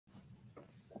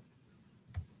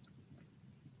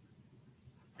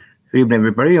Good evening,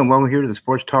 everybody, and welcome here to the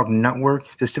Sports Talk Network,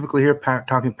 specifically here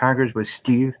talking Packers with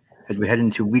Steve as we head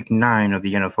into Week 9 of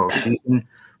the NFL season.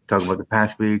 Talking about the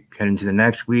past week, head into the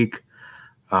next week.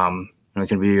 It's going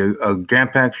to be a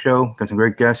jam-packed show. Got some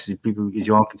great guests, as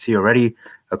you all can see already.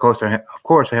 Of course, I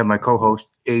have my co-host,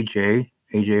 AJ.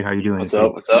 AJ, how you doing?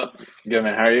 What's up? Good,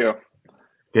 man. How are you?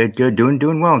 Good.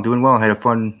 Doing well. Had a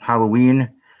fun Halloween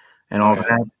and all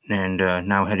that, and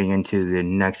now heading into the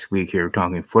next week here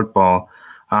talking football.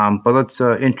 But let's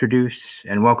introduce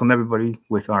and welcome everybody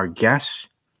with our guests.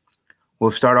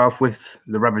 We'll start off with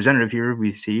the representative here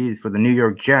we see for the New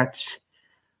York Jets,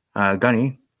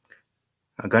 Gunny.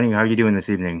 Gunny, how are you doing this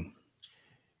evening?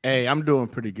 Hey, I'm doing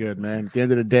pretty good, man. At the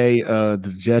end of the day,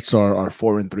 the Jets are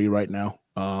 4-3 right now.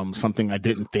 Something I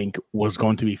didn't think was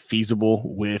going to be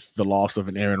feasible with the loss of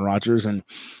an Aaron Rodgers, and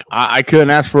I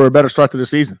couldn't ask for a better start to the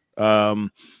season.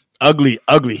 Ugly,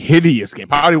 hideous game.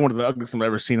 Probably one of the ugliest I've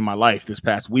ever seen in my life this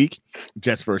past week.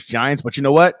 Jets versus Giants. But you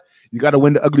know what? You got to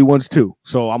win the ugly ones too.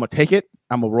 So I'm going to take it.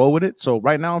 I'm going to roll with it. So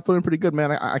right now I'm feeling pretty good, man.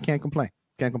 I can't complain.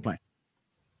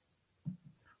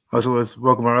 Also, let's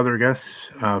welcome our other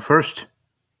guests. First,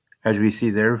 as we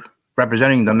see there,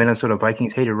 representing the Minnesota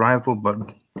Vikings, hated rival, but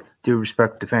do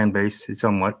respect the fan base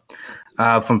somewhat.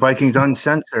 From Vikings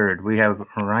Uncensored, we have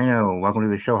Rhino. Welcome to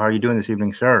the show. How are you doing this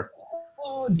evening, sir?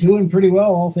 Doing pretty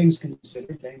well, all things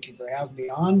considered. Thank you for having me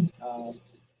on.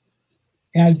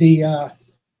 Had the,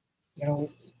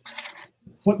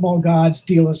 football gods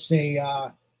deal us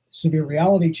a severe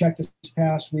reality check this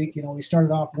past week. We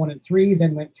started off 1-3,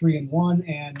 then went 3-1,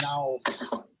 and now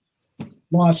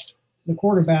lost the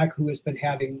quarterback who has been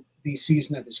having the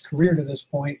season of his career to this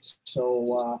point.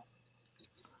 So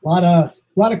a lot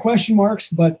of question marks,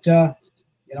 but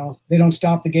they don't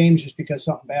stop the games just because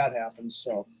something bad happens.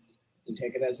 So we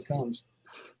take it as it comes.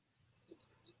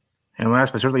 And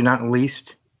last but certainly not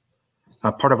least,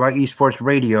 part of Esports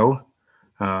Radio,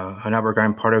 a network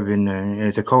I'm part of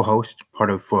as a co-host,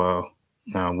 part of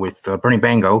with Bernie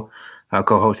Bango,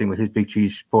 co-hosting with his Big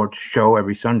Cheese Sports show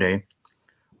every Sunday.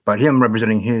 But him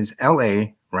representing his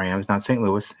L.A. Rams, not St.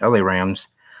 Louis, L.A. Rams.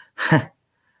 And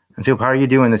so, how are you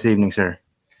doing this evening, sir?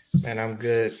 Man, I'm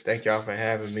good. Thank y'all for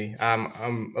having me.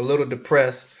 I'm a little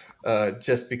depressed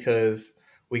just because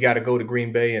we got to go to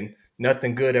Green Bay, and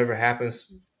nothing good ever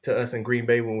happens to us in Green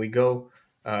Bay when we go.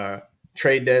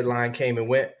 Trade deadline came and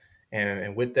went,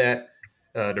 and with that,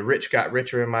 the rich got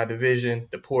richer in my division.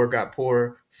 The poor got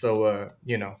poorer. So,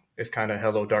 it's kind of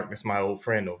hello darkness, my old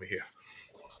friend over here.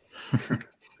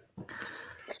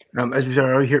 As we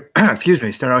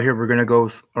start out here, we're going to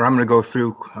go, or I'm going to go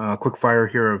through quick fire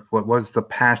here of what was the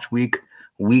past week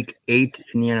 8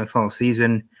 in the NFL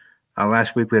season.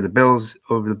 Last week we had the Bills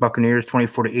over the Buccaneers,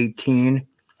 24-18.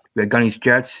 We had Gunny's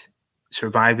Jets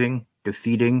surviving,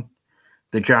 defeating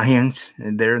the Giants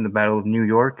there in the Battle of New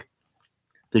York.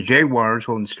 The Jaguars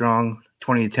holding strong,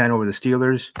 20-10 over the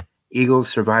Steelers. Eagles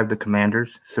survived the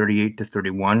Commanders,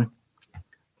 38-31.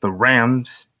 The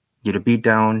Rams get a beaten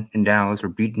down in Dallas,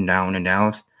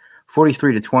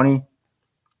 43-20.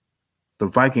 The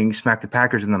Vikings smacked the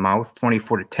Packers in the mouth,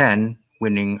 24-10,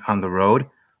 winning on the road.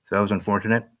 So that was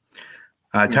unfortunate.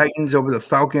 Titans over the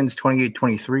Falcons,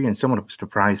 28-23, and somewhat of a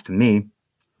surprise to me.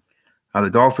 The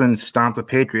Dolphins stomped the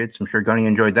Patriots. I'm sure Gunny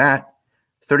enjoyed that.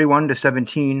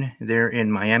 31-17 there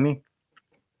in Miami.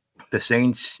 The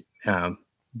Saints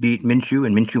beat Minshew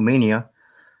and Minshew Mania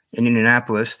in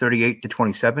Indianapolis,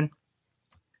 38-27.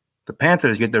 The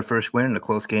Panthers get their first win in a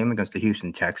close game against the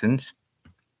Houston Texans.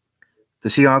 The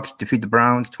Seahawks defeat the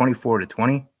Browns,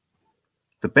 24-20.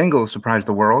 The Bengals surprise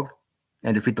the world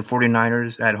and defeat the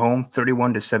 49ers at home,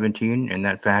 31-17 in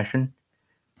that fashion.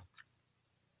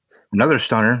 Another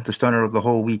stunner, the stunner of the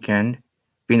whole weekend,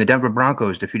 being the Denver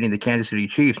Broncos defeating the Kansas City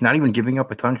Chiefs, not even giving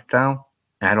up a touchdown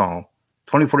at all.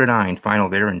 24-9 final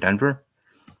there in Denver.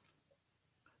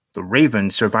 The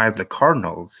Ravens survived the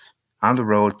Cardinals on the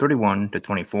road,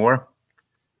 31-24.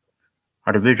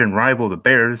 Our division rival, the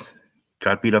Bears,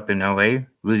 got beat up in L.A.,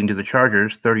 losing to the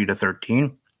Chargers,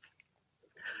 30-13.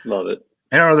 Love it.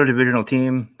 And our other divisional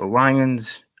team, the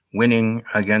Lions, winning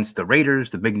against the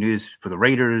Raiders. The big news for the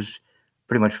Raiders,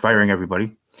 pretty much firing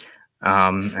everybody.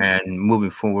 And moving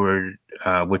forward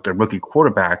with their rookie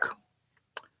quarterback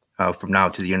from now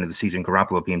to the end of the season,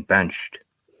 Garoppolo being benched.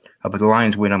 But the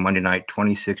Lions win on Monday night,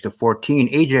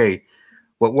 26-14. AJ,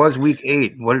 what was week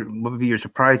 8? What would be your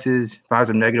surprises,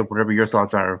 positive, negative, whatever your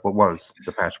thoughts are? What was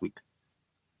the past week?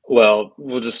 Well,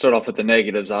 we'll just start off with the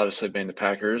negatives, obviously being the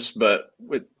Packers, but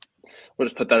we'll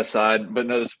just put that aside. But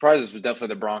no, the surprises was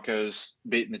definitely the Broncos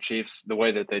beating the Chiefs the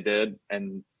way that they did,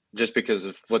 and just because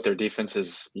of what their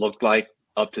defenses looked like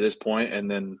up to this point, and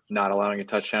then not allowing a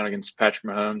touchdown against Patrick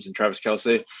Mahomes and Travis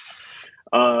Kelce.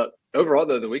 Overall,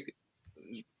 though, the week,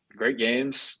 great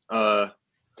games. I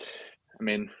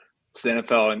mean, it's the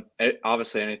NFL, and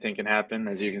obviously anything can happen,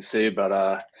 as you can see.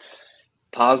 But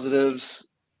positives,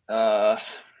 honestly,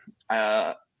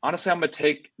 I'm going to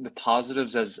take the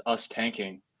positives as us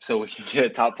tanking so we can get a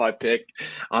top 5 pick.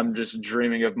 I'm just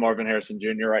dreaming of Marvin Harrison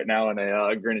Jr. right now in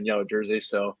a green and yellow jersey.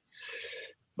 So,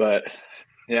 but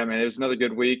yeah, man, it was another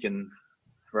good week and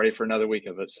ready for another week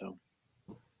of it. So,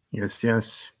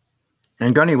 yes.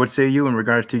 And Gunny, what say you in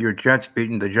regards to your Jets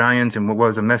beating the Giants in what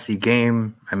was a messy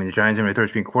game? I mean, the Giants have a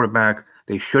third-string quarterback.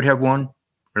 They should have won,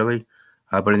 really,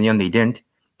 but in the end they didn't.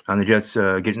 The Jets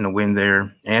getting a win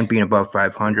there and being above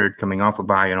 500, coming off a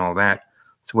bye and all that.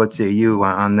 So what say you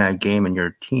on that game and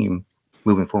your team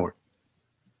moving forward?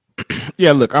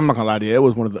 Yeah, look, I'm not gonna lie to you. It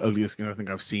was one of the ugliest games I think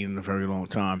I've seen in a very long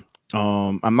time.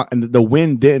 And the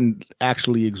win didn't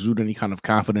actually exude any kind of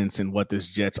confidence in what this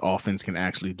Jets offense can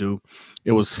actually do.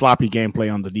 It was sloppy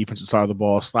gameplay on the defensive side of the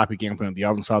ball, sloppy gameplay on the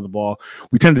offensive side of the ball.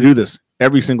 We tend to do this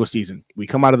every single season. We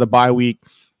come out of the bye week,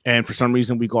 and for some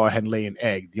reason, we go ahead and lay an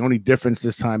egg. The only difference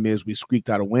this time is we squeaked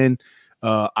out a win.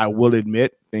 I will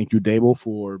admit, thank you, Dable,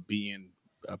 for being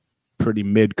a pretty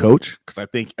mid coach, because I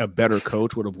think a better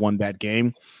coach would have won that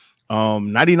game.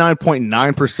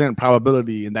 99.9%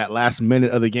 probability in that last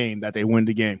minute of the game that they win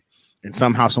the game, and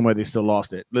somehow, someway, they still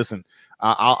lost it. Listen,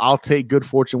 I'll take good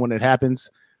fortune when it happens.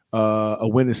 A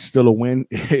win is still a win.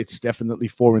 It's definitely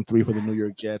 4-3 for the New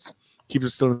York Jets. Keeps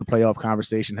us still in the playoff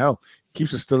conversation. Hell,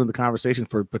 keeps us still in the conversation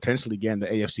for potentially getting the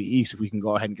AFC East if we can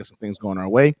go ahead and get some things going our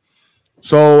way.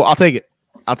 So I'll take it.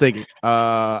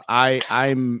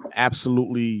 I'm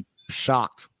absolutely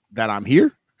shocked that I'm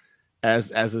here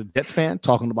as a Jets fan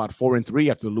talking about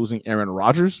 4-3 after losing Aaron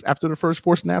Rodgers after the first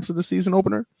 4 snaps of the season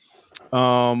opener.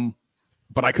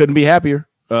 But I couldn't be happier.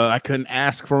 I couldn't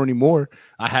ask for any more.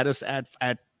 I had us at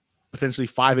potentially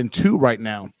 5-2 right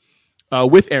now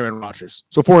with Aaron Rodgers.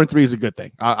 So 4-3 is a good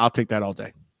thing. I'll take that all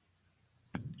day.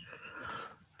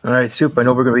 All right, Soup. I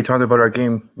know we're going to be talking about our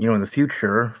game, in the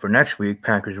future for next week,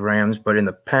 Packers-Rams. But in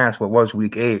the past, what was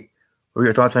Week 8? What were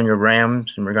your thoughts on your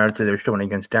Rams in regard to their showing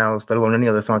against Dallas? Let alone any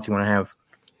other thoughts you want to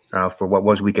have for what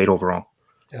was Week 8 overall?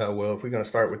 Well, if we're going to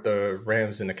start with the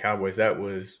Rams and the Cowboys, that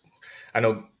was – I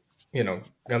know,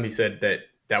 Gumby said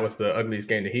that was the ugliest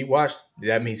game that he watched.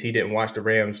 That means he didn't watch the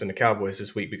Rams and the Cowboys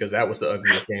this week because that was the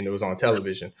ugliest game that was on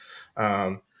television.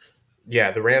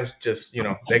 Yeah, the Rams just,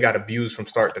 they got abused from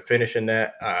start to finish in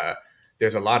that.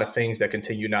 There's a lot of things that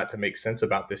continue not to make sense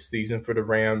about this season for the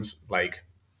Rams, like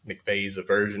McVay's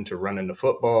aversion to running the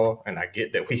football. And I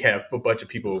get that we have a bunch of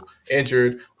people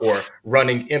injured or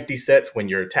running empty sets when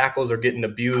your tackles are getting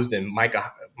abused and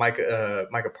Micah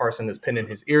Parsons is pinning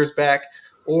his ears back,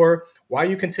 or why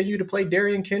you continue to play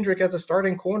Darian Kendrick as a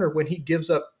starting corner when he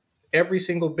gives up every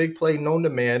single big play known to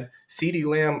man. CeeDee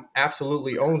Lamb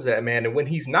absolutely owns that man. And when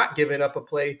he's not giving up a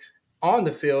play on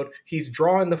the field, he's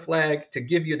drawing the flag to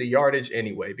give you the yardage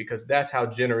anyway, because that's how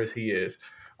generous he is.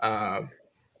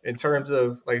 In terms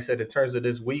of, like I said, in terms of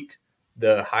this week,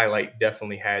 the highlight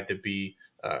definitely had to be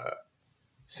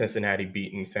Cincinnati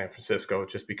beating San Francisco,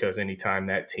 just because anytime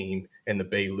that team in the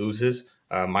Bay loses,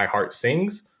 my heart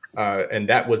sings. And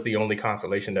that was the only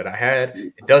consolation that I had.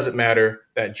 It doesn't matter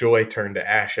that joy turned to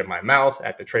ash in my mouth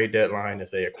at the trade deadline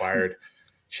as they acquired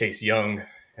Chase Young,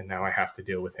 and now I have to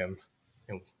deal with him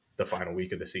in the final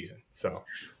week of the season. So,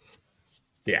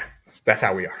 yeah, that's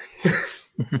how we are.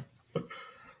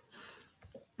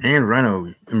 And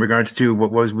Reno, in regards to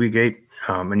what was Week 8,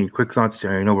 any quick thoughts?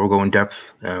 I know we'll go in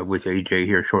depth with AJ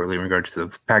here shortly in regards to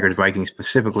the Packers-Vikings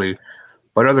specifically.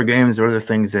 But other games or other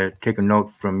things that take a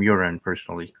note from your end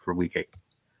personally for Week 8?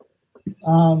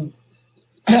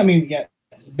 The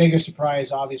biggest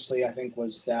surprise, obviously, I think,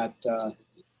 was that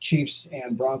Chiefs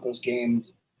and Broncos game.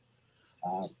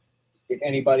 If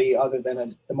anybody other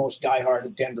than the most diehard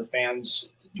of Denver fans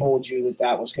told you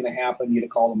that was going to happen, you'd have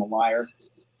called them a liar.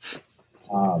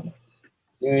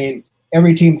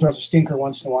 Every team throws a stinker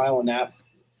once in a while, and that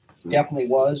definitely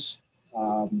was.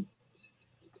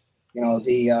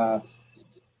 The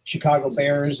Chicago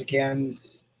Bears, again,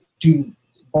 to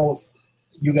both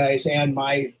you guys and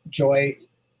my joy,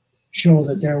 show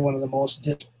that they're one of the most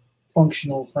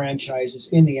dysfunctional franchises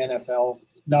in the NFL,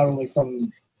 not only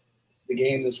from the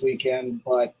game this weekend,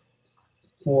 but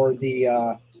for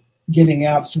the getting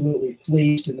absolutely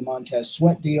fleeced in the Montez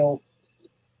Sweat deal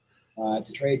at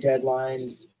the trade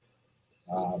deadline.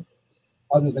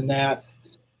 Other than that,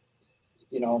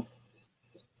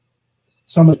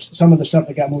 some of the stuff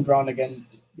that got moved around again,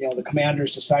 the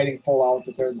Commanders deciding full out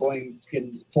that they're going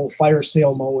in full fire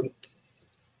sale mode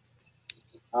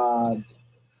And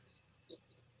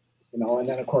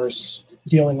then of course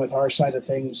dealing with our side of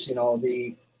things,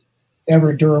 the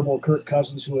ever durable Kirk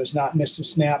Cousins, who has not missed a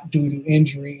snap due to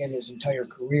injury in his entire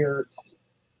career,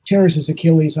 tears his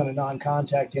Achilles on a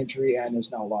non-contact injury and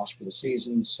is now lost for the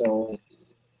season. So,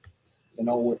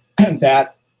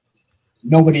 that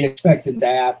nobody expected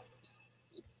that.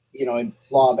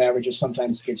 Law of averages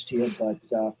sometimes gets to you, but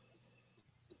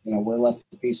we're left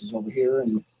with the pieces over here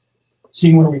and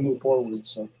seeing where we move forward.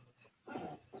 So.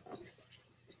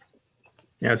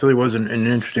 Yeah, it really was an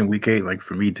interesting week 8. Like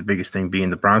for me, the biggest thing being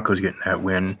the Broncos getting that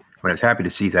win. But I was happy to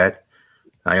see that.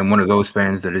 I am one of those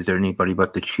fans that is there anybody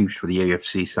but the Chiefs for the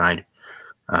AFC side.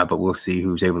 But we'll see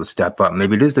who's able to step up.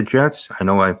 Maybe it is the Jets. I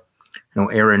know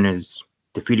Aaron is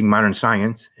defeating modern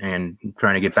science and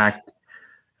trying to get back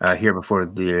here before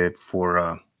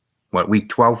week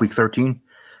 12, week 13,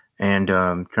 and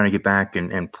trying to get back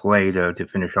and play to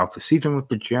finish off the season with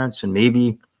the Jets and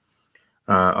maybe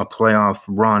a playoff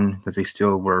run that they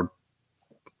still were,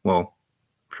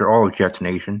 sure all of Jets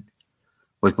Nation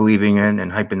was believing in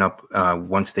and hyping up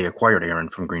once they acquired Aaron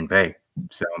from Green Bay.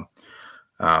 So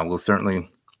we'll certainly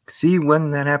see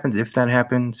when that happens, if that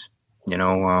happens.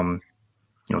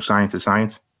 Science is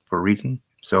science for a reason.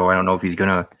 So I don't know if he's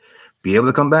gonna be able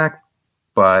to come back,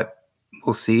 but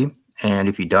we'll see. And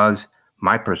if he does,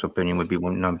 my personal opinion would be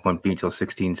wouldn't be until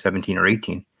 16, 17, or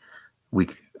 18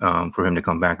 week for him to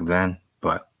come back then.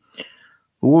 But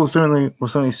we'll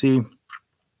certainly see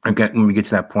again when we get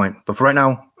to that point. But for right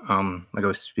now, like I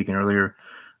was speaking earlier,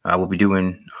 we'll be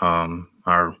doing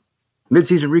our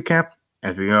midseason recap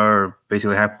as we are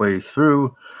basically halfway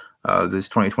through this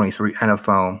 2023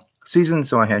 NFL season.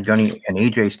 So I had Gunny and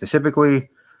AJ specifically.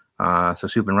 So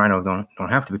Soup and Rhino don't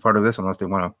have to be part of this unless they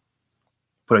want to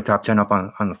put a top 10 up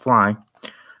on the fly.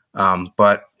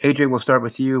 But AJ, we'll start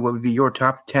with you. What would be your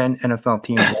top 10 NFL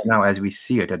teams right now as we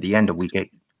see it at the end of week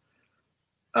 8?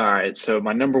 All right. So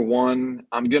my number 1,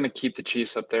 I'm going to keep the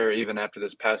Chiefs up there even after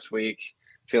this past week.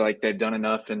 I feel like they've done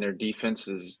enough and their defense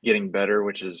is getting better,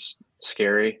 which is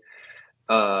scary.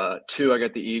 2, I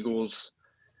got the Eagles.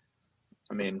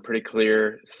 I mean, pretty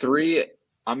clear. 3,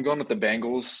 I'm going with the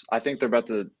Bengals. I think they're about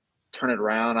to turn it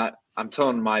around. I'm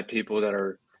telling my people that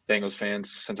are Bengals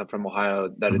fans, since I'm from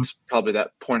Ohio, that it's probably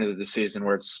that point of the season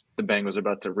where it's the Bengals are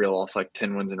about to reel off like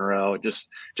 10 wins in a row. It just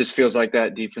feels like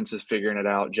that. Defense is figuring it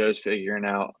out. Joe's figuring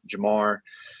out. Jamar,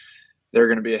 they're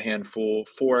going to be a handful.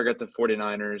 4, I got the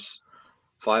 49ers.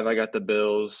 5, I got the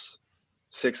Bills.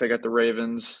 6, I got the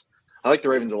Ravens. I like the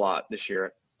Ravens a lot this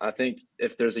year. I think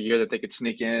if there's a year that they could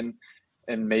sneak in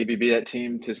and maybe be that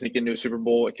team to sneak into a Super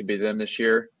Bowl, it could be them this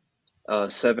year.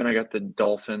 7, I got the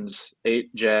Dolphins.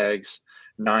 8, Jags.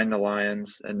 9, the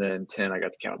Lions. And then 10, I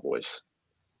got the Cowboys.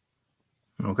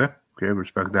 Okay,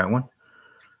 respect that one.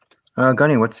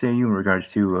 Gunny, what say you in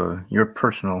regards to your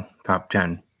personal top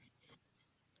 10?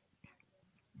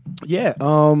 Yeah,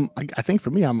 I think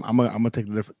for me, I'm gonna take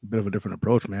a bit of a different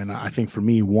approach, man. I think for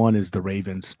me, 1 is the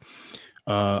Ravens.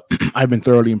 I've been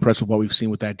thoroughly impressed with what we've seen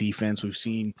with that defense. We've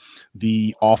seen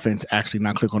the offense actually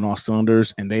not click on all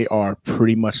cylinders, and they are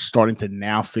pretty much starting to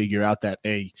now figure out that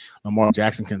Lamar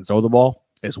Jackson can throw the ball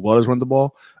as well as run the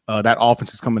ball. That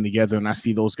offense is coming together, and I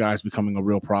see those guys becoming a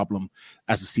real problem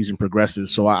as the season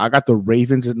progresses. So I got the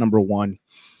Ravens at number 1.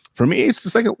 For me, it's the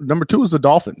second. Number 2 is the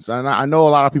Dolphins. And I know a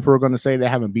lot of people are going to say they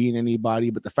haven't beaten anybody,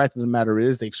 but the fact of the matter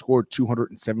is they've scored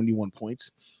 271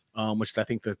 points, which is, I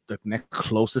think, the next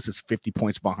closest is 50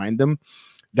 points behind them.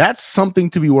 That's something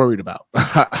to be worried about.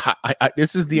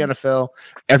 This is the NFL.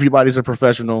 Everybody's a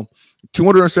professional.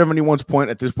 271 point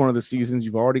at this point of the season.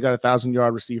 You've already got a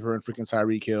 1,000-yard receiver in freaking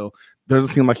Tyreek Hill. Doesn't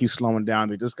seem like he's slowing down.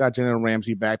 They just got Jalen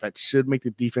Ramsey back. That should make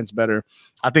the defense better.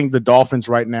 I think the Dolphins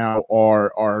right now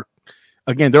are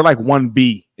again, they're like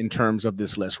 1B in terms of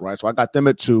this list, right? So I got them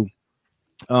at 2.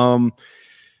 I'm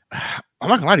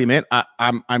not gonna lie to you, man.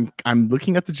 I'm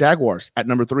looking at the Jaguars at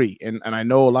number 3, and I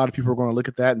know a lot of people are going to look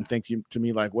at that and think to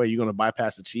me like, "Wait, you're going to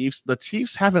bypass the Chiefs?" The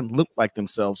Chiefs haven't looked like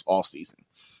themselves all season.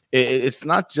 It's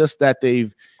not just that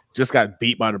they've just got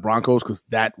beat by the Broncos, because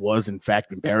that was in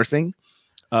fact embarrassing.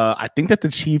 I think that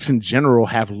the Chiefs in general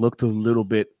have looked a little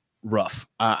bit rough.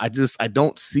 I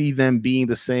don't see them being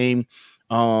the same.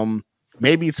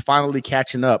 Maybe it's finally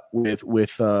catching up with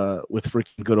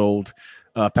freaking good old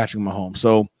Patrick Mahomes.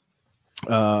 So.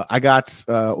 I got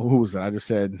who was that? I just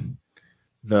said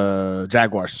the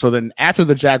Jaguars. So then after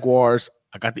the Jaguars,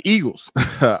 I got the Eagles.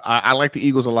 I like the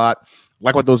Eagles a lot.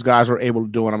 Like what those guys are able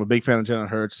to do, and I'm a big fan of Jalen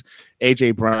Hurts,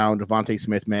 AJ Brown, Devontae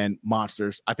Smith, man,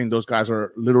 monsters. I think those guys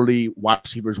are literally wide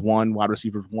receivers 1, wide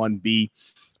receivers 1B.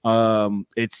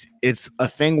 It's a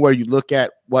thing where you look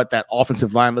at what that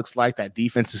offensive line looks like. That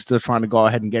defense is still trying to go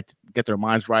ahead and get their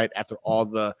minds right after all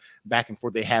the back and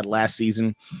forth they had last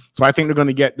season. So I think they're going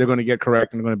to get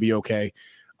correct and they're going to be okay.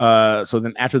 So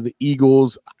then after the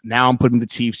Eagles, now I'm putting the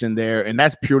Chiefs in there, and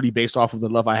that's purely based off of the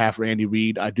love I have for Andy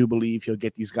Reid. I do believe he'll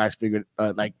get these guys figured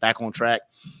back on track,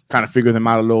 kind of figure them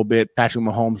out a little bit. Patrick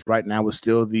Mahomes right now is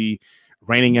still the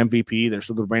reigning MVP. They're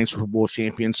still the reigning Super Bowl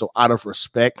champion. So out of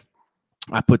respect,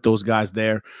 I put those guys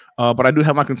there. But I do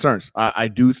have my concerns. I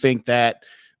do think that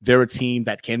they're a team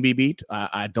that can be beat.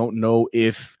 I don't know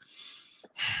if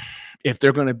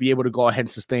they're going to be able to go ahead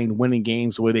and sustain winning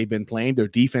games the way they've been playing. Their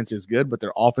defense is good, but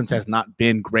their offense has not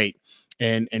been great.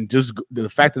 And just the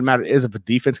fact of the matter is, if a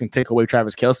defense can take away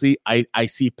Travis Kelce, I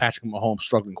see Patrick Mahomes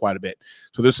struggling quite a bit.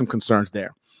 So there's some concerns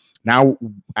there. Now,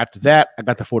 after that, I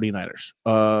got the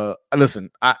 49ers. Listen,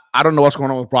 I don't know what's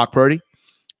going on with Brock Purdy.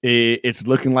 It's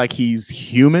looking like he's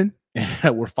human.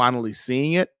 We're finally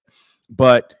seeing it.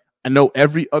 But I know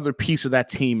every other piece of that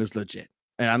team is legit.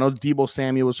 And I know Deebo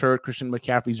Samuel was hurt. Christian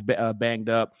McCaffrey's banged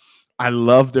up. I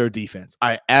love their defense.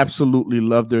 I absolutely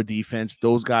love their defense.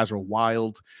 Those guys are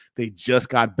wild. They just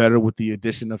got better with the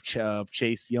addition of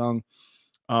Chase Young.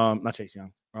 Not Chase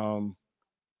Young.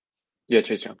 Yeah,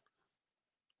 Chase Young.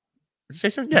 Is it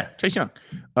Chase Young? Yeah, Chase Young.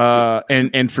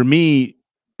 And for me,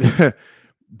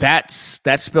 that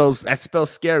spells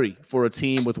scary for a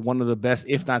team with one of the best,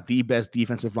 if not the best,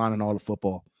 defensive line in all of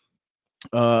football.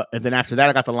 And then after that,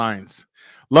 I got the Lions.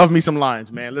 Love me some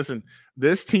Lions, man. Listen,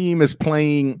 this team is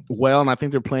playing well, and I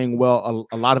think they're playing well.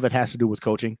 A lot of it has to do with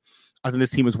coaching. I think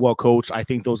this team is well coached. I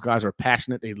think those guys are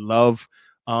passionate. They love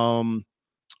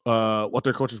what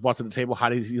their coaches brought to the table. How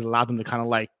does he allow them to kind of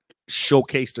like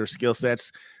showcase their skill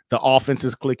sets? The offense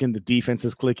is clicking. The defense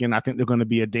is clicking. I think they're going to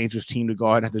be a dangerous team to go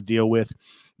ahead and have to deal with.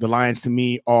 The Lions, to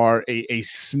me, are a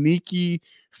sneaky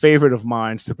favorite of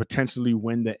mine to potentially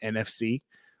win the NFC.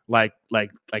 Like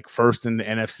first in the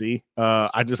NFC.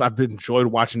 I've been enjoyed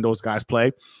watching those guys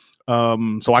play.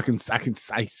 So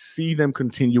I see them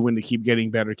continuing to keep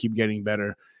getting better.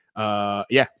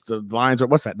 Yeah. So the Lions are,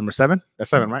 what's that, number 7? That's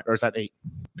 7, right? Or is that 8?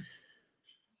 I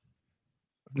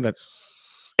think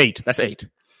that's 8. That's 8.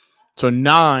 So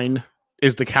 9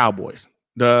 is the Cowboys.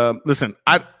 Listen,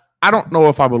 I don't know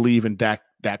if I believe in Dak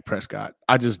Prescott.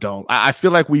 I just don't. I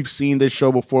feel like we've seen this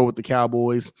show before with the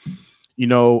Cowboys. You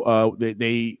know,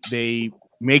 they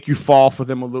make you fall for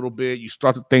them a little bit. You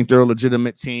start to think they're a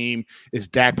legitimate team. Is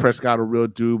Dak Prescott a real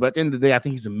dude? But at the end of the day, I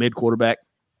think he's a mid quarterback.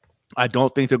 I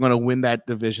don't think they're going to win that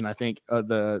division. I think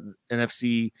the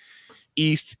NFC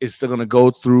East is still going to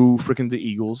go through freaking the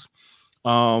Eagles.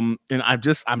 And I'm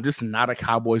just not a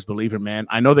Cowboys believer, man.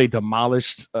 I know they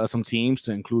demolished some teams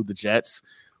to include the Jets,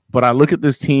 but I look at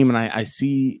this team and I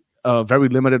see a very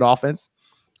limited offense.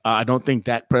 I don't think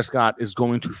Dak Prescott is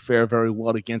going to fare very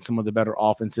well against some of the better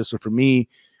offenses. So for me,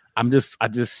 I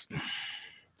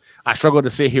struggle to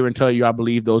sit here and tell you I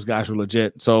believe those guys are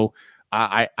legit. So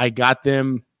I got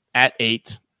them at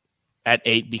 8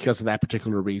 because of that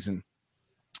particular reason.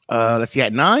 Let's see,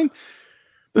 at 9,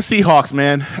 the Seahawks,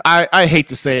 man. I hate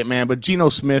to say it, man, but Geno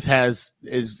Smith I'm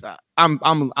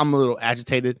a little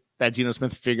agitated that Geno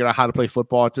Smith figured out how to play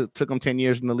football. It took him 10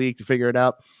 years in the league to figure it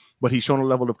out, but he's shown a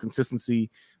level of consistency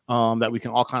that we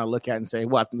can all kind of look at and say,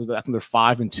 well, I think they're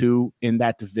 5-2 in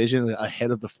that division,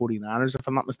 ahead of the 49ers, if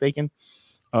I'm not mistaken.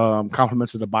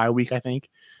 Compliments of the bye week, I think.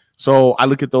 So I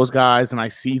look at those guys and I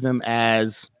see them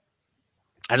as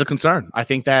a concern. I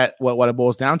think that what it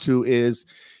boils down to is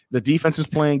the defense is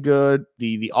playing good,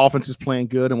 the offense is playing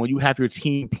good, and when you have your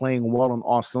team playing well on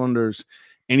all cylinders,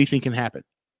 anything can happen.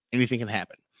 Anything can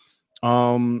happen.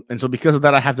 And so because of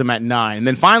that, I have them at 9. And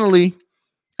then finally,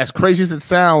 as crazy as it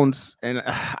sounds, and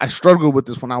I struggled with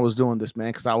this when I was doing this, man,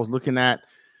 because I was looking at,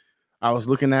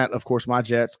 of course, my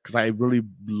Jets, because I really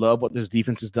love what this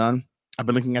defense has done. I've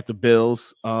been looking at the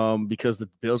Bills because the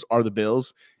Bills are the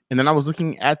Bills. And then I was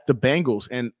looking at the Bengals,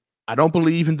 and I don't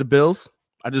believe in the Bills.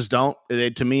 I just don't.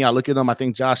 To me, I look at them. I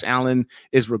think Josh Allen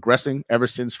is regressing ever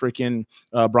since freaking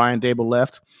Brian Dable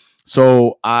left.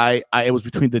 So it was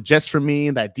between the Jets for me,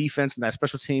 and that defense and that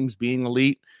special teams being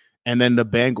elite, and then the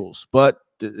Bengals. But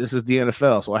this is the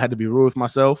NFL, so I had to be real with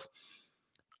myself.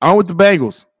 I'm with the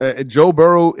Bengals. Joe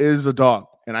Burrow is a dog,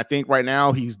 and I think right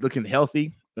now he's looking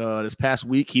healthy. This past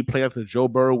week, he played up to Joe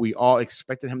Burrow. We all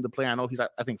expected him to play. I know he's,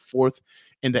 I think, 4th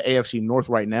in the AFC North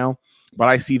right now, but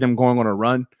I see them going on a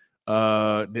run.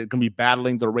 They're going to be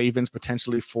battling the Ravens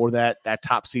potentially for that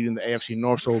top seed in the AFC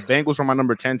North. So Bengals are my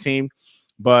number 10 team,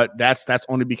 but that's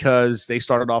only because they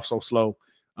started off so slow.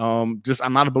 Just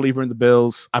I'm not a believer in the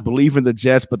Bills. I believe in the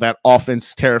Jets, but that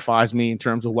offense terrifies me in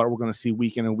terms of what we're going to see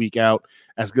week in and week out,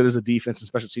 as good as the defense and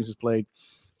special teams has played.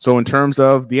 So in terms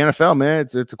of the NFL, man,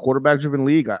 it's a quarterback-driven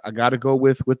league. I got to go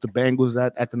with the Bengals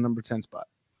at the number 10 spot.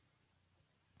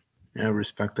 Yeah,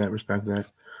 respect that.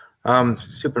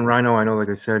 Sip and Rhino, I know, like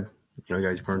I said, you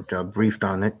guys weren't briefed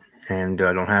on it, and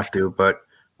don't have to, but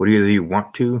would either you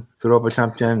want to throw up a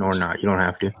top 10 or not? You don't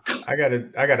have to. I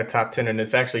got a top 10, and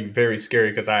it's actually very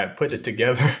scary because I had put it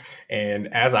together,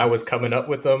 and as I was coming up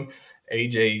with them,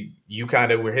 AJ, you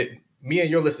kind of were hitting me, and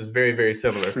your list is very, very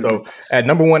similar. So at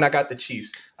number 1, I got the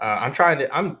Chiefs.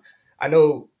 I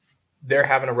know they're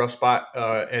having a rough spot,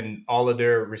 and all of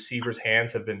their receivers'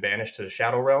 hands have been banished to the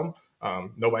shadow realm.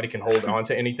 Nobody can hold on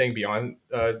to anything beyond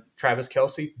Travis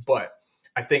Kelce, but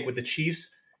I think with the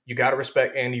Chiefs, you got to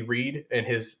respect Andy Reid and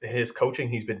his coaching.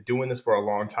 He's been doing this for a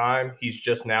long time. He's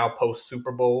just now post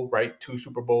Super Bowl, right? 2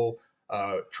 Super Bowl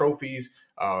trophies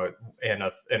and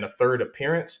a third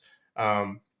appearance.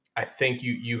 I think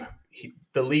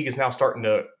the league is now starting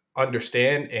to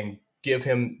understand and give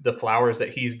him the flowers that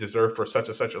he's deserved for such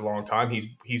a long time.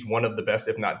 He's one of the best,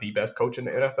 if not the best coach in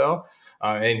the NFL.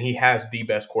 And he has the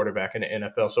best quarterback in the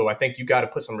NFL. So I think you got to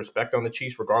put some respect on the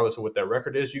Chiefs, regardless of what their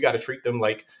record is. You got to treat them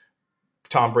like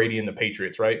Tom Brady and the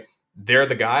Patriots, right? They're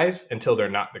the guys until they're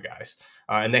not the guys.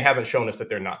 And they haven't shown us that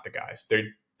they're not the guys.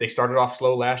 They started off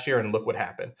slow last year, and look what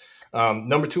happened.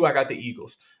 Number 2, I got the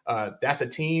Eagles. That's a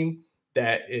team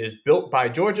that is built by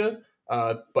Georgia,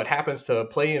 but happens to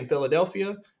play in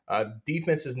Philadelphia.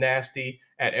 Defense is nasty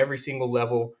at every single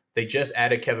level. They just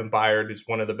added Kevin Byard, who's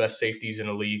one of the best safeties in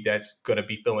the league. That's going to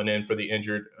be filling in for the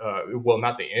injured. Well,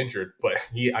 not the injured, but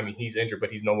he's injured,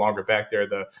 but he's no longer back there.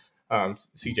 The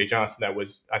CJ Johnson,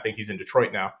 I think he's in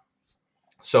Detroit now.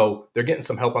 So they're getting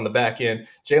some help on the back end.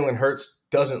 Jalen Hurts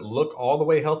doesn't look all the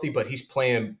way healthy, but he's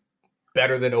playing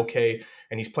better than okay.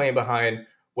 And he's playing behind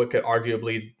what could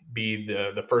arguably be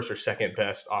the first or second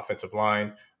best offensive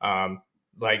line.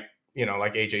 Like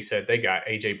AJ said, they got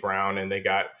AJ Brown and they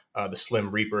got the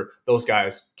Slim Reaper. Those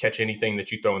guys catch anything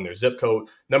that you throw in their zip code.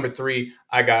 Number 3,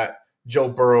 I got Joe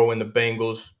Burrow and the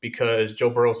Bengals because Joe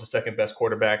Burrow's the second best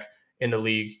quarterback in the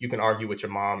league. You can argue with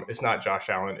your mom. It's not Josh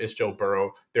Allen. It's Joe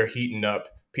Burrow. They're heating up.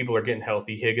 People are getting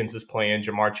healthy. Higgins is playing.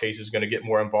 Jamar Chase is going to get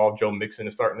more involved. Joe Mixon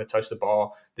is starting to touch the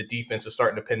ball. The defense is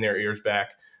starting to pin their ears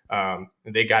back.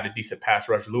 They got a decent pass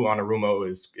rush. Lou Anarumo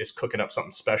is cooking up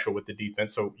something special with the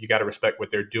defense. So you got to respect what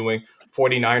they're doing.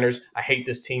 49ers, I hate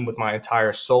this team with my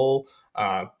entire soul.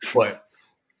 But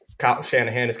Kyle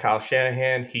Shanahan is Kyle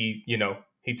Shanahan.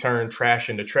 He turned trash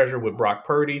into treasure with Brock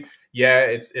Purdy. Yeah,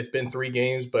 it's been 3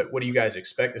 games, but what do you guys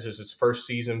expect? This is his first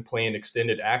season playing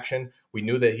extended action. We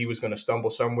knew that he was going to stumble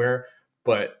somewhere,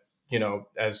 but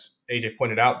as AJ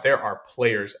pointed out, there are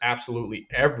players absolutely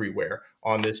everywhere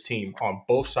on this team on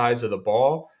both sides of the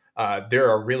ball. There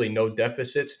are really no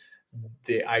deficits.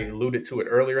 I alluded to it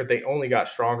earlier. They only got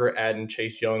stronger adding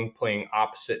Chase Young playing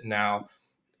opposite now.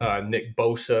 Nick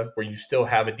Bosa, where you still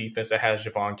have a defense that has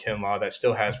Javon Kinlaw, that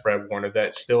still has Fred Warner,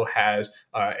 that still has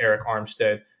Eric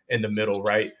Armstead in the middle,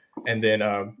 right? And then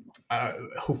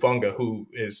Hufunga, who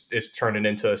is turning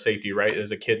into a safety, right,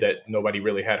 is a kid that nobody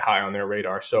really had high on their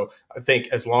radar. So I think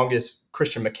as long as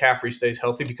Christian McCaffrey stays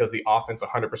healthy, because the offense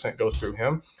 100% goes through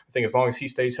him, I think as long as he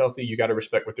stays healthy, you got to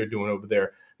respect what they're doing over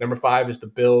there. Number 5 is the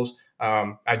Bills.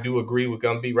 I do agree with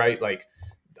Gumby, right? Like,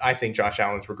 I think Josh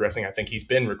Allen's regressing. I think he's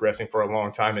been regressing for a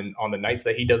long time. And on the nights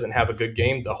that he doesn't have a good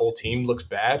game, the whole team looks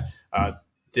bad.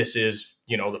 This is,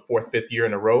 the 4th, 5th year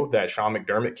in a row that Sean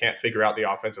McDermott can't figure out the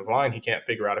offensive line. He can't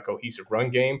figure out a cohesive run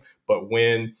game. But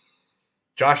when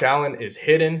Josh Allen is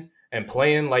hitting and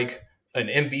playing like an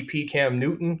MVP Cam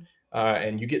Newton,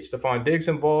 and you get Stephon Diggs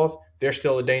involved, they're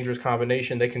still a dangerous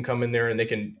combination. They can come in there and they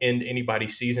can end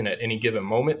anybody's season at any given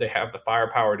moment. They have the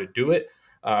firepower to do it.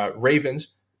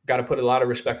 Ravens, got to put a lot of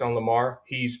respect on Lamar.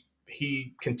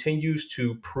 He continues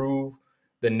to prove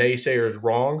the naysayers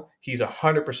wrong. He's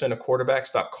 100% a quarterback.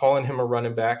 Stop calling him a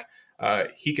running back.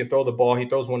 He can throw the ball. He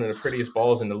throws one of the prettiest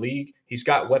balls in the league. He's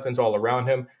got weapons all around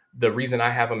him. The reason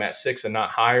I have him at 6 and not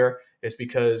higher is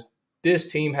because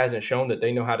this team hasn't shown that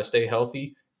they know how to stay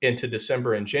healthy into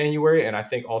December and January. And I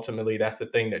think ultimately that's the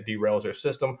thing that derails their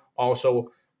system.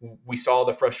 Also, we saw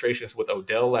the frustrations with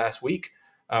Odell last week.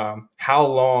 How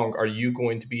long are you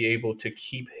going to be able to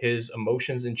keep his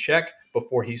emotions in check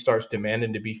before he starts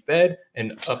demanding to be fed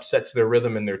and upsets their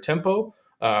rhythm and their tempo?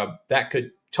 That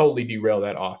could totally derail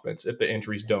that offense if the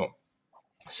injuries don't.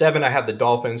 7, I have the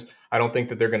Dolphins. I don't think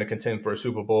that they're going to contend for a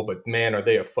Super Bowl, but man, are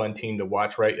they a fun team to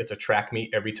watch, right? It's a track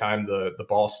meet every time the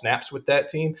ball snaps with that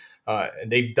team.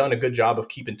 And they've done a good job of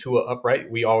keeping Tua upright.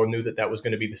 We all knew that was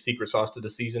going to be the secret sauce to the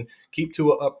season. Keep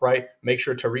Tua upright. Make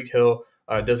sure Tyreek Hill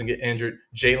doesn't get injured.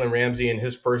 Jalen Ramsey in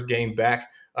his first game back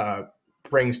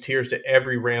brings tears to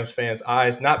every Rams fan's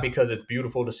eyes, not because it's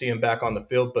beautiful to see him back on the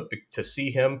field, but to see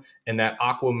him in that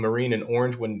aquamarine and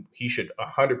orange when he should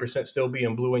 100% still be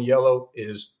in blue and yellow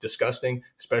is disgusting,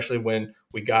 especially when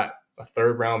we got a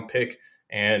 3rd-round pick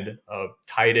and a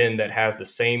tight end that has the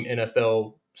same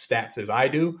NFL stats as I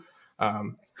do.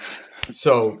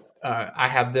 So I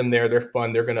have them there. They're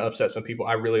fun. They're going to upset some people.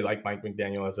 I really like Mike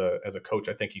McDaniel as a coach.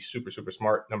 I think he's super, super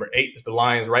smart. Number 8 is the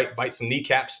Lions, right? Bite some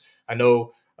kneecaps. I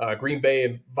know Green Bay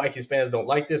and Vikings fans don't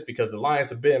like this because the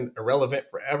Lions have been irrelevant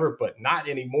forever, but not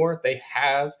anymore. They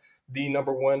have the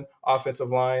number 1 offensive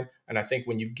line. And I think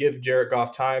when you give Jared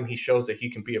Goff time, he shows that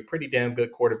he can be a pretty damn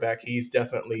good quarterback. He's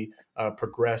definitely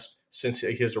progressed since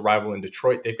his arrival in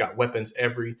Detroit. They've got weapons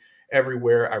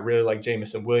everywhere. I really like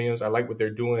Jamison Williams. I like what they're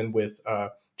doing with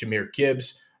Jahmyr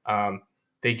Gibbs.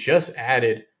 They just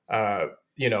added,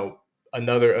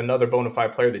 another bona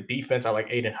fide player. The defense, I like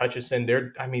Aiden Hutchinson.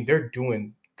 They're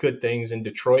doing good things in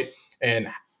Detroit. And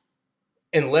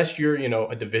unless you're,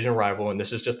 a division rival and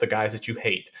this is just the guys that you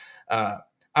hate, I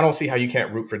don't see how you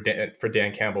can't root for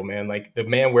Dan Campbell, man. Like, the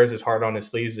man wears his heart on his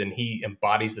sleeves and he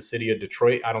embodies the city of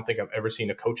Detroit. I don't think I've ever seen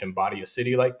a coach embody a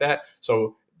city like that.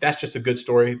 So that's just a good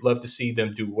story. Love to see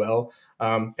them do well.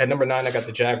 At number 9, I got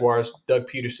the Jaguars. Doug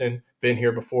Peterson, been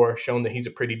here before, shown that he's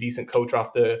a pretty decent coach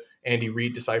off the Andy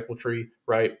Reid disciple tree,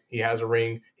 right? He has a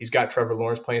ring. He's got Trevor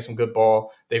Lawrence playing some good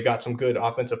ball. They've got some good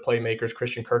offensive playmakers.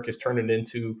 Christian Kirk is turning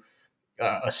into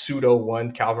a pseudo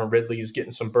one. Calvin Ridley is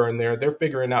getting some burn there. They're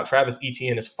figuring out Travis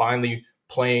Etienne is finally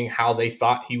playing how they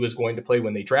thought he was going to play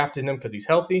when they drafted him because he's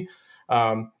healthy.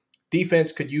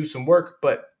 Defense could use some work,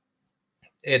 but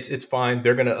it's fine.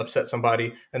 They're going to upset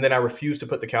somebody. And then I refuse to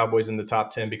put the Cowboys in the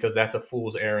top 10 because that's a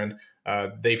fool's errand.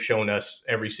 They've shown us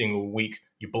every single week.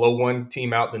 You blow one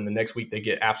team out, then the next week they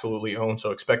get absolutely owned.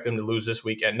 So expect them to lose this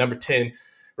week. At number 10,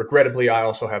 regrettably, I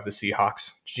also have the Seahawks.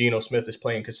 Geno Smith is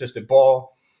playing consistent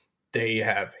ball. They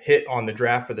have hit on the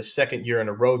draft for the 2nd year in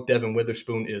a row. Devin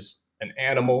Witherspoon is an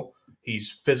animal.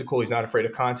 He's physical. He's not afraid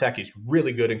of contact. He's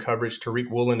really good in coverage.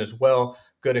 Tariq Woolen as well,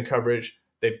 good in coverage.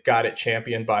 They've got it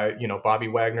championed by, Bobby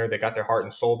Wagner. They got their heart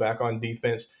and soul back on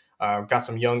defense. Got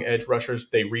some young edge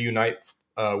rushers. They reunite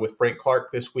with Frank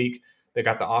Clark this week. They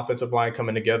got the offensive line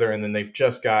coming together, and then they've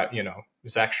just got,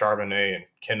 Zach Charbonnet and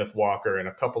Kenneth Walker and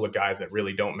a couple of guys that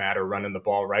really don't matter running the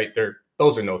ball, right?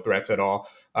 Those are no threats at all.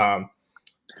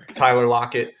 Tyler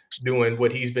Lockett doing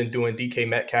what he's been doing, DK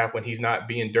Metcalf when he's not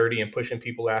being dirty and pushing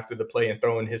people after the play and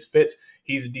throwing his fits.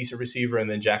 He's a decent receiver. And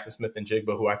then Jackson Smith and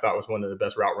Jigba, who I thought was one of the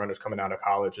best route runners coming out of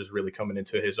college, is really coming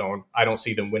into his own. I don't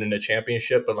see them winning a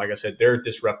championship, but like I said, they're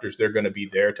disruptors. They're going to be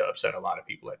there to upset a lot of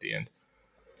people at the end.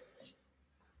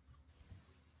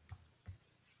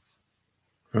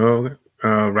 Oh,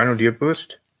 Rhino, do you have a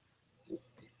list?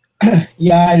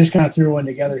 Yeah, I just kind of threw one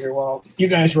together here. Well, you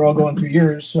guys were all going through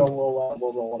yours, so we'll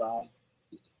roll it out.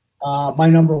 My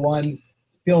number 1,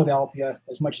 Philadelphia,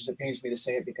 as much as it pains me to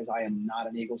say it because I am not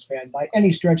an Eagles fan by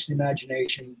any stretch of the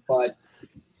imagination, but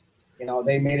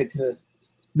they made it to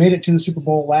the Super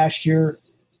Bowl last year.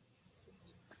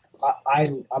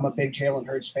 I'm a big Jalen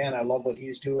Hurts fan. I love what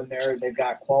he's doing there. They've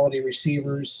got quality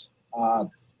receivers. The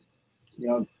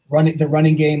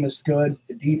running game is good.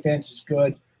 The defense is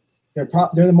good. They're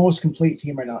the most complete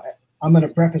team right now. I'm going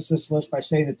to preface this list by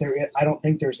saying that I don't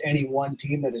think there's any one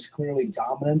team that is clearly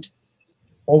dominant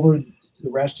over the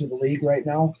rest of the league right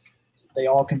now. They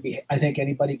all can be. I think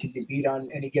anybody can be beat on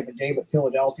any given day, but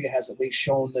Philadelphia has at least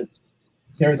shown that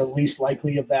they're the least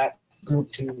likely of that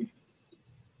group to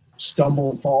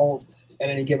stumble and fall at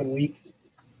any given week.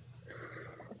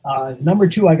 Number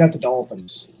 2, I got the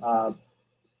Dolphins.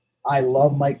 I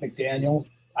love Mike McDaniel.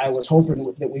 I was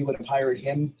hoping that we would have hired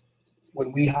him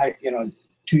when we hired,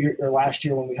 last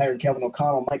year when we hired Kevin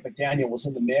O'Connell. Mike McDaniel was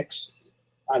in the mix.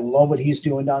 I love what he's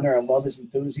doing down there. I love his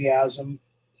enthusiasm.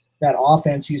 That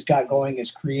offense he's got going is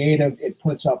creative. It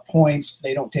puts up points.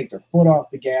 They don't take their foot off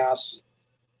the gas.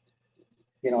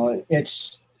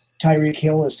 It's Tyreek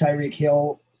Hill is Tyreek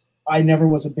Hill. I never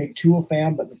was a big Tua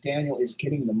fan, but McDaniel is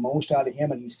getting the most out of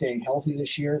him, and he's staying healthy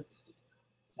this year.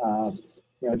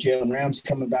 Jalen Ramsey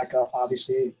coming back up,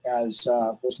 obviously, as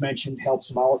was mentioned,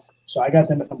 helps him out. So I got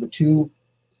them at number 2.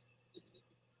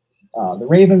 The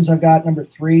Ravens I've got number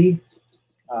 3.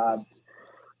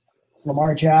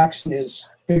 Lamar Jackson is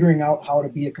figuring out how to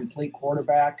be a complete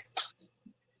quarterback.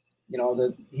 You know,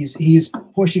 that he's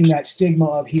pushing that stigma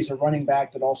of he's a running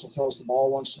back that also throws the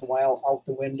ball once in a while out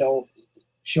the window,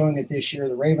 showing it this year.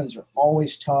 The Ravens are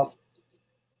always tough.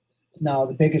 Now,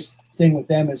 the biggest thing with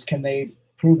them is can they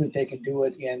prove that they can do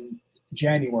it in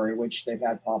January, which they've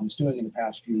had problems doing in the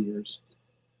past few years.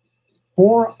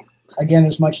 4, again,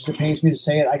 as much as it pains me to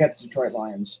say it, I got the Detroit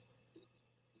Lions.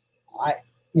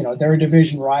 They're a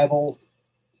division rival,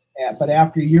 but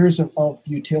after years of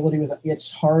futility with it,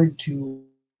 it's hard to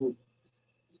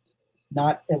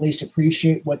not at least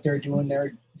appreciate what they're doing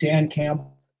there. Dan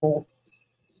Campbell,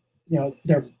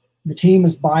 the team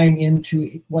is buying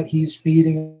into what he's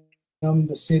feeding them,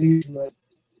 the city.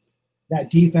 That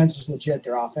defense is legit.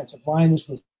 Their offensive line is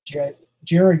legit.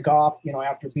 Jared Goff,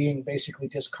 after being basically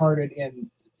discarded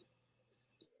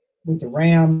with the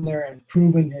Ram there and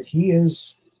proven that he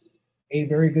is a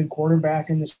very good quarterback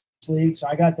in this league. So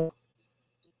I got the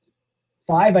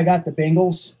 5. I got the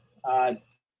Bengals.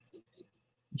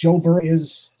 Joe Burrow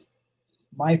is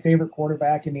my favorite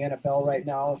quarterback in the NFL right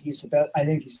now. He's the best. I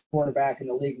think he's the quarterback in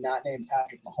the league, not named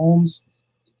Patrick Mahomes.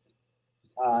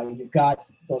 You've got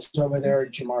those over there,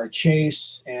 Jamar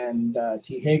Chase and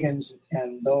T. Higgins,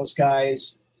 and those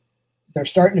guys. They're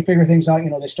starting to figure things out.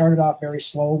 They started off very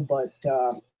slow, but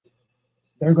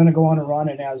they're going to go on a run.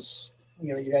 And as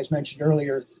you guys mentioned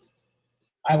earlier,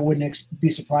 I wouldn't be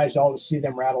surprised at all to see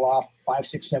them rattle off 5,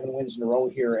 6, 7 wins in a row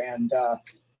here and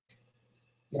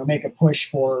make a push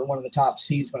for one of the top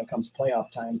seeds when it comes to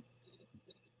playoff time.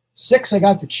 6, I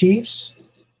got the Chiefs.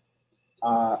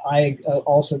 I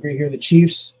also agree here. The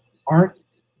Chiefs aren't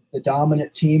the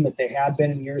dominant team that they have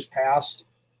been in years past.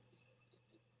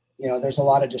 There's a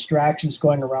lot of distractions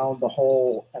going around the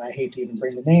whole, and I hate to even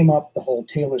bring the name up, the whole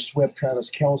Taylor Swift,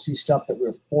 Travis Kelce stuff that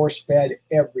we're force-fed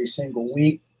every single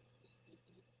week.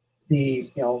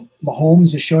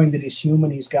 Mahomes is showing that he's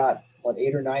human. He's got,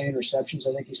 8 or 9 interceptions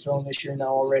I think he's thrown this year now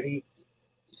already.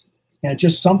 And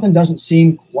just something doesn't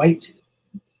seem quite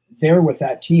there with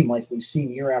that team like we've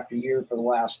seen year after year for the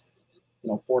last,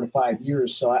 4 to 5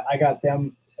 years. So I got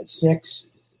them at 6.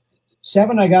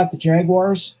 7, I got the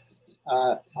Jaguars.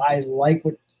 I like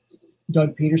what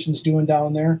Doug Peterson's doing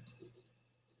down there.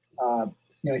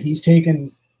 He's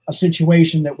taken a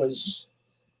situation that was,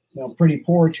 pretty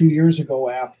poor 2 years ago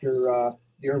after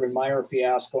the Urban Meyer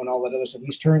fiasco and all that other stuff.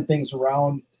 He's turned things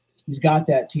around. He's got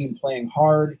that team playing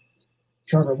hard.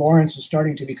 Trevor Lawrence is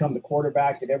starting to become the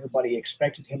quarterback that everybody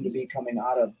expected him to be coming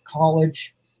out of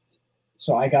college.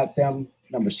 So I got them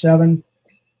number 7.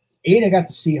 8, I got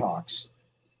the Seahawks.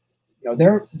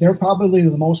 They're probably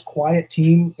the most quiet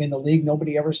team in the league.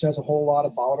 Nobody ever says a whole lot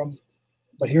about them.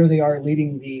 But here they are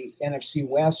leading the NFC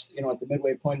West, at the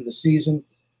midway point of the season.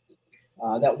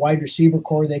 That wide receiver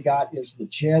core they got is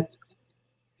legit.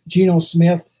 Geno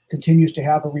Smith continues to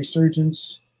have a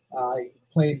resurgence. He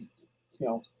played,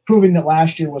 proving that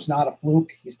last year was not a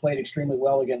fluke. He's played extremely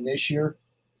well again this year.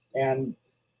 And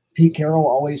Pete Carroll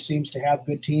always seems to have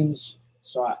good teams.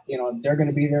 So, they're going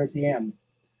to be there at the end.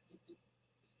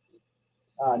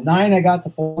 9, I got the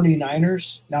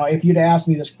 49ers. Now, if you'd asked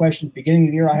me this question at the beginning of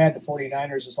the year, I had the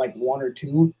 49ers as like 1 or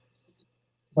 2.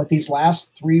 But these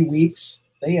last 3 weeks,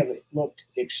 they have looked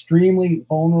extremely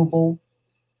vulnerable.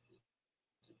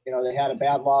 They had a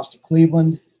bad loss to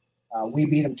Cleveland. We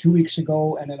beat them 2 weeks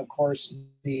ago. And then, of course,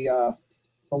 the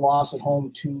loss at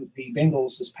home to the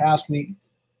Bengals this past week.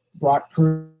 Brock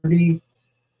Purdy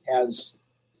has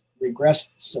regressed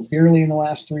severely in the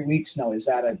last 3 weeks. Now, is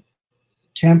that a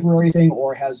temporary thing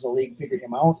or has the league figured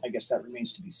him out? I guess that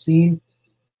remains to be seen.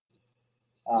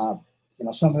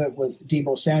 Some of it with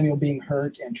Deebo Samuel being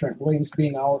hurt and Trent Williams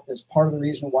being out is part of the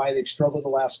reason why they've struggled the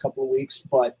last couple of weeks.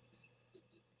 But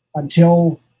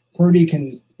until Purdy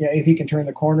can, if he can turn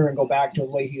the corner and go back to the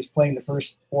way he was playing the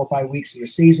first 4 or 5 weeks of the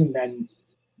season, then,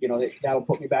 that'll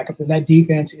put me back up. And that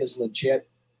defense is legit.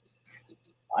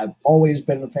 I've always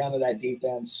been a fan of that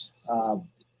defense.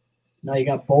 Now you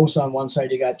got Bosa on one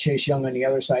side, you got Chase Young on the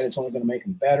other side. It's only going to make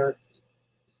them better.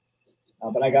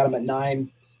 But I got them at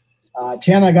 9.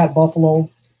 10, I got Buffalo.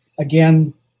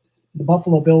 Again, the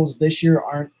Buffalo Bills this year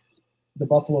aren't the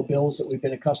Buffalo Bills that we've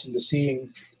been accustomed to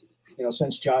seeing,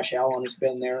 since Josh Allen has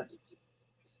been there.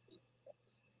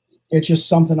 It's just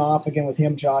something off again with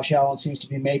him. Josh Allen seems to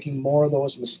be making more of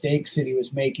those mistakes that he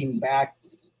was making back,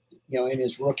 in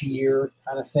his rookie year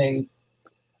kind of thing.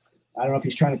 I don't know if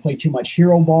he's trying to play too much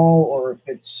hero ball or if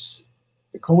it's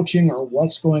the coaching or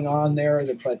what's going on there.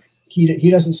 But he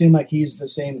doesn't seem like he's the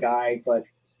same guy. But,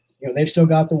 they've still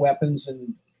got the weapons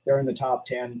and they're in the top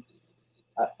 10.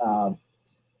 I'll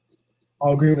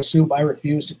agree with Soup. I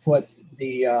refuse to put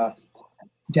the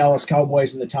Dallas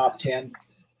Cowboys in the top 10.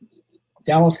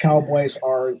 Dallas Cowboys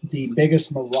are are the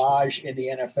biggest mirage in the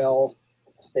NFL.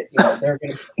 That, they're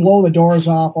going to blow the doors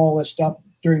off all this stuff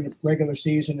during the regular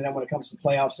season, and then when it comes to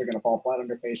playoffs, they're going to fall flat on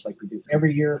their face like we do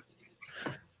every year.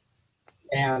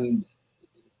 And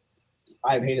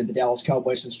I've hated the Dallas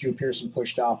Cowboys since Drew Pearson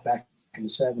pushed off back in the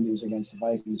 70s against the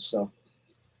Vikings. So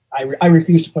I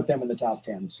refuse to put them in the top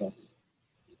 10. So.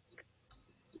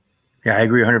 Yeah, I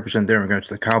agree 100% there in regards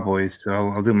to the Cowboys. So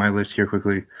I'll do my list here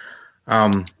quickly.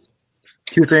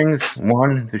 Two things.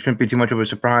 One, there shouldn't be too much of a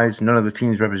surprise. None of the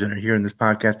teams represented here in this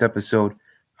podcast episode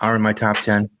are in my top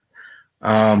 10.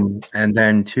 And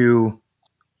then two,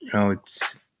 it's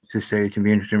to say it can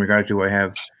be interesting in regards to who I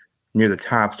have near the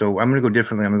top. So I'm going to go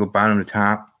differently. I'm going to go bottom to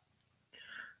top.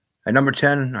 At number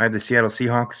 10, I have the Seattle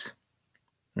Seahawks.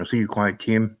 See, quiet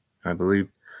team, I believe.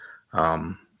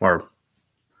 Or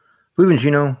believe in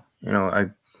Gino. I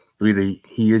believe that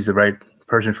he is the right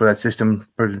person for that system,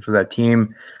 person for that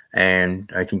team. And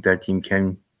I think that team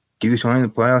can do something in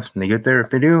the playoffs, and they get there if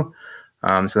they do.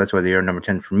 So that's why they are number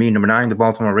 10 for me. Number 9, the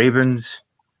Baltimore Ravens.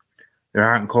 They're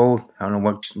hot and cold. I don't know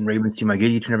what Ravens team I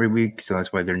get each and every week, so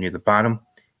that's why they're near the bottom.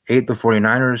 8, the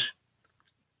 49ers.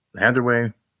 They had their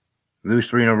way. Lose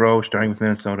 3 in a row, starting with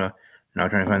Minnesota. Now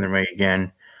trying to find their way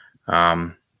again.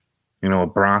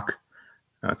 Brock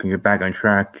can get back on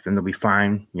track, then they'll be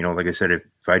fine. Like I said, if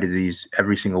I did these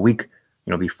every single week,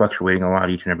 be fluctuating a lot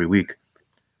each and every week.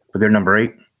 But they're number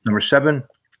 8. Number 7,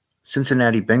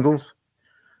 Cincinnati Bengals.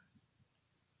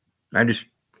 I just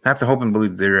have to hope and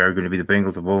believe they are going to be the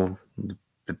Bengals of old,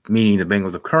 meaning the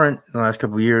Bengals of current in the last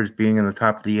couple of years, being in the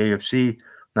top of the AFC,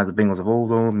 not the Bengals of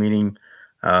old, though, meaning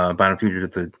bottom feeders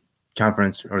of the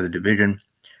conference or the division.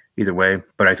 Either way,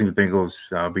 but I think the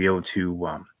Bengals will be able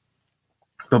to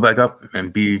go back up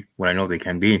and be what I know they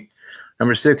can be.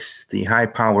 Number 6, the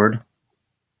high-powered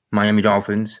Miami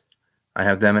Dolphins. I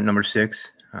have them at number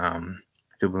 6.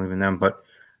 Still believe in them, but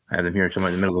I have them here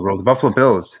somewhere in the middle of the road. The Buffalo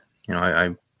Bills.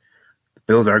 The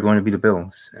Bills are going to be the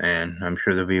Bills, and I'm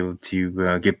sure they'll be able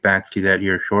to get back to that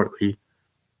here shortly.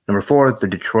 Number 4, the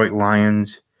Detroit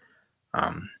Lions.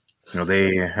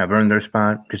 They have earned their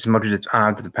spot just as much as it's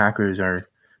odd that the Packers are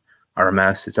a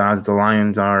mess. It's odd that the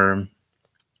Lions are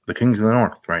the kings of the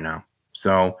North right now.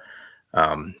 So,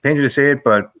 painful to say it,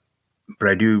 but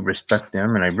I do respect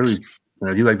them, and I really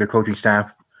do like their coaching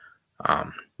staff.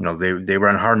 They were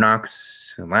on Hard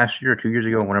Knocks last year or 2 years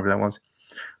ago, whenever that was,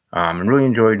 and really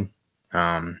enjoyed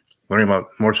learning about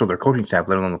more so their coaching staff,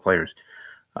 let alone the players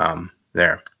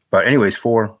there. But anyways,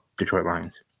 4, Detroit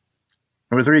Lions.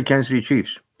 Number 3, Kansas City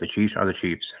Chiefs. The Chiefs are the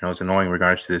Chiefs. I know it's annoying in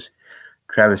regards to this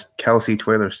Travis Kelce,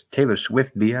 Taylor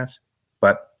Swift BS,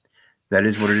 but that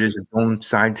is what it is, its own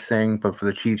side thing. But for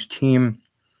the Chiefs team,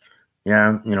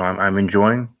 I'm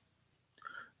enjoying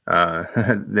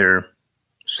their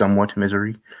somewhat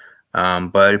misery,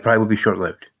 but it probably will be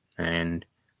short-lived, and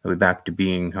they'll be back to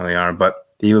being how they are. But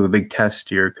they have a big test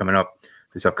here coming up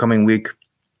this upcoming week,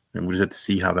 and we'll just have to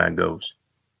see how that goes.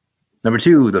 Number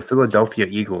 2, the Philadelphia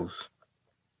Eagles.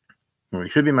 Well, it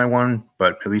should be my 1,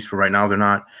 but at least for right now, they're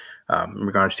not. In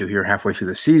regards to here halfway through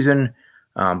the season,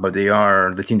 but they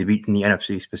are the team to beat in the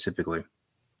NFC specifically.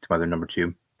 That's why they're number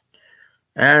 2.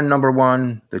 And number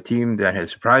 1, the team that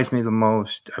has surprised me the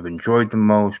most, I've enjoyed the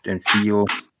most, and feel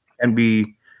can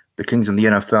be the kings of the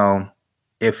NFL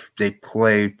if they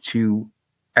play to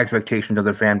expectations of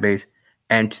their fan base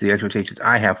and to the expectations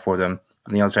I have for them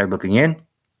on the outside looking in.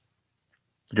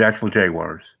 The Jacksonville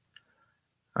Jaguars.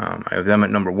 I have them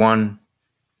at number 1,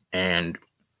 and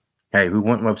hey, who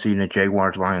wouldn't love seeing a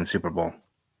Jaguars-Lions Super Bowl?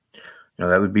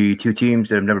 That would be 2 teams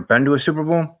that have never been to a Super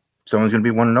Bowl. Someone's going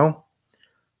to be 1-0.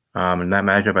 In that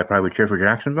matchup, I probably would cheer for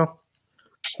Jacksonville.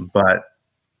 But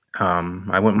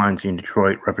I wouldn't mind seeing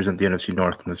Detroit represent the NFC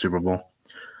North in the Super Bowl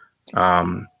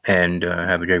and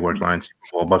have a Jaguars-Lions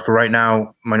Super Bowl. But for right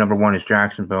now, my number 1 is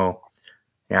Jacksonville.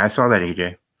 Yeah, I saw that,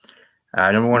 AJ.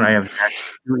 Number 1, I have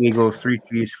 2 Eagles, 3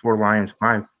 Chiefs, 4 Lions,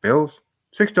 5 Bills,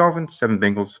 6 Dolphins, 7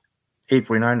 Bengals, 8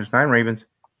 49ers, 9 Ravens,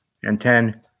 and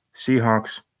 10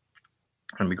 Seahawks.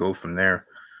 And we go from there.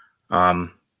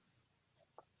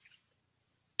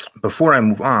 Before I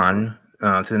move on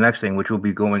to the next thing, which will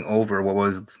be going over what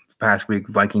was past week,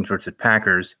 Vikings versus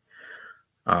Packers.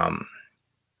 I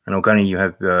know, Gunny, you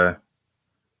have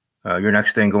your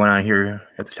next thing going on here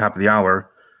at the top of the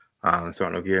hour. So I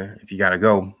don't know if you got to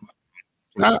go.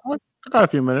 I got a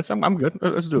few minutes. I'm good.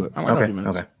 Let's do it. I got a few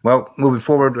minutes. Okay. Well, moving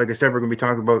forward, like I said, we're going to be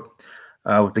talking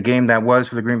about with the game that was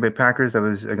for the Green Bay Packers. That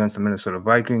was against the Minnesota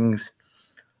Vikings.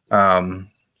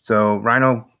 So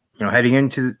Rhino, heading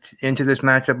into this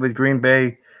matchup with Green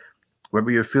Bay, what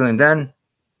were you feeling then,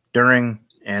 during,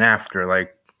 and after?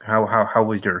 Like how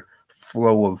was your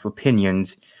flow of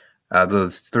opinions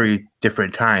those 3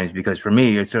 different times? Because for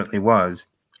me, it certainly was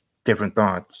different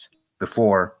thoughts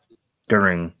before,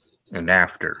 during, and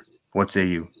after. What say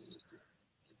you?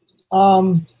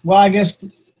 Well, I guess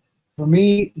for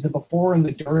me, the before and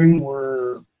the during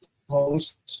were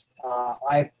close.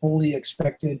 I fully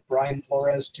expected Brian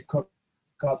Flores to cook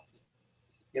up,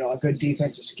 a good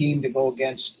defensive scheme to go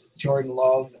against Jordan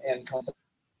Love and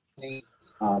company.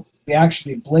 We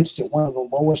actually blitzed at one of the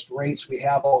lowest rates we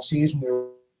have all season. We were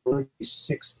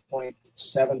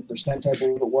 6.7%, I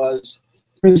believe it was.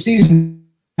 For the season,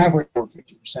 average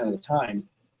 50% of the time.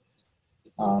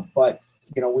 But,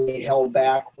 we held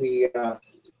back. We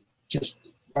just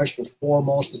rushed with 4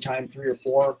 most of the time, 3 or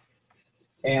 4.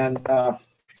 And,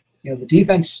 the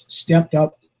defense stepped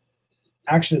up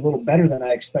actually a little better than I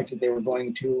expected they were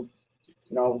going to,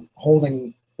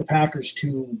 holding the Packers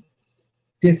to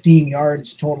 15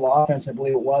 yards total offense, I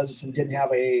believe it was, and didn't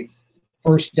have a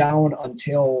first down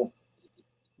until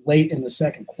late in the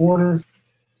second quarter.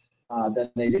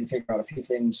 Then they did figure out a few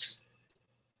things,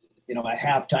 at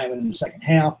halftime and in the second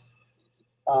half.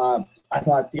 I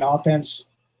thought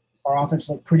our offense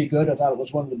looked pretty good. I thought it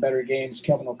was one of the better games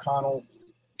Kevin O'Connell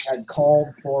had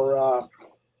called for.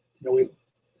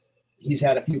 He's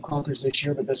had a few clunkers this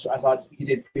year, but I thought he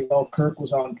did pretty well. Kirk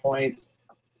was on point.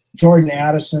 Jordan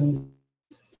Addison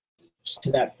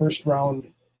to that first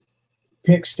round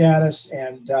pick status,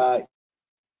 and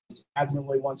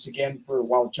admirably once again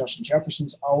while Justin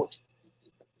Jefferson's out.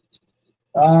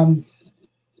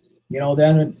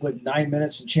 Then with 9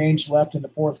 minutes and change left in the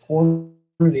fourth quarter,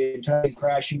 the entire thing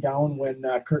crashing down when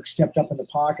Kirk stepped up in the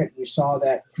pocket. We saw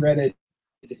that dreaded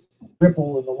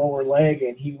ripple in the lower leg,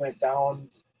 and he went down,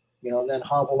 then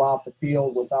hobbled off the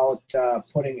field without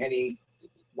putting any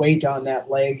weight on that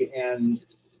leg. And,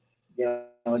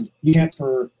 he went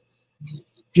for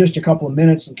just a couple of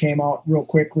minutes and came out real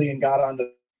quickly and got onto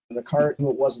the cart. Knew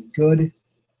it wasn't good.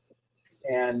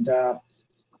 And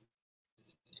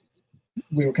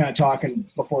we were kind of talking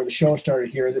before the show started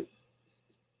here that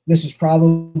this is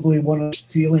probably one of those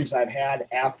feelings I've had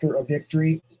after a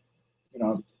victory.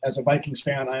 As a Vikings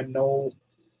fan, I'm no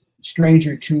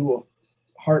stranger to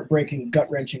heartbreaking,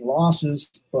 gut-wrenching losses,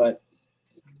 but,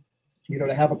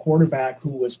 to have a quarterback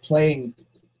who was playing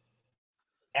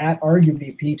at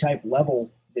arguably P-type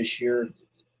level this year,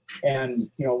 and,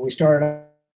 we started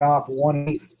off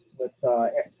 1-8 with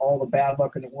all the bad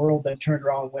luck in the world, then turned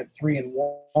around and went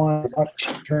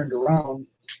 3-1, turned around,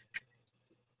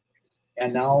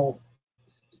 and now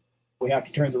we have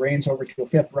to turn the reins over to a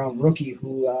 5th-round rookie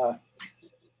who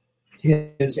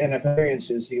his NFL experience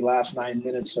is the last 9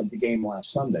 minutes of the game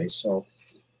last Sunday. So,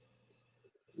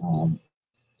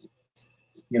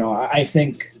 I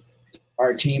think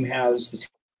our team has the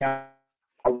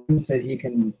talent that he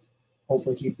can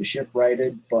hopefully keep the ship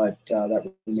righted, but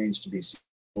that remains to be seen.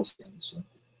 So.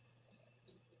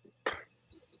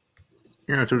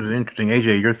 Yeah, it's sort of interesting.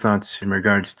 AJ, your thoughts in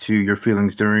regards to your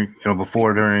feelings during,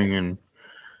 before, during,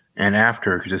 and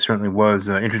after, because it certainly was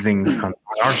interesting on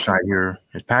our side here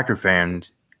as Packer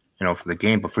fans, for the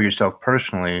game, but for yourself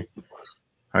personally,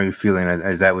 how are you feeling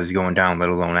as that was going down, let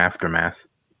alone aftermath?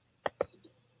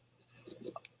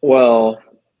 Well,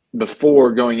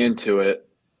 before going into it,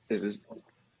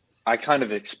 I kind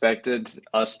of expected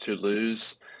us to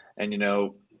lose, and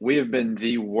we have been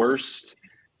the worst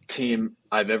team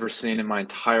I've ever seen in my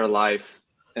entire life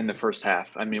in the first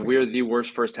half. I mean, we are the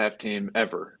worst first half team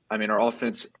ever. I mean, our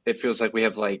offense, it feels like we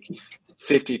have like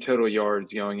 50 total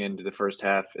yards going into the first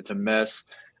half. It's a mess.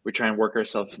 We try and work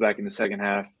ourselves back in the second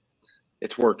half.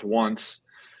 It's worked once.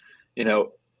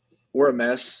 We're a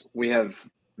mess. We have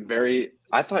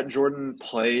I thought Jordan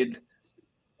played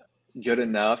good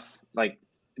enough, like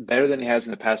better than he has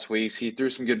in the past weeks. He threw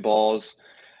some good balls.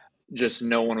 Just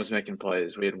no one was making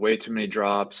plays. We had way too many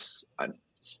drops,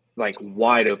 like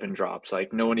wide open drops,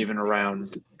 like no one even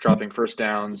around, dropping first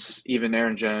downs. Even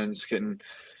Aaron Jones couldn't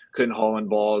haul in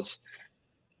balls.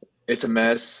 It's a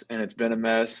mess, and it's been a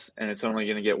mess, and it's only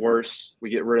going to get worse. We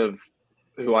get rid of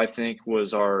who I think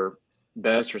was our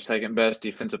best or second best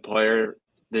defensive player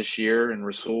this year in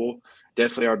Rasul.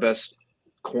 Definitely our best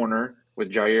corner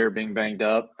with Jair being banged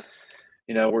up.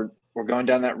 We're going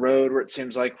down that road where it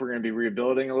seems like we're going to be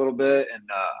rebuilding a little bit, and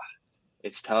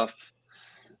it's tough.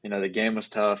 The game was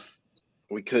tough.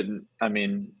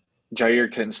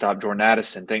 Jair couldn't stop Jordan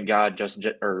Addison. Thank God Justin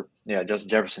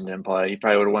Jefferson didn't play. He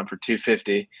probably would have went for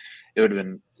 250. It would have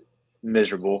been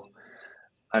miserable.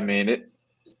 I mean,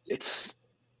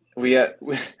 we got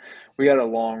a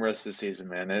long rest of the season,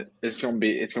 man. It's gonna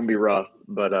be rough,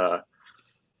 but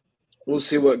we'll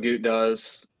see what Goot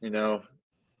does.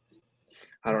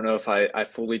 I don't know if I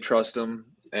fully trust him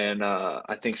and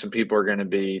I think some people are going to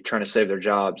be trying to save their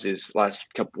jobs these last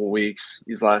couple of weeks,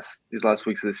 these last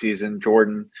weeks of the season.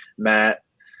 Jordan, Matt,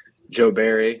 Joe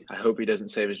Barry. I hope he doesn't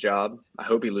save his job. I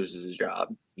hope he loses his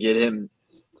job. Get him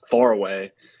far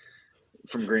away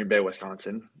from Green Bay,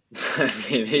 Wisconsin. I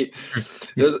mean,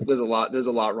 there's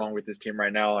a lot wrong with this team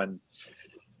right now, and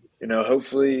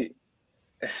hopefully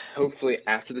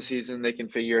after the season they can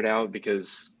figure it out,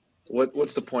 because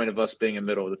what's the point of us being a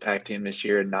middle of the pack team this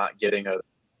year and not getting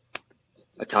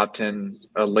a top 10,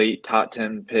 a late top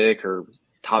 10 pick or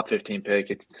top 15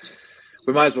 pick?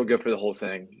 We might as well go for the whole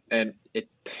thing. And it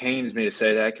pains me to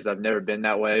say that because I've never been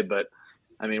that way, but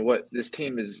I mean, this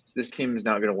team is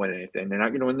not going to win anything. They're not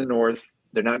going to win the North.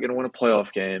 They're not going to win a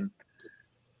playoff game.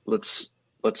 Let's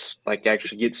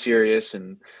actually get serious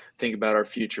and think about our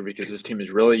future, because this team is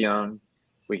really young.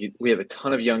 We have a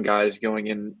ton of young guys going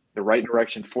in the right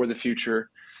direction for the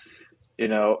future.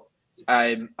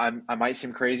 I might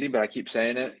seem crazy, but I keep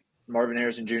saying it. Marvin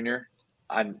Harrison Jr.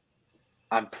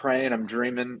 I'm praying, I'm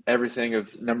dreaming everything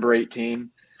of number 18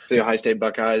 for the Ohio State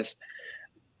Buckeyes.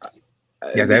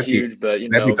 Yeah, that'd be huge, but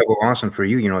that'd be double awesome for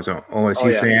you. As an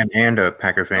OSU fan and a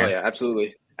Packer fan. Oh yeah,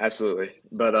 absolutely.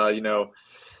 But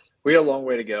we got a long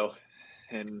way to go,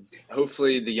 and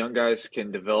hopefully the young guys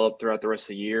can develop throughout the rest of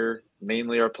the year.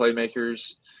 Mainly our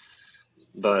playmakers,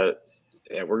 but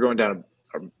yeah, we're going down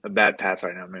a bad path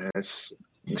right now, man. It's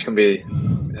gonna be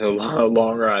a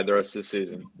long ride the rest of the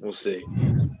season. We'll see.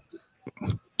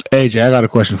 AJ, I got a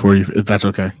question for you, if that's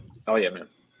okay. Oh yeah, man.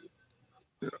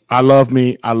 I love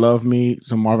me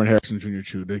some Marvin Harrison Jr.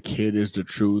 too. The kid is the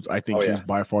truth. I think he's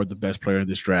by far the best player in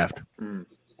this draft.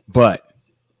 But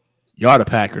y'all the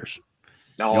Packers.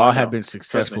 Y'all have been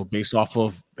successful based off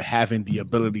of having the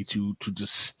ability to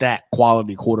just stack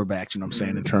quality quarterbacks,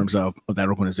 in terms of that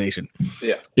organization.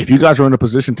 Yeah. If you guys are in a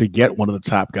position to get one of the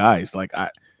top guys, like I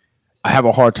have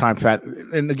a hard time.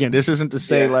 And again, this isn't to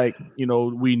say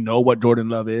we know what Jordan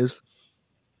Love is,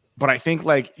 but I think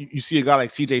you see a guy like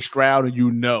CJ Stroud, and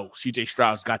CJ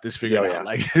Stroud's got this figured out.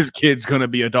 Like his kid's gonna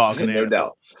be a dog in the NFL.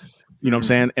 Doubt. You know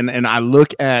what I'm saying? And I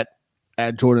look at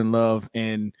Jordan Love,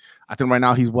 and I think right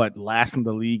now he's last in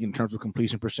the league in terms of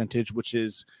completion percentage, which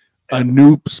is a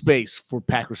new space for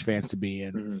Packers fans to be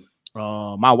in.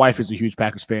 My wife is a huge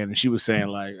Packers fan, and she was saying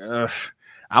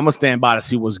I'm gonna stand by to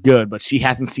see what's good, but she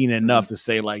hasn't seen enough to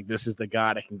say this is the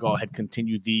guy that can go ahead and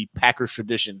continue the Packers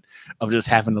tradition of just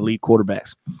having elite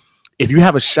quarterbacks. If you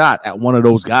have a shot at one of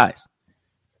those guys,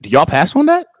 do y'all pass on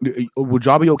that? Would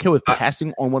y'all be okay with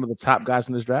passing on one of the top guys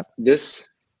in this draft?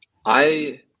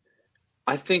 I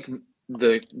think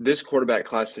this quarterback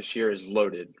class this year is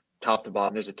loaded top to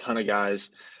bottom. There's a ton of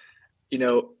guys.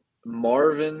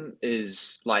 Marvin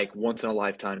is once in a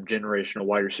lifetime generational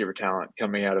wide receiver talent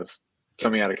coming out of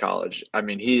college. I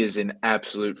mean, he is an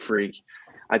absolute freak.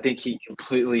 I think he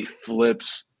completely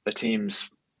flips a team's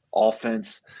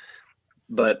offense.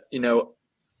 But,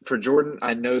 for Jordan,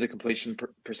 I know the completion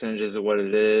percentage is what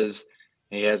it is.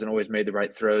 And he hasn't always made the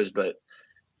right throws, but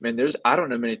man, I don't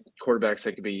know many quarterbacks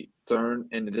that could be thrown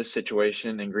into this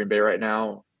situation in Green Bay right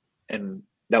now and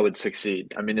that would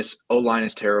succeed. I mean, this O-line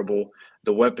is terrible.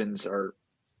 The weapons are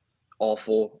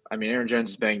awful. I mean, Aaron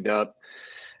Jones is banged up.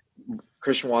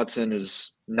 Christian Watson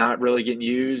is not really getting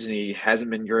used, and he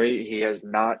hasn't been great. He has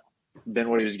not been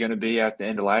what he was going to be at the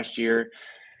end of last year.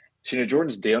 So,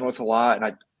 Jordan's dealing with a lot,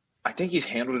 and I think he's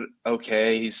handled it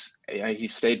okay. He's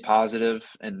stayed positive,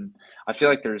 and I feel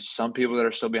like there's some people that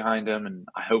are still behind him, and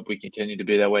I hope we continue to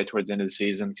be that way towards the end of the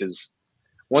season, because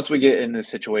once we get in a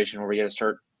situation where we got to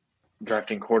start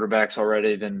drafting quarterbacks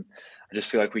already, then I just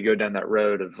feel like we go down that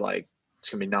road of it's going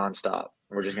to be nonstop.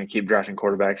 We're just going to keep drafting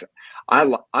quarterbacks. I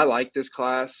like this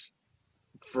class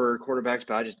for quarterbacks,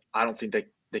 but I don't think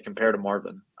they compare to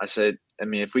Marvin.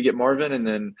 If we get Marvin, and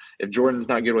then if Jordan's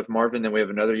not good with Marvin, then we have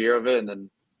another year of it, and then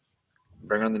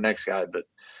bring on the next guy. But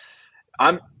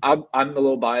I'm a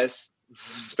little biased,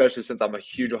 especially since I'm a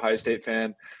huge Ohio State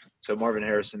fan. So Marvin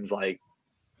Harrison's the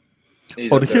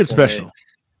kid's special. Me.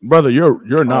 Brother,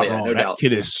 you're not wrong. No doubt.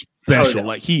 Kid is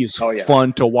special. He is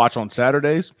fun to watch on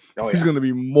Saturdays. He's going to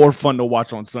be more fun to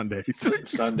watch on Sundays.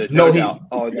 No doubt.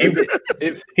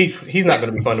 He's not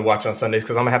going to be fun to watch on Sundays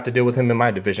because I'm going to have to deal with him in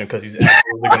my division because he's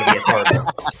absolutely going to be a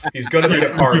Cardinal. He's going to be a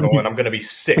Cardinal, and I'm going to be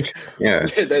sick. Yeah,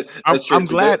 I'm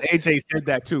glad AJ said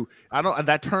that too.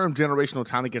 That term generational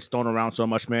talent gets thrown around so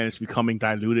much, man. It's becoming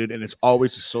diluted, and it's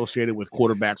always associated with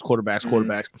quarterbacks.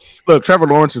 Look, Trevor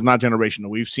Lawrence is not generational.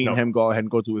 We've seen him go ahead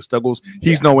and go through his struggles.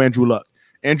 He's no Andrew Luck.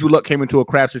 Andrew Luck came into a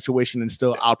crap situation and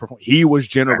still outperformed. He was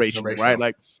generational,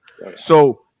 right?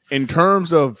 So in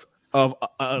terms of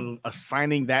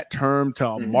assigning that term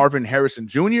to Marvin Harrison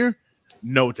Jr.,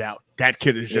 no doubt that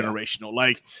kid is generational.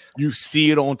 Like you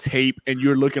see it on tape, and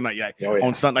you're looking like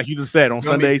on Sunday, like you just said, on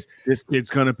Sundays, this kid's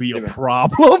gonna be a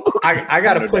problem. I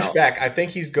got to push back. I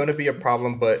think he's gonna be a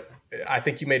problem, but I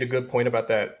think you made a good point about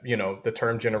that. You know, the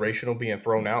term generational being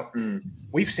thrown out.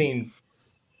 We've seen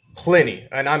plenty,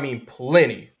 and I mean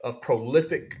plenty, of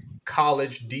prolific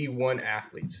college D1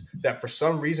 athletes that for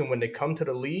some reason when they come to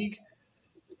the league,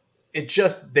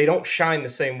 they don't shine the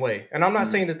same way. And I'm not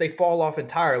saying that they fall off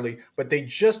entirely, but they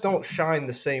just don't shine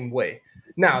the same way.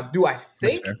 Now, do I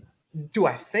think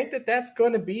that that's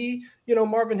going to be,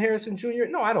 Marvin Harrison Jr.?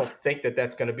 No, I don't think that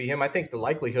that's going to be him. I think the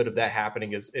likelihood of that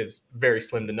happening is very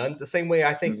slim to none. The same way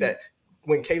I think that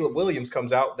when Caleb Williams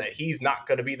comes out, that he's not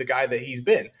going to be the guy that he's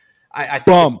been. I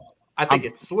think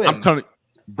it's slim. I'm telling you,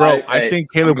 bro, I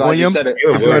think Caleb Williams is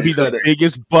going to be the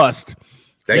biggest bust.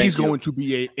 He's going to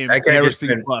be an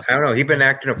embarrassing bust. I don't know. He's been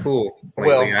acting a fool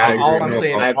lately. Well, all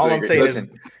I'm saying is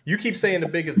you keep saying the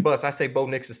biggest bust. I say Bo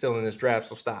Nix is still in this draft,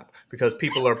 so stop, because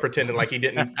people are pretending like he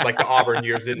didn't, like the Auburn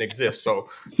years didn't exist. So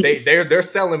they're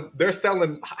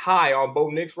selling high on Bo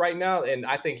Nix right now, and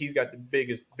I think he's got the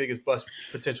biggest bust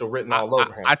potential written all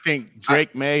over him. I think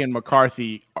Drake May and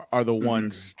McCarthy are the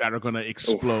ones that are going to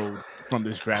explode from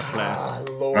this draft class.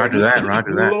 Roger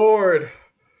that. Lord.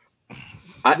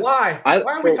 Why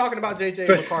are we talking about JJ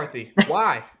McCarthy?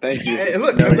 Why? Thank you. And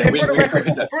look, for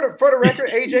the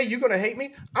record, AJ, you're gonna hate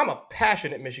me. I'm a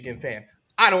passionate Michigan fan.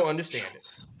 I don't understand it.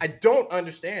 I don't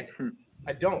understand it.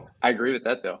 I don't. I agree with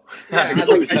that though. Yeah,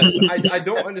 I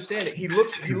don't understand it. He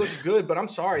looks good, but I'm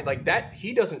sorry, like that.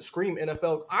 He doesn't scream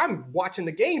NFL. I'm watching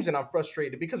the games and I'm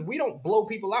frustrated because we don't blow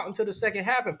people out until the second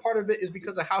half, and part of it is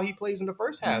because of how he plays in the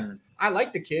first half. I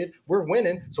like the kid. We're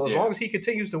winning, so as long as he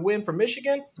continues to win for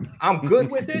Michigan, I'm good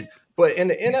with it. But in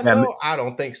the NFL, I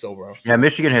don't think so, bro. Yeah,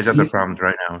 Michigan has other problems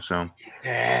right now. So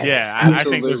I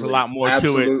think there's a lot more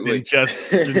to it than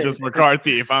just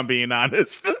McCarthy. If I'm being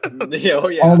honest.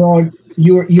 Although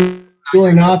you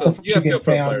are not the Michigan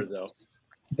fan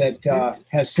that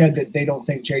has said that they don't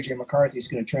think JJ McCarthy is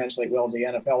going to translate well to the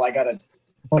NFL. I got a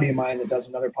buddy of mine that does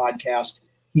another podcast.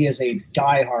 He is a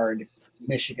diehard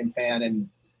Michigan fan, and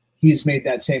he's made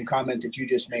that same comment that you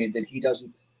just made, that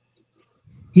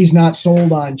he's not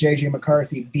sold on JJ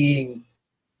McCarthy being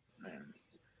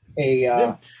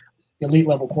a elite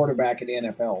level quarterback in the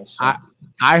NFL. So.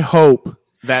 I hope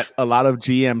that a lot of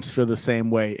GMs feel the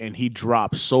same way, and he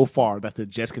drops so far that the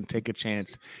Jets can take a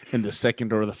chance in the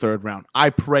second or the third round. I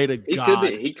pray to God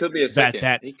he could be a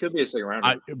second. He could be a second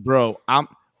rounder.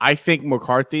 I think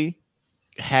McCarthy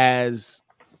has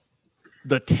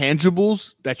the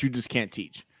tangibles that you just can't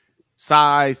teach.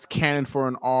 Size, cannon for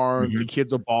an arm, the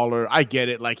kid's a baller. I get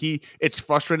it. Like it's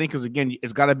frustrating because again,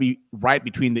 it's got to be right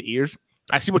between the ears.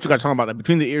 I see what you guys are talking about. Like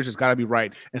between the ears, it's got to be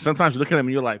right. And sometimes you look at him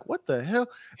and you're like, "What the hell?"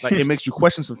 Like it makes you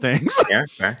question some things.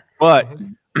 But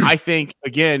I think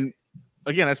again,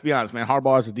 let's be honest, man.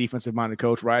 Harbaugh is a defensive-minded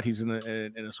coach, right? He's in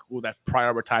a school that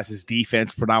prioritizes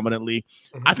defense predominantly.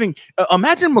 I think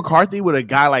imagine McCarthy with a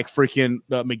guy like freaking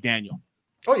McDaniel.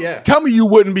 Oh yeah. Tell me you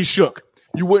wouldn't be shook.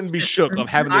 You wouldn't be shook of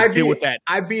having to deal with that.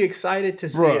 I'd be excited to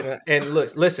see it. And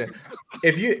look, listen,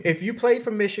 if you play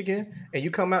for Michigan and you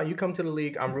come out and you come to the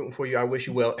league, I'm rooting for you. I wish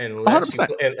you well. Unless you play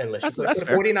for the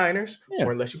 49ers,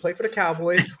 or unless you play for the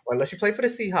Cowboys, or unless you play for the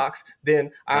Seahawks,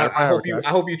 then I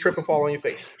hope you trip and fall on your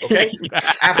face. Okay?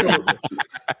 Absolutely.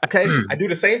 Okay? I do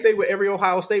the same thing with every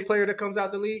Ohio State player that comes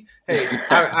out the league. Hey,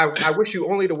 I wish you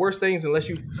only the worst things unless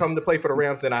you come to play for the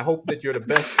Rams, and I hope that you're the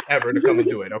best ever to come and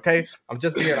do it. Okay? I'm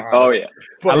just being honest. Oh yeah.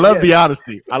 But I love the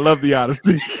honesty.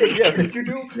 Yes, if you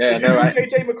do,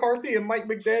 JJ McCarthy and Mike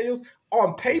McDaniels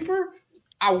on paper,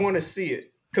 I want to see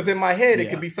it because in my head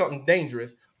it could be something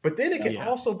dangerous, but then it can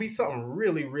also be something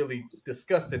really, really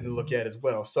disgusting to look at as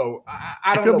well. So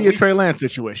I don't know. It could be a Trey Lance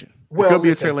situation. Well, it could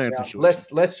be a Trey Lance situation.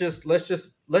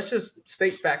 Let's just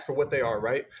state facts for what they are.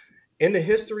 Right, in the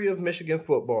history of Michigan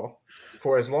football,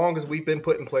 for as long as we've been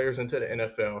putting players into the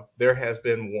NFL, there has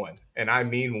been one, and I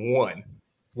mean one,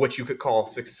 what you could call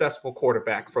successful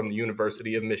quarterback from the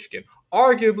University of Michigan.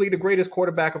 Arguably the greatest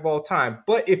quarterback of all time.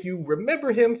 But if you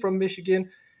remember him from Michigan,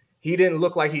 he didn't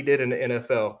look like he did in the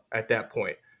NFL at that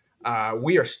point.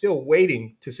 We are still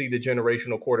waiting to see the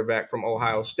generational quarterback from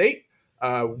Ohio State.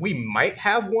 We might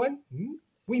have one.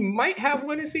 We might have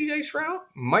one in CJ Stroud.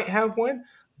 Might have one.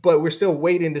 But we're still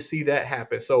waiting to see that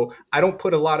happen. So I don't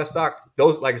put a lot of stock.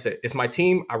 Those, like I said, it's my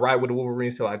team. I ride with the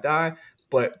Wolverines till I die.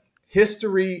 But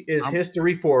history is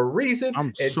history for a reason.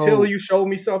 Until you show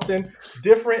me something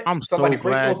different, somebody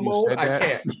breaks those molds, I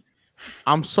can't.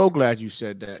 I'm so glad you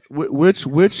said that.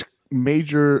 Which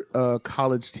major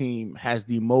college team has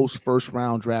the most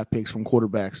first-round draft picks from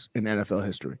quarterbacks in NFL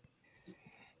history?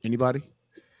 Anybody?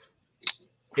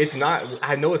 It's not.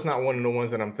 I know it's not one of the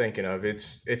ones that I'm thinking of.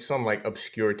 It's some like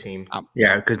obscure team.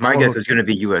 Yeah, because my guess is going to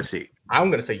be USC. I'm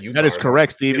going to say Utah. That is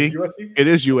correct, Stevie. It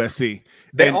is USC.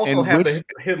 They also have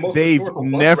the most they've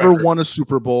never record. won a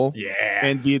Super Bowl. Yeah.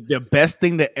 And the best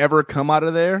thing to ever come out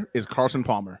of there is Carson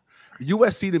Palmer.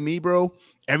 USC to me, bro,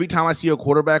 every time I see a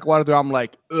quarterback out of there, I'm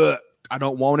like, ugh, I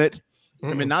don't want it.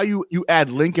 I mean, now you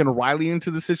add Lincoln Riley into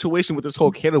the situation with this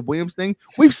whole Caleb Williams thing.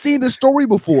 We've seen this story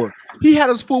before. He had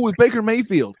us fooled with Baker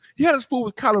Mayfield. He had us fooled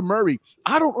with Kyler Murray.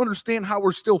 I don't understand how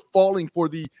we're still falling for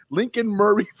the Lincoln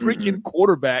Murray freaking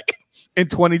quarterback in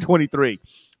 2023.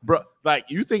 Bro, like,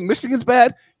 you think Michigan's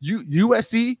bad?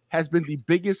 USC has been the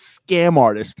biggest scam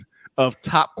artist of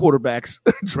top quarterbacks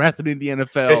drafted in the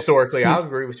NFL. Historically, I'll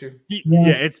agree with you. Yeah,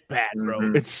 it's bad, bro.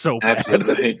 It's so bad.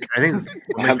 Absolutely. I think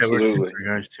Absolutely. in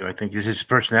regards to, I think, his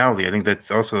personality. I think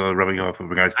that's also rubbing off in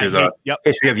regards to the yep.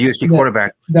 history of USC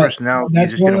quarterback personality.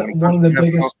 That's one of the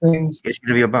biggest things. It's going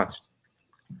to be a bust.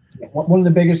 One of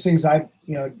the biggest things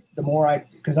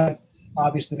because I've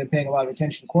obviously been paying a lot of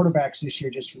attention to quarterbacks this year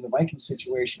just from the Vikings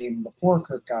situation, even before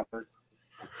Kirk got hurt.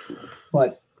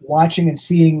 But watching and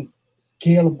seeing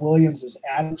Caleb Williams'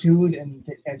 attitude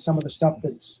and some of the stuff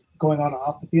that's going on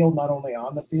off the field, not only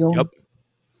on the field. Yep.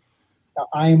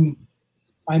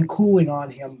 I'm cooling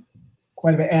on him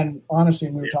quite a bit. And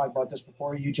honestly, we were talking about this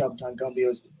before you jumped on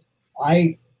Gumby.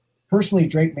 I personally,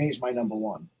 Drake May is my number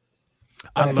one.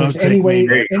 I And love if there's any way,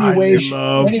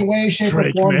 shape, or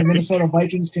Drake form the May. Minnesota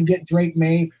Vikings can get Drake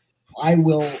May, I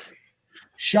will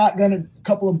shotgun a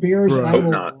couple of beers and I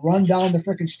will run down the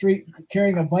freaking street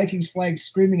carrying a Vikings flag,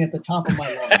 screaming at the top of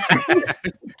my lungs.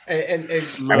 and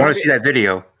I want to see that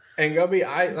video. And Gumby,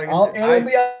 it'll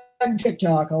be on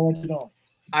TikTok. I'll let you know.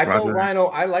 I told Rhino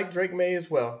I like Drake May as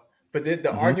well, but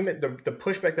the argument, the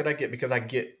pushback that I get, because I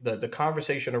get the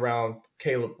conversation around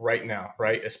Caleb right now,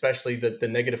 right? Especially the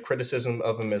negative criticism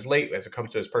of him as late as it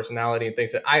comes to his personality and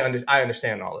things that I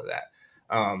understand all of that.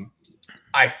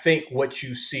 I think what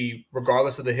you see,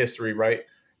 regardless of the history, right?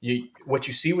 What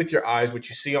you see with your eyes, what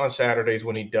you see on Saturdays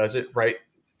when he does it, right?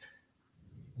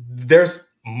 There's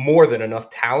more than enough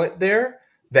talent there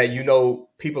that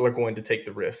people are going to take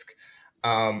the risk.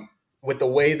 With the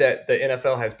way that the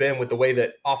NFL has been, with the way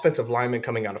that offensive linemen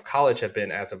coming out of college have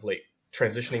been as of late,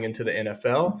 transitioning into the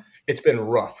NFL, it's been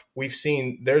rough. We've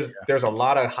seen there's a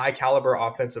lot of high caliber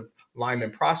offensive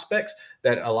lineman prospects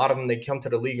that a lot of them, they come to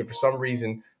the league and for some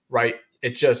reason, right,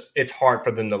 it's hard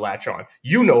for them to latch on.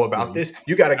 You know about this.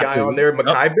 You got a guy on there,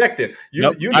 Mekhi Becton. You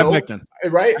know, Becton.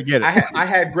 Right? I get it. I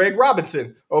had Greg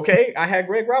Robinson. Okay, I had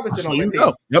Greg Robinson on my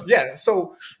team. Yep. Yeah.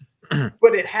 So,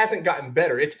 but it hasn't gotten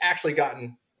better. It's actually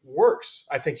gotten worse,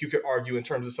 I think you could argue, in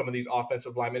terms of some of these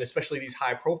offensive linemen, especially these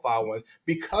high-profile ones,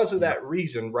 because of that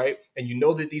reason, right? And you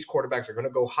know that these quarterbacks are going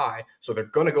to go high, so they're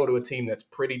going to go to a team that's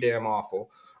pretty damn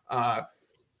awful.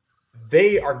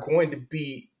 They are going to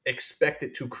be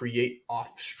expected to create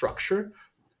off structure,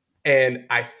 and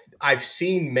I've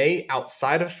seen May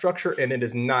outside of structure, and it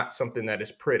is not something that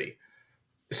is pretty.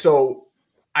 So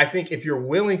I think if you're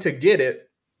willing to get it,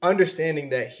 understanding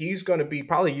that he's going to be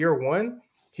probably year one,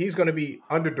 he's going to be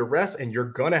under duress, and you're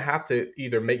going to have to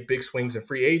either make big swings in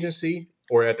free agency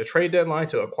or at the trade deadline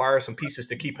to acquire some pieces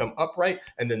to keep him upright.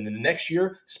 And then the next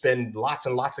year, spend lots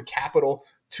and lots of capital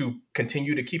to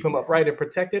continue to keep him upright and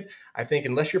protected. I think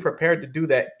unless you're prepared to do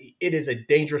that, it is a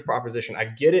dangerous proposition. I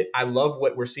get it. I love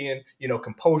what we're seeing,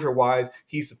 composure wise.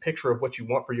 He's the picture of what you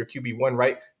want for your QB1,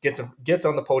 right? Gets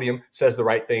on the podium, says the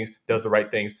right things, does the right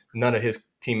things. None of his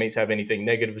teammates have anything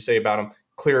negative to say about him.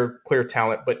 Clear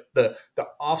talent, but the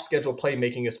off-schedule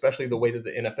playmaking, especially the way that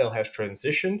the NFL has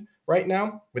transitioned right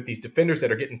now with these defenders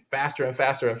that are getting faster and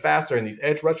faster and faster and these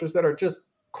edge rushers that are just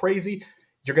crazy,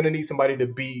 you're going to need somebody to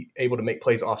be able to make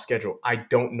plays off schedule. I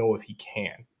don't know if he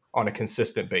can on a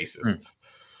consistent basis.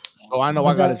 So I know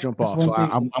I got to jump off. So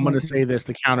I'm going to say this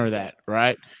to counter that,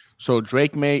 right? So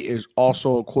Drake May is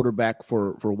also a quarterback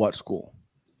for what school?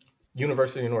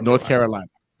 University of North Carolina.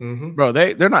 Mm-hmm. Bro,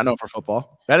 they're not known for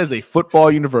football. That is a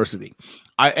football university.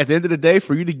 At the end of the day,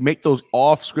 for you to make those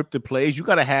off-scripted plays, you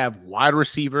got to have wide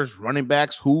receivers, running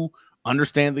backs who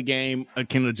understand the game,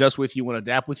 can adjust with you and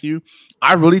adapt with you.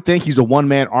 I really think he's a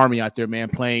one-man army out there, man,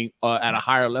 playing at a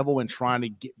higher level and trying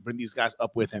to bring these guys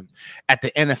up with him. At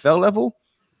the NFL level,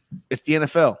 it's the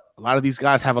NFL. A lot of these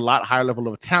guys have a lot higher level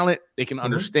of talent. They can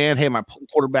understand, hey, my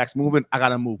quarterback's moving. I got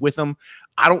to move with him.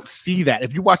 I don't see that.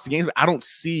 If you watch the games, I don't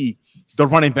see the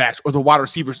running backs or the wide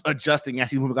receivers adjusting as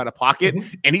he's moving out of pocket.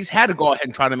 And he's had to go ahead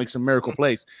and try to make some miracle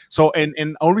plays. So, and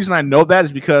the only reason I know that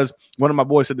is because one of my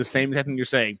boys said the same thing you're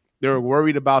saying. They're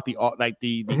worried about the out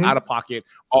of pocket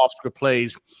off script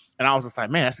plays. And I was just like,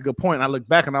 man, that's a good point. And I looked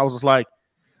back and I was just like,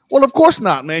 well, of course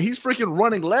not, man. He's freaking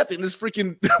running left, and this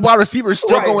freaking wide receiver is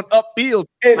still going upfield,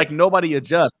 and, like nobody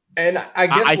adjusts. And I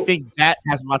guess I think that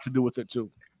has a lot to do with it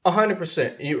too.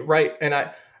 100%, you're right.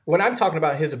 And when I'm talking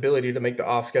about his ability to make the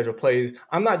off-schedule plays,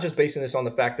 I'm not just basing this on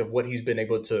the fact of what he's been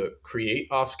able to create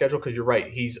off-schedule, because you're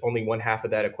right, he's only one half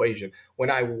of that equation. When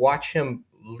I watch him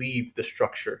leave the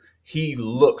structure, he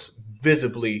looks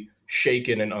visibly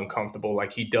shaken and uncomfortable,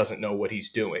 like he doesn't know what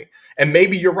he's doing. And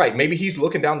maybe you're right. Maybe he's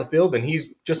looking down the field and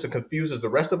he's just as confused as the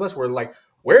rest of us. We're like,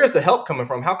 where is the help coming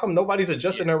from? How come nobody's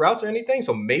adjusting their routes or anything?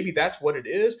 So maybe that's what it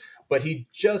is. But he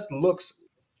just looks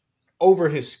over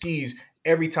his skis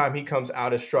every time he comes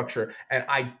out of structure. And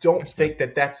I don't think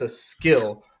that that's a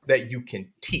skill that you can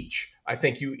teach. I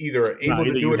think you either are able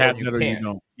to do it or you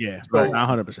can't. Yeah, so, right.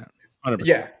 100%. 100%.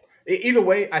 Yeah. Either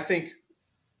way, I think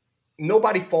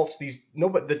nobody faults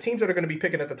the teams that are going to be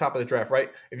picking at the top of the draft, right?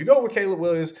 If you go with Caleb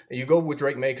Williams and you go with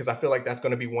Drake May, because I feel like that's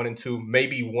going to be 1 and 2,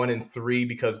 maybe 1 and 3,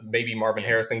 because maybe Marvin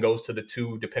Harrison goes to the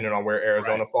 2, depending on where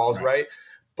Arizona falls, right?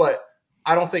 But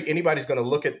I don't think anybody's going to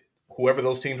look at whoever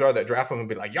those teams are that draft them and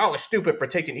be like, y'all are stupid for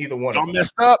taking either one of them.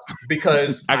 Messed up.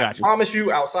 Because I promise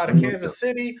you, outside of Kansas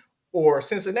City or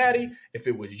Cincinnati, if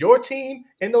it was your team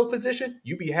in those positions,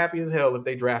 you'd be happy as hell if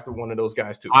they drafted one of those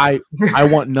guys too. I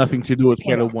want nothing to do with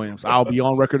Caleb Williams. I'll be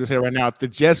on record to say right now, if the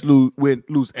Jets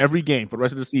lose every game for the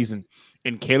rest of the season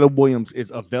and Caleb Williams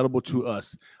is available to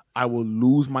us, I will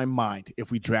lose my mind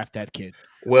if we draft that kid.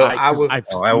 Well,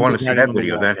 I want to see that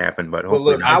video that happened, but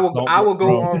hopefully look, I will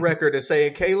go on record and say,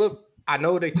 Caleb, I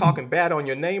know they talking bad on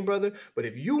your name, brother, but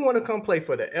if you want to come play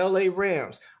for the LA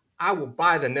Rams, I will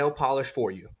buy the nail polish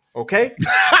for you. Okay?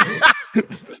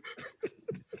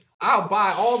 I'll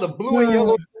buy all the blue and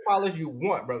yellow polish you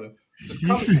want, brother.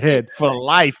 He said for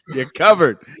life. You're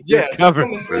covered. You're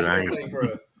covered. For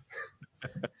us.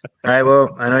 All right,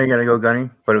 well, I know you got to go, Gunny,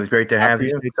 but it was great to have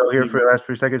you. So here for the last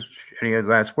few seconds, any other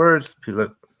last words?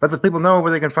 Let the people know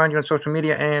where they can find you on social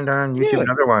media and on YouTube and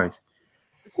otherwise.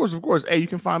 Of course. Hey, you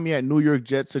can find me at New York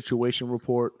Jets Situation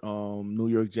Report, New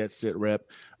York Jets Sit Rep,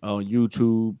 on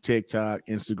YouTube, TikTok,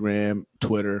 Instagram,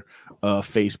 Twitter,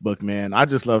 Facebook, man. I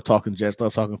just love talking Jets,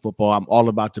 love talking football. I'm all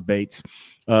about debates.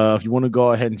 If you want to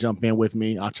go ahead and jump in with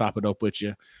me, I'll chop it up with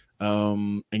you.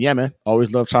 And yeah, man,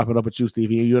 always love chopping up with you,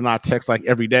 Stevie. You and I text like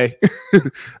every day.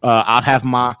 I'll have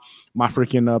my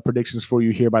freaking predictions for you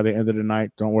here by the end of the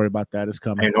night. Don't worry about that. It's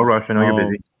coming. Hey, no rush. I know you're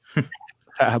busy.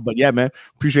 But yeah, man,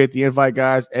 appreciate the invite,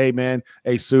 guys. Hey, man.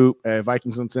 Hey, Soup,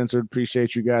 Vikings Uncensored.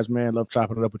 Appreciate you guys, man. Love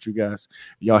chopping it up with you guys.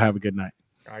 Y'all have a good night.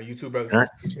 All right, you too, brother. All right.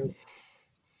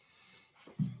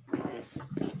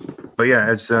 But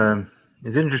yeah, it's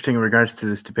interesting in regards to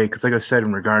this debate because, like I said,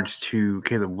 in regards to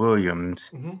Caleb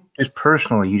Williams, just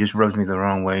personally, he just rubs me the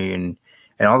wrong way, and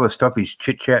all the stuff he's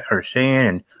chit-chat or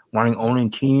saying and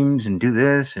owning teams and do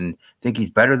this and think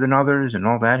he's better than others and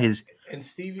all that. His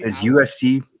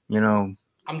USC,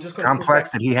 I'm just complex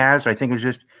that he has. I think it's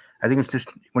just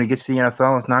when he gets to the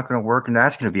NFL, it's not going to work, and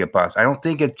that's going to be a bust. I don't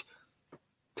think it.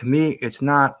 To me, it's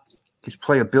not his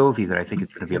playability that I think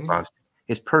it's going to be a bust.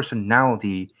 His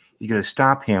personality is going to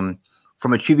stop him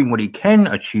from achieving what he can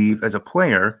achieve as a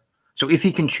player. So if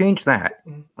he can change that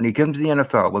when he comes to the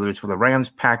NFL, whether it's for the Rams,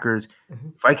 Packers,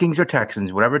 Vikings, or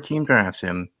Texans, whatever team drafts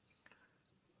him,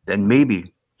 then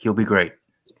maybe he'll be great.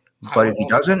 But if he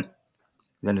doesn't,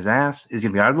 then his ass is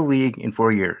going to be out of the league in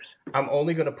 4 years. I'm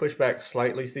only going to push back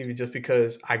slightly, Stevie, just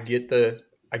because I get the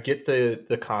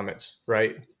comments,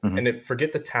 right? And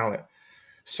forget the talent.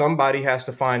 Somebody has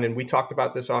to find, and we talked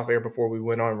about this off air before we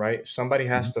went on, right? Somebody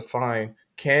has to find,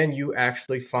 can you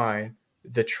actually find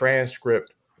the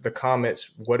transcript, the comments,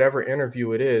 whatever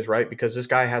interview it is, right? Because this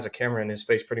guy has a camera in his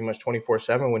face pretty much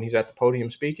 24/7 when he's at the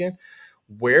podium speaking.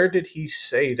 Where did he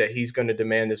say that he's going to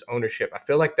demand this ownership? I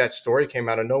feel like that story came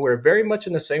out of nowhere, very much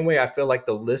in the same way I feel like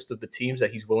the list of the teams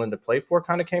that he's willing to play for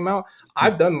kind of came out.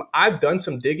 I've done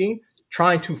some digging,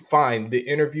 trying to find the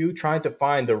interview, trying to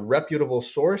find the reputable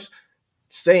source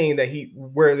saying that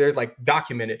where they're like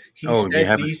documented.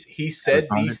 He said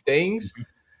these things,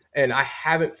 and I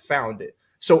haven't found it.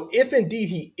 So if indeed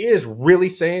he is really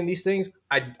saying these things,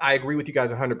 I agree with you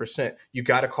guys 100%. You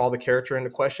got to call the character into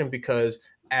question, because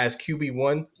as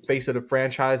QB1, face of the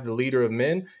franchise, the leader of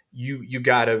men, you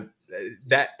gotta,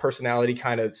 that personality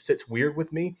kind of sits weird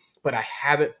with me, but I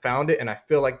haven't found it. And I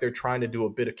feel like they're trying to do a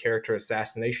bit of character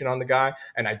assassination on the guy.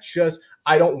 And I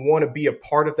don't want to be a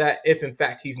part of that. If in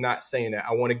fact, he's not saying that,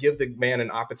 I want to give the man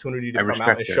an opportunity to come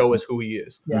out and show us who he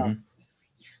is. Yeah.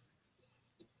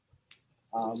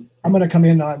 I'm going to come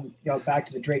in on, back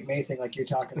to the Drake May thing, like you're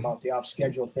talking about the off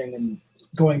schedule thing and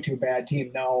going to a bad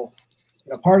team. Now,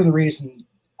 part of the reason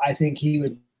I think he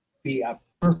would be a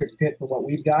perfect fit for what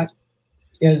we've got,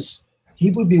 is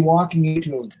he would be walking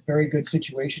into a very good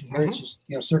situation here. It's just,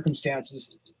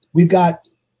 circumstances. We've got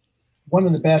one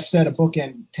of the best set of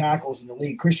bookend tackles in the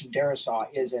league. Christian Darasaw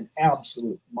is an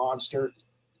absolute monster.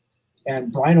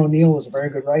 And Brian O'Neill is a very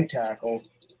good right tackle.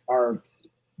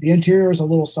 The interior is a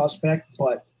little suspect,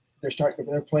 but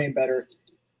they're playing better.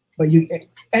 But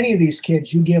any of these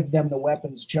kids, you give them the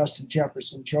weapons, Justin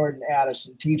Jefferson, Jordan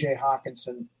Addison, TJ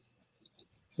Hawkinson.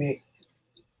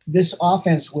 This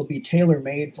offense will be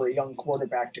tailor-made for a young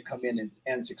quarterback to come in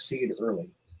and succeed early.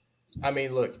 I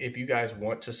mean, look, if you guys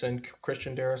want to send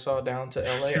Christian Darasaw down to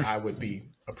LA, I would be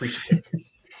appreciative.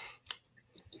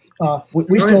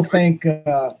 We still think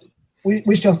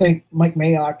we still think Mike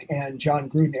Mayock and John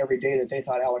Gruden every day that they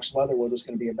thought Alex Leatherwood was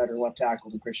going to be a better left tackle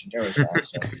than Christian Darasaw.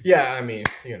 So. Yeah, I mean,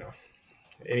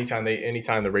 anytime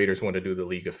the Raiders want to do the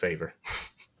league a favor.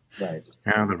 Right.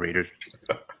 Now the Raiders.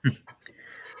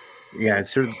 Yeah, it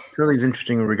certainly is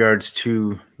interesting in regards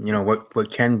to,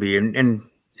 what can be and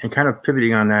kind of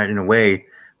pivoting on that in a way,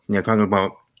 talking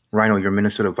about Rhino, your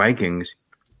Minnesota Vikings.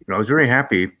 I was very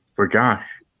happy for Josh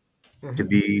to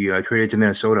be traded to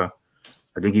Minnesota.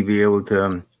 I think he'd be able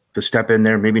to step in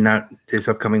there, maybe not this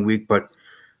upcoming week, but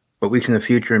weeks in the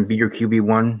future and be your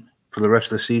QB1 for the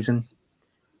rest of the season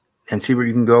and see where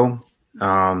you can go.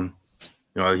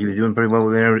 He was doing pretty well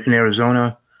in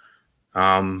Arizona.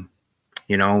 And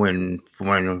from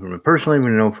what I know from him personally, we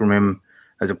know from him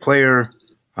as a player,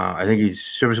 I think he's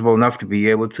serviceable enough to be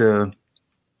able to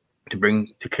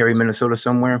carry Minnesota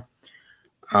somewhere.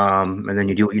 And then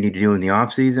you do what you need to do in the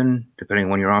offseason, depending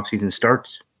on when your offseason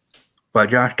starts. But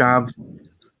Josh Dobbs,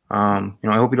 I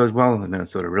hope he does well in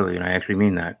Minnesota, really, and I actually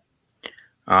mean that.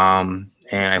 And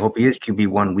I hope he is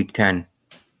QB1 week 10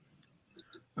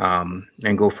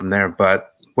 and go from there.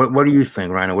 But what do you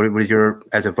think, Rhino? What is your,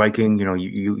 as a Viking, you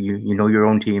know your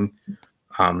own team,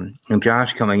 and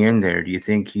Josh coming in there, do you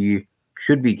think he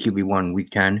should be QB1 week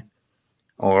 10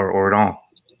 or at all?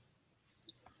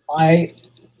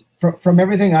 From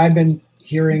everything I've been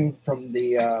hearing from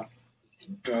the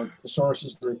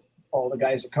sources, all the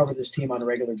guys that cover this team on a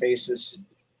regular basis,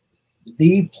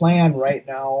 the plan right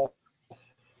now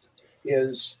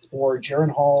is for Jaron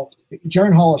Hall.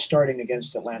 Jaron Hall is starting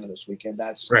against Atlanta this weekend.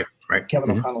 That's right. Kevin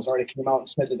O'Connell's already came out and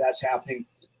said that that's happening.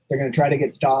 They're going to try to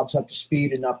get Dobbs up to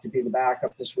speed enough to be the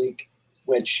backup this week,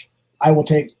 which I will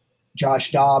take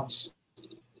Josh Dobbs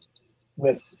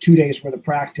with 2 days worth of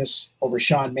practice over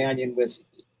Sean Mannion with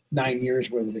 9 years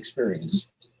worth of experience.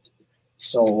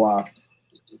 So,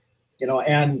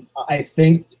 and I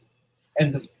think,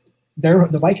 and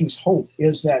the Vikings' hope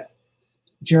is that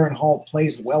Jaron Hall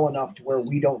plays well enough to where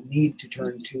we don't need to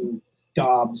turn to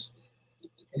Dobbs,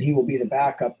 and he will be the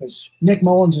backup. Because Nick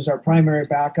Mullins is our primary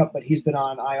backup, but he's been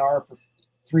on IR for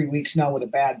 3 weeks now with a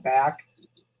bad back.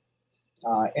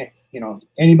 And,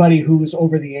 anybody who's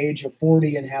over the age of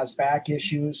 40 and has back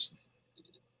issues,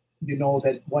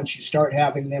 that once you start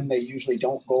having them, they usually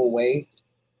don't go away.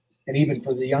 And even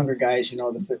for the younger guys, the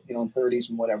 30s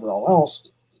and whatever all else.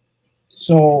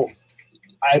 So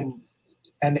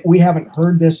and we haven't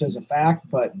heard this as a fact,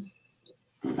 but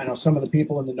I know some of the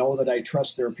people in the know that I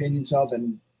trust their opinions of,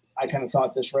 and I kind of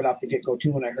thought this right off the get-go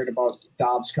too when I heard about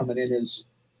Dobbs coming in, is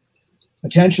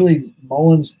potentially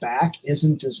Mullins' back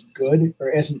isn't as good or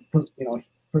isn't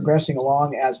progressing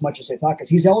along as much as they thought, because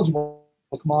he's eligible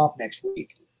to come off next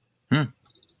week.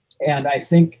 And I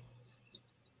think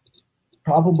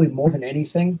probably more than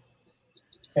anything,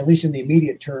 at least in the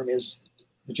immediate term, is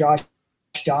the Josh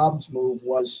Dobbs move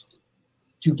was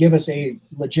to give us a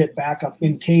legit backup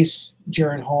in case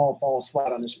Jaron Hall falls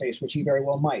flat on his face, which he very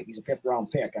well might. He's a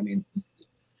 5th-round pick. I mean,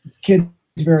 kid's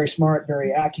very smart,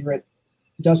 very accurate,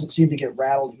 doesn't seem to get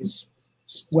rattled. He's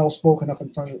well-spoken up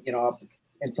in front of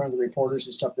the reporters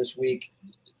and stuff this week.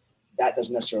 That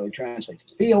doesn't necessarily translate to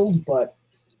the field, but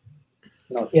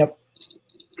if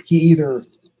he either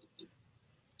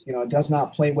does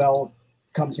not play well,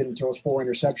 comes in and throws 4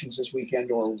 interceptions this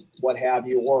weekend or what have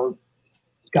you, or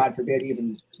God forbid,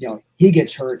 even, he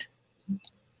gets hurt.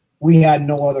 We had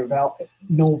no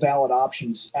valid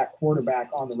options at quarterback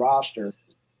on the roster.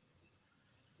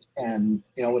 And,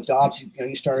 with Dobbs,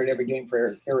 he started every game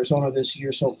for Arizona this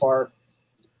year so far.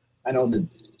 I know the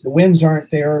wins aren't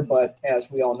there, but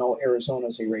as we all know, Arizona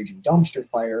is a raging dumpster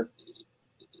fire.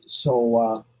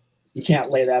 So you can't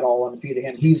lay that all on the feet of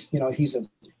him.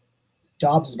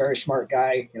 Dobbs is a very smart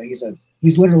guy.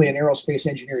 He's literally an aerospace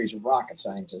engineer. He's a rocket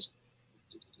scientist.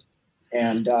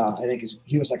 And I think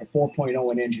he was like a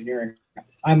 4.0 in engineering.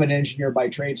 I'm an engineer by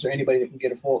trade, so anybody that can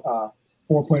get a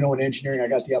 4.0 in engineering, I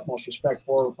got the utmost respect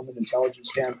for from an intelligence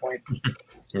standpoint.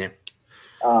 Yeah.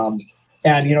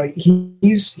 And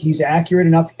he's accurate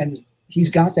enough, and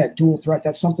he's got that dual threat.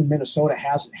 That's something Minnesota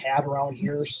hasn't had around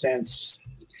here since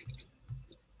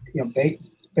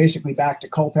basically back to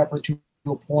Culpepper to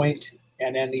a point,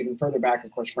 and then even further back,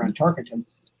 of course, Fran Tarkenton.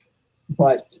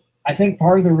 But I think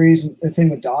part of the thing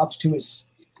with Dobbs too is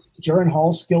Jaron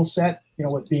Hall's skill set,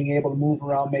 with being able to move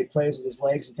around, make plays with his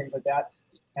legs and things like that.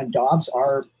 And Dobbs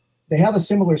they have a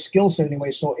similar skill set anyway.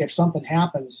 So if something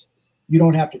happens, you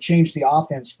don't have to change the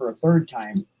offense for a third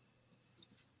time.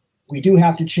 We do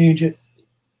have to change it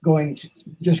going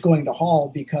to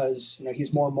Hall because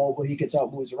he's more mobile. He gets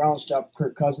out, moves around stuff.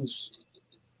 Kirk Cousins,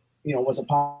 was a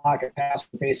pocket passer,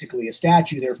 basically a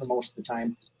statue there for most of the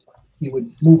time. He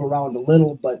would move around a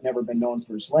little, but never been known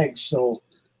for his legs. So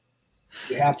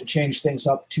you have to change things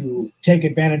up to take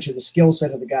advantage of the skill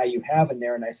set of the guy you have in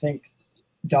there. And I think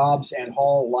Dobbs and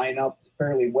Hall line up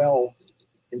fairly well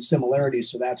in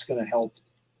similarities, so that's going to help.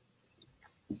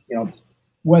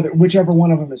 Whichever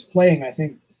one of them is playing, I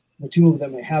think the two of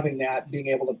them having that, being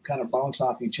able to kind of bounce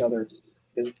off each other,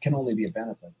 can only be a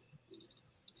benefit.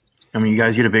 I mean, you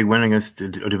guys get a big win against a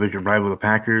division rival, the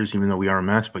Packers, even though we are a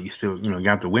mess, but you still, you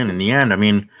got the win in the end. I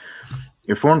mean,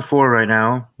 you're 4-4 right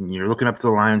now. You're looking up to the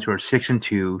Lions, who are 6-2,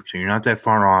 so you're not that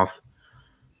far off.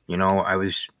 I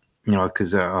was,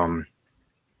 because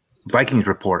Vikings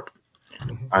Report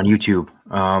on YouTube,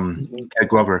 Ted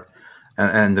Glover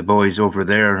and the boys over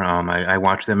there. I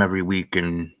watch them every week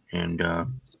and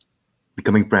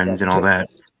becoming friends and all that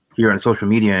here on social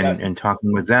media and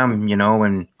talking with them,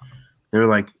 and they're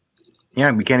like, yeah,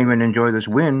 we can't even enjoy this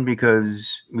win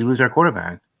because we lose our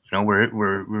quarterback.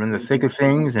 We're in the thick of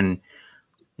things, and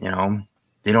they don't.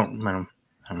 I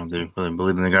don't know if they really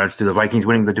believe in regards to the Vikings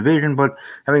winning the division, but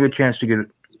having a chance to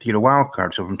get a wild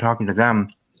card. So from talking to them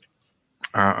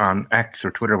on X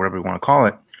or Twitter, whatever you want to call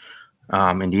it,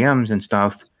 in DMs and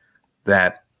stuff,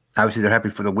 that obviously they're happy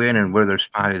for the win and where their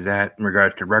spot is at in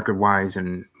regards to record wise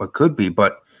and what could be.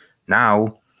 But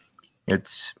now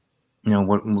it's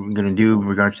what we're going to do in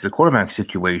regards to the quarterback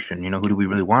situation. Who do we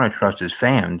really want to trust as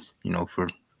fans? For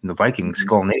the Vikings,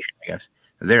 Skull Nation, I guess,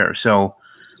 there. So,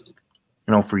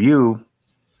 for you,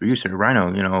 Sir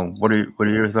Rhino, what are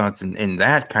your thoughts in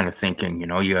that kind of thinking?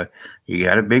 You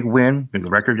got a big win,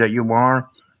 the record that you are.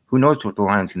 Who knows what the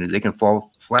Lions can do? They can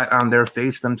fall flat on their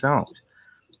face themselves.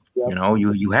 Yep.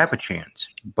 You have a chance,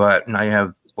 but now you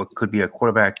have what could be a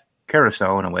quarterback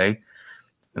carousel in a way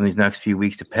in these next few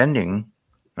weeks, depending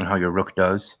on how your rook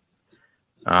does.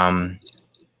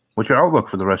 What's your outlook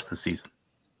for the rest of the season?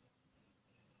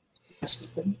 It's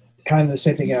kind of the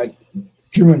same thing.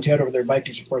 Drew and Ted over there,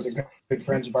 Vikings Report, they're good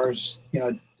friends of ours.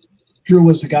 Drew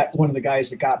was one of the guys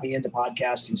that got me into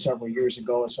podcasting several years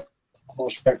ago. So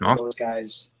most respect for those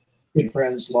guys. Good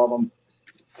friends, love them.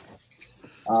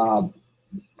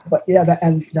 But yeah,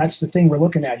 that's the thing we're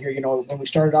looking at here. When we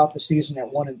started off the season at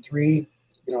 1-3,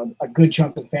 a good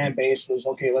chunk of the fan base was,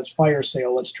 okay, let's fire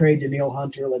sale, let's trade Danielle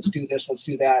Hunter, let's do this, let's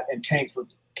do that, and tank for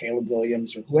Caleb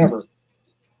Williams or whoever.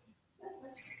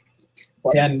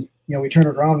 But then, we turn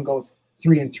it around and go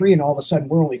 3-3, and all of a sudden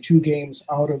we're only 2 games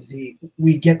out of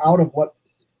we get out of what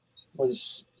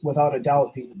was without a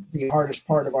doubt the hardest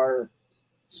part of our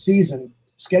season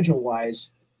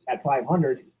schedule-wise at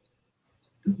 500.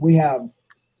 We have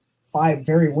 5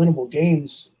 very winnable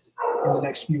games in the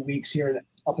next few weeks here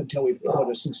up until we go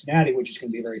to Cincinnati, which is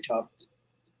going to be very tough.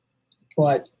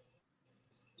 But,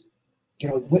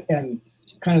 and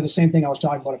kind of the same thing I was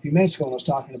talking about a few minutes ago when I was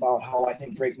talking about how I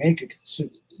think Drake May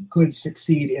could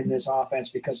succeed in this offense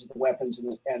because of the weapons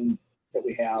and that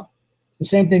we have. The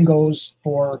same thing goes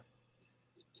for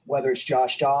whether it's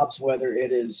Josh Dobbs, whether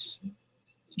it is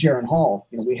Jaron Hall.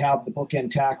 We have the bookend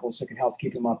tackles that can help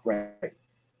keep him upright.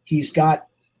 He's got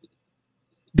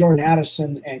Jordan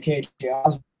Addison and KJ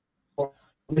Osborne,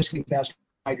 the best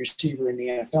wide receiver in the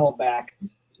NFL back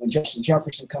when Justin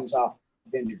Jefferson comes off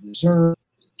injured reserve.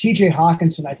 TJ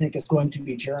Hawkinson, I think, is going to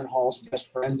be Jaron Hall's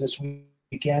best friend this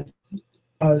weekend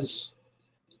because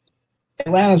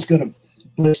Atlanta's going to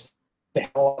blitz the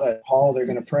hell out of Hall. They're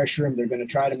going to pressure him. They're going to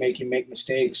try to make him make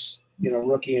mistakes,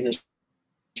 rookie in his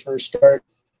first start.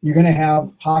 You're going to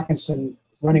have Hawkinson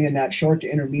running in that short to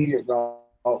intermediate route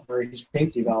where he's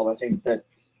safety valve. I think that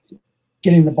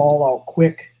getting the ball out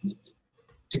quick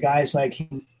to guys like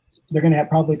him, they're going to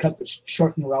probably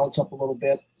shorten the routes up a little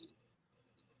bit.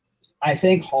 I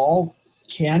think Hall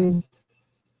can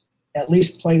at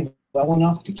least play well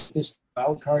enough to keep this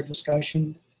wild card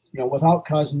discussion. Without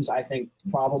Cousins, I think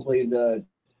probably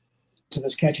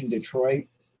this catch in Detroit,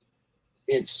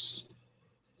 it's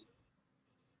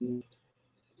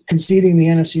conceding the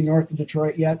NFC North in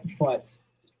Detroit yet, but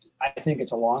I think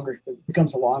it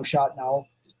becomes a long shot now.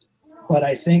 But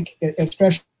I think,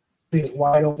 especially as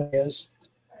wide open as,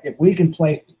 if we can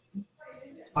play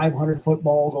 500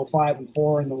 football, go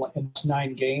 5-4 in the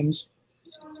 9 games,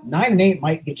 9-8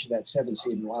 might get you that 7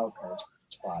 seed wild card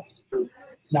spot.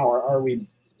 Now, are we,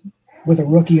 with a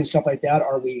rookie and stuff like that,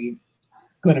 are we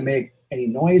going to make any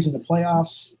noise in the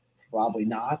playoffs? Probably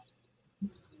not.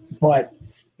 But,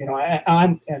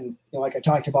 I'm like I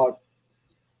talked about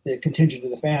the contingent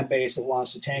of the fan base that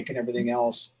wants to tank and everything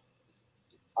else.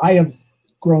 I have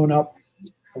grown up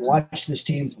and watched this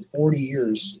team for 40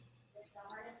 years,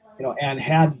 and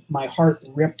had my heart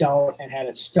ripped out and had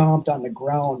it stomped on the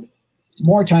ground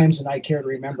more times than I care to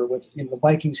remember, with the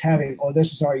Vikings having,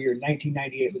 this is our year,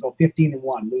 1998, we go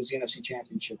 15-1, lose the NFC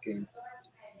Championship game.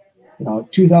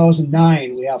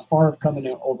 2009, we have Favre coming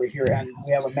in over here, and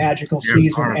we have a magical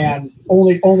season, and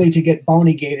only to get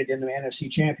bounty gated in the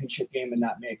NFC Championship game and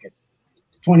not make it.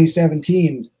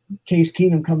 2017, Case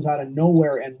Keenum comes out of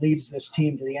nowhere and leads this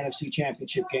team to the NFC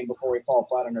Championship game before we fall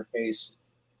flat on our face.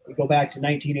 We go back to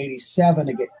 1987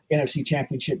 to get NFC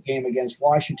Championship game against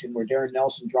Washington, where Darren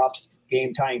Nelson drops the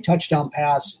game-tying touchdown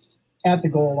pass at the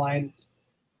goal line.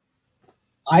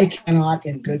 I cannot,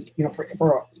 in good,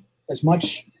 for as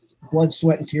much blood,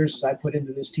 sweat, and tears as I put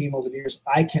into this team over the years,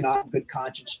 I cannot, in good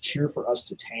conscience, cheer for us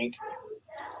to tank.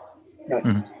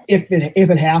 If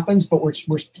it happens, but we're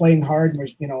playing hard, and we're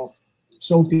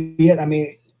so be it. I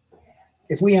mean,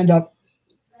 if we end up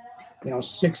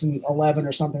 6-11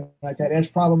 or something like that, it's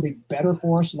probably better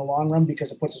for us in the long run,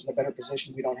 because it puts us in a better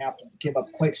position. We don't have to give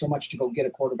up quite so much to go get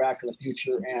a quarterback in the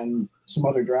future and some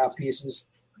other draft pieces.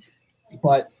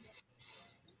 But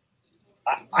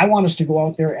I want us to go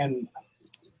out there and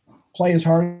play as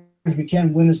hard as we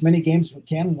can, win as many games as we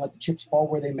can, and let the chips fall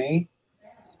where they may.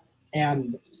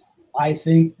 And I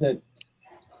think that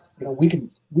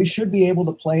we should be able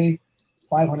to play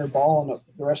 500 ball on the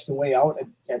rest of the way out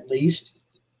at least.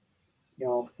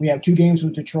 We have 2 games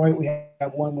with Detroit. We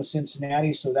have 1 with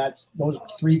Cincinnati. So those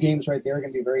 3 games right there are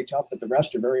going to be very tough, but the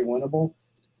rest are very winnable.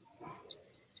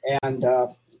 And,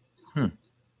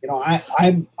 I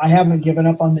haven't given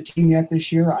up on the team yet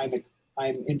this year. I'm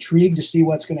intrigued to see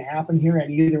what's going to happen here.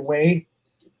 And either way,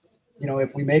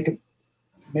 if we make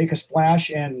a splash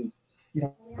and,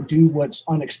 do what's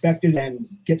unexpected and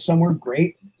get somewhere,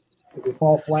 great. If we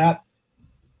fall flat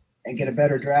and get a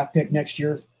better draft pick next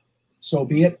year, so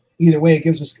be it. Either way, it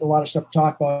gives us a lot of stuff to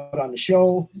talk about on the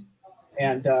show.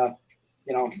 And, I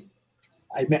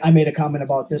made a comment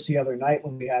about this the other night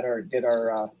when we did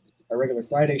our regular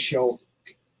Friday show,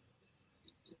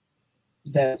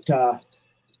 that,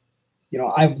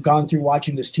 I've gone through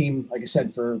watching this team, like I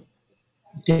said, for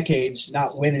decades,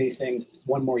 not win anything.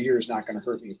 1 more year is not going to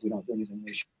hurt me if we don't do anything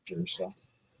this year. So.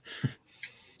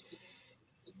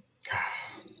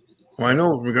 Well, I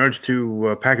know in regards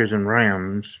to Packers and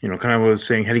Rams, kind of was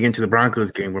saying heading into the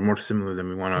Broncos game, we're more similar than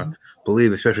we want to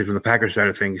believe, especially from the Packers side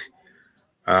of things.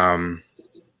 From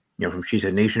She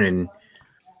Said Nation, and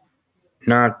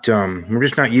we're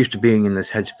just not used to being in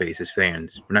this headspace as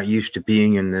fans. We're not used to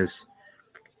being in this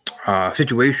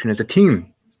situation as a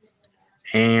team,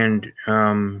 and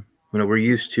we're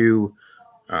used to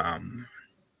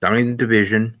dominating the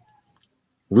division,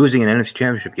 losing in NFC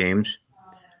Championship games,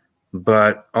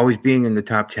 but always being in the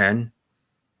top 10,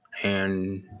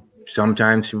 and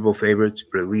sometimes Super Bowl favorites,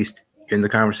 but at least in the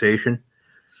conversation.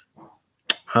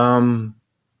 And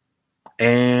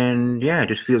yeah, it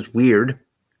just feels weird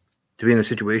to be in a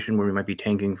situation where we might be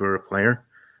tanking for a player.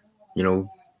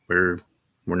 We're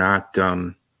not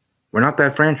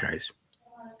that franchise,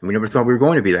 and we never thought we were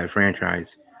going to be that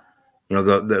franchise.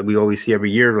 That we always see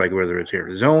every year, like whether it's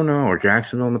Arizona or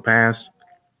Jacksonville in the past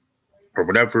or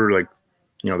whatever, like,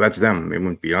 that's them. It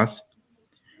wouldn't be us.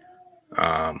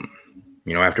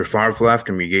 After Favre left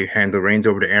and we hand the reins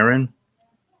over to Aaron,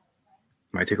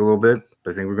 might take a little bit,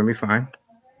 but I think we're going to be fine.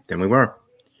 Then we were.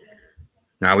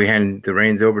 Now we hand the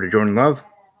reins over to Jordan Love.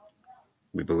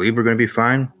 We believe we're going to be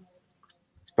fine.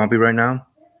 It's bumpy right now.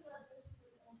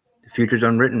 The future's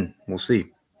unwritten. We'll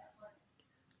see.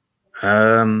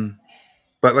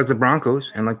 But like the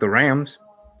Broncos and like the Rams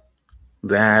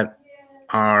that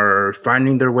are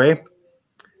finding their way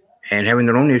and having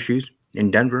their own issues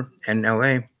in Denver and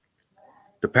LA,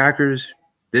 the Packers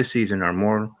this season are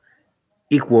more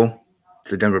equal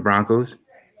to the Denver Broncos,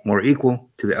 more equal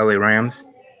to the LA Rams,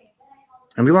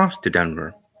 and we lost to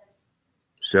Denver.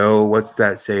 So what's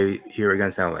that say here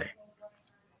against LA?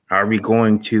 Are we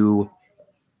going to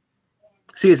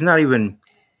see? It's not even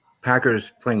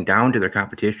Packers playing down to their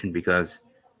competition, because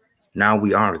now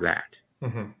we are that.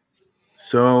 Mm-hmm.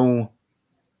 So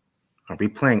are we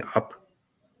playing up?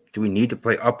 Do we need to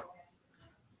play up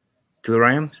to the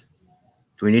Rams?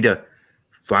 Do we need to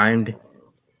find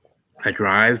a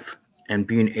drive and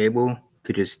being able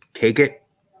to just take it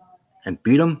and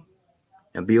beat them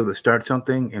and be able to start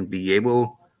something and be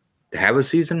able to have a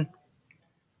season,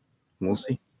 we'll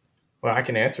see. Well, I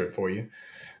can answer it for you.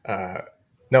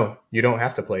 No, you don't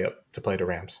have to play the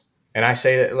Rams. And I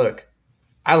say that, look,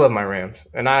 I love my Rams,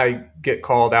 and I get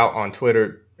called out on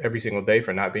Twitter every single day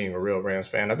for not being a real Rams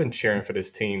fan. I've been cheering for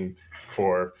this team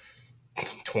for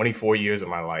 24 years of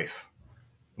my life.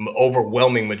 The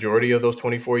overwhelming majority of those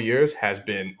 24 years has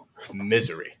been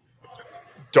misery,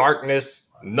 darkness,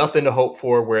 nothing to hope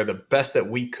for, where the best that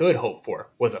we could hope for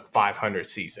was a 500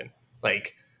 season.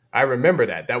 Like, I remember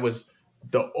that. That was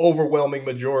the overwhelming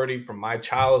majority from my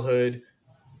childhood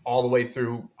all the way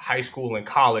through high school and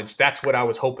college. That's what I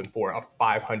was hoping for, a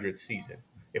 500 season.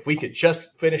 If we could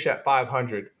just finish at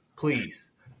 500, please.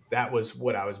 That was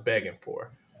what I was begging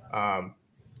for.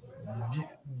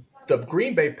 The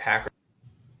Green Bay Packers.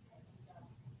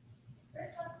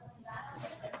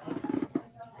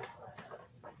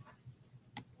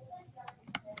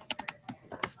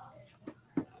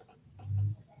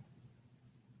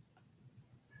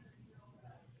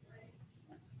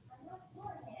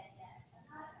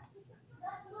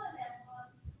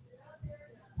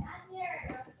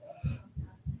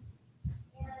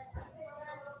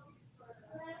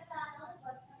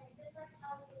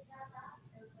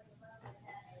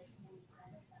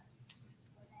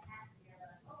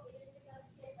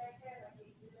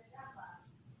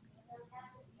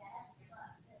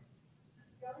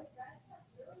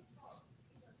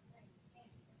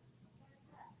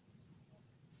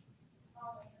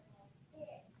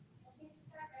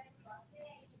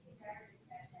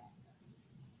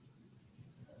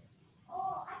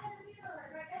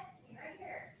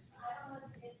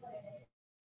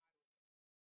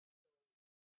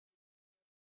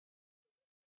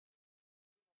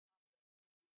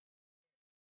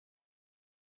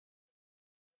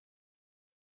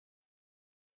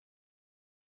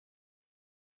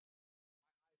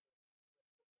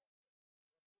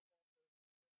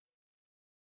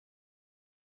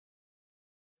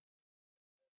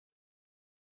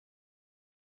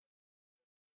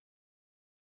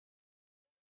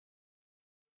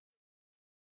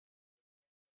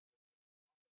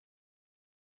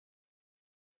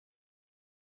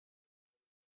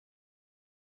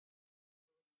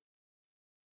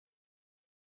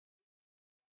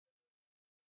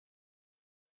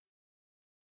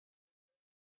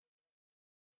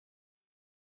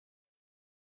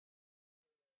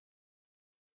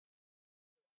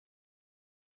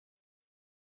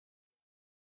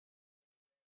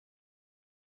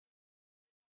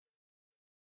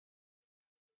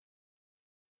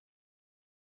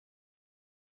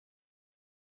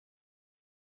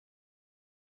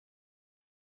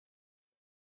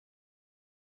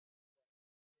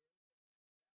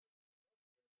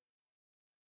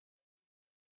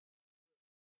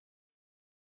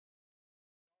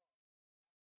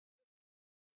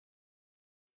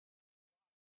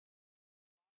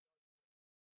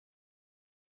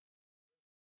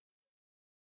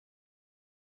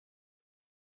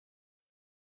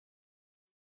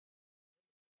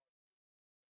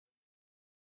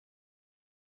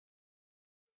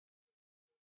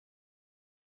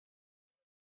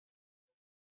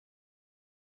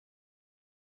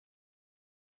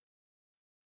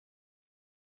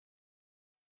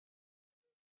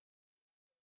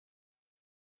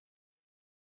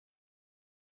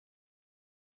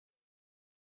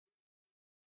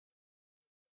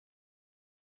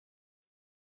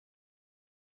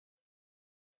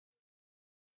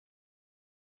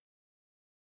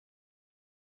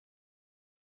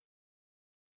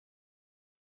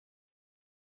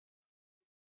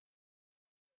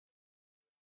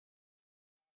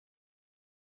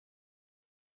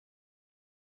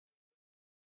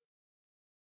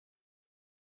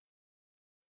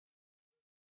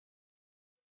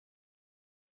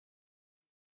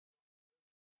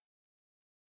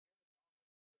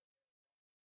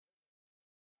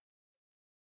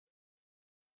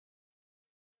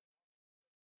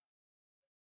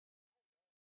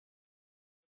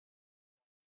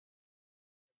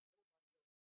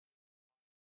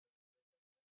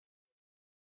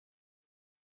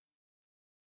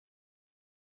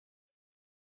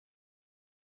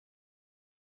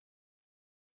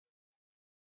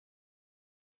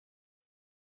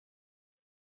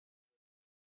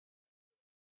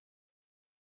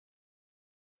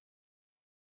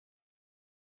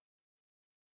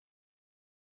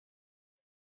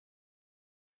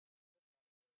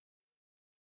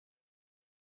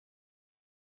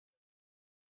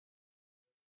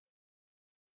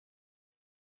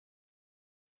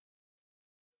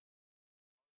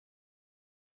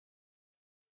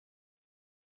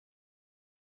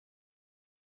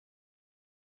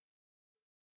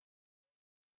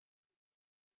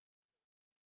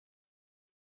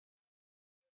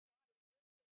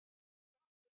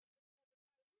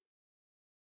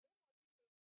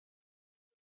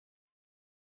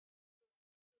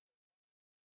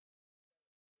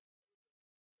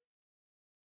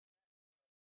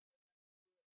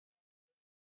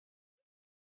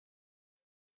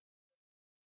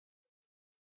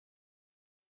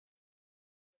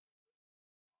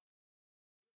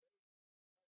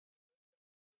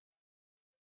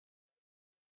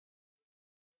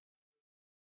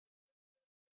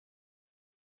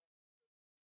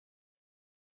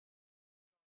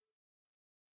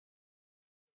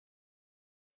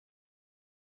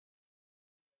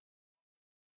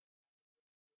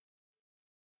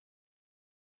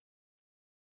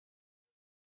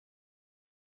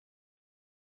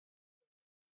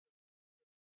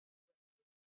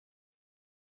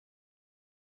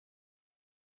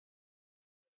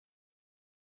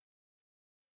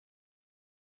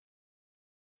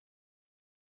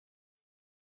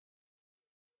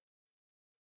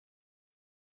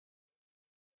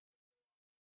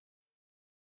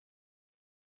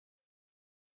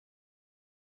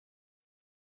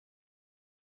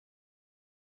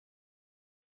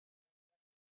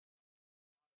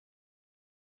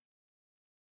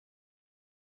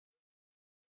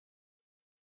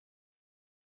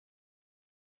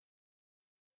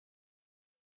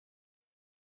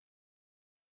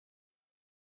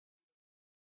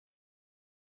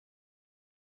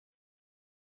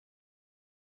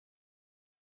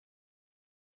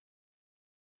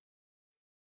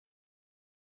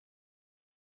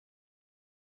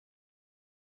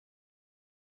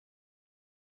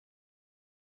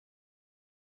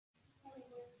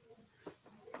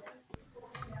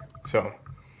 So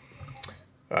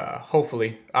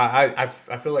hopefully, I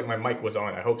feel like my mic was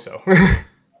on. I hope so.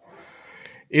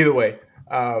 Either way,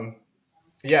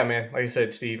 yeah, man. Like I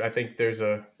said, Steve, I think there's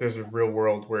a real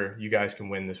world where you guys can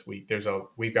win this week.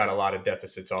 We've got a lot of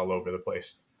deficits all over the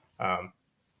place.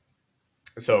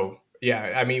 So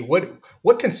yeah, I mean,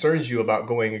 what concerns you about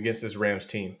going against this Rams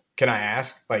team? Can I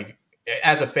ask, like,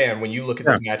 as a fan, when you look at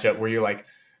this matchup, where you're like,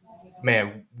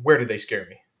 man, where did they scare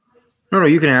me? No,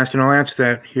 you can ask, and I'll answer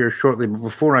that here shortly. But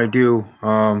before I do,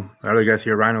 I really guess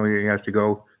here, Rhino, he has to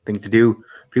go, things to do,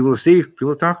 people to see,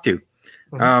 people to talk to.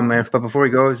 But before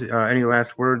he goes, any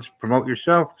last words? Promote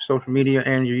yourself, social media,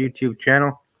 and your YouTube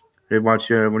channel. They watch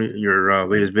one of your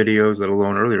latest videos, let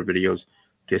alone earlier videos,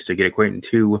 just to get acquainted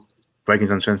to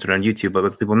Vikings Uncensored on YouTube. But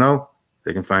let people know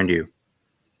they can find you.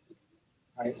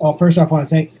 All right. Well, first off, I want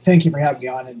to thank you for having me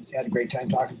on, and had a great time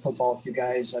talking football with you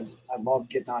guys. I love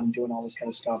getting on and doing all this kind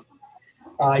of stuff.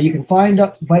 You can find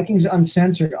Vikings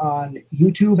Uncensored on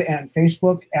YouTube and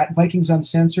Facebook at Vikings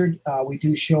Uncensored. We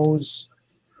do shows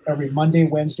every Monday,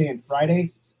 Wednesday, and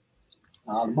Friday.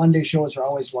 The Monday shows are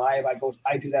always live.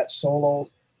 I do that solo.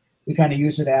 We kind of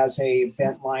use it as a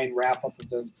vent line wrap up of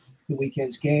the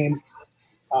weekend's game.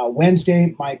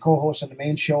 Wednesday, my co-host on the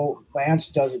main show,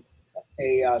 Lance, does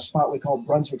a spot we call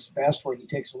Brunswick's Best, where he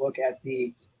takes a look at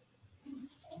the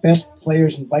best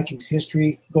players in Vikings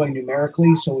history going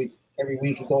numerically. So every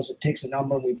week he takes a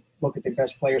number. We look at the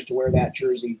best players to wear that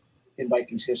jersey in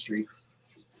Vikings history.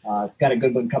 Got a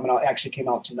good one coming out. Actually came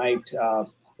out tonight.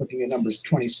 Looking at numbers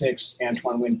 26,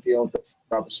 Antoine Winfield,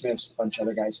 Robert Smith, a bunch of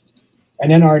other guys.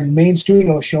 And then our main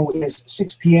studio show is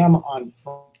 6 p.m. on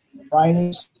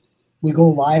Fridays. We go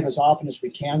live as often as we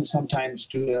can. Sometimes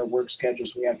due to work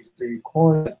schedules, we have to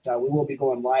pre-record. But we will be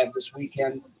going live this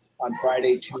weekend on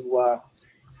Friday to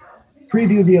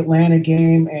preview the Atlanta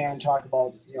game and talk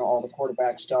about all the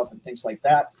quarterback stuff and things like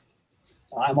that.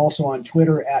 I'm also on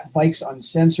Twitter at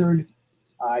VikesUncensored.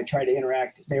 I try to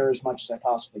interact there as much as I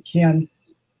possibly can.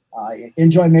 I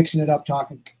enjoy mixing it up,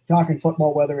 talking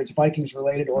football, whether it's Vikings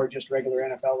related or just regular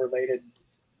NFL related.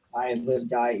 I live,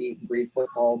 die, eat, and breathe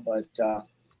football, but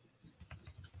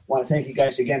want to thank you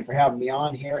guys again for having me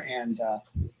on here, and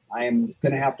I am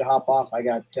going to have to hop off. I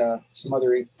got some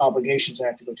other obligations I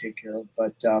have to go take care of,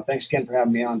 but thanks again for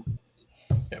having me on.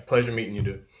 Yeah, pleasure meeting you,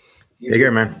 dude. Take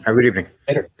care, man. Have a good evening.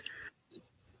 Later.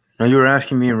 Now, you were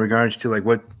asking me in regards to like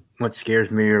what scares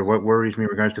me or what worries me in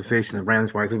regards to facing the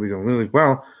Rams, why I think we're going to lose.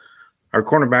 Well, our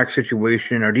cornerback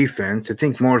situation, our defense, I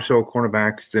think more so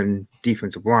cornerbacks than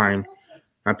defensive line,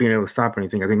 not being able to stop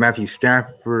anything. I think Matthew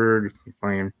Stafford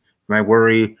playing might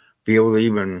worry, be able to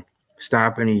even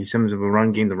stop any symptoms of a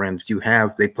run game the Rams do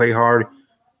have. They play hard.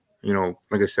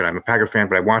 Like I said, I'm a Packer fan,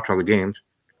 but I watch all the games.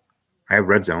 I have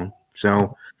Red Zone.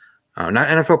 So, not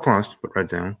NFL Plus, but Red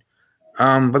Zone.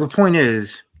 But the point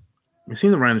is, I've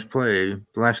seen the Rams play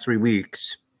the last 3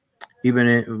 weeks, even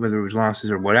whether it was losses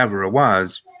or whatever it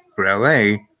was for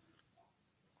LA.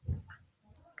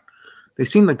 They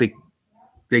seem like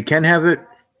they can have it.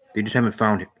 They just haven't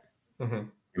found it. Mm-hmm.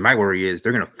 And my worry is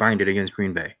they're going to find it against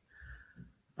Green Bay.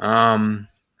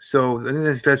 So I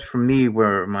think that's for me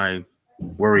where my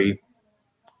worry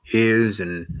is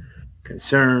and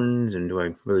concerns. And do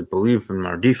I really believe in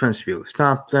our defense to be able to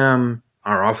stop them,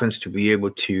 our offense to be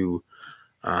able to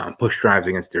push drives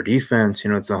against their defense?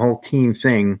 It's a whole team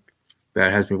thing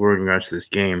that has me worried in regards to this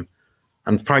game.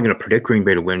 I'm probably going to predict Green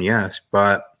Bay to win, yes,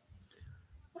 but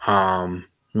not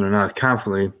as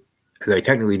confidently as I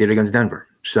technically did against Denver.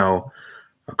 So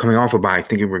coming off a bye,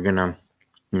 thinking we're going to,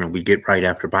 we get right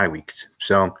after bye weeks.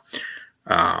 So,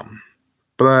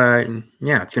 but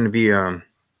yeah, it's going to be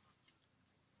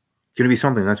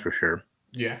something, that's for sure.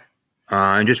 Yeah.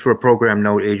 And just for a program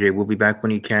note, AJ will be back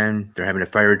when he can. They're having a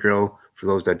fire drill. For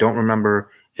those that don't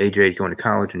remember, AJ is going to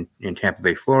college in Tampa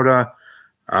Bay, Florida.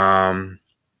 20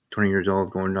 years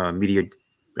old, going to media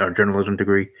or journalism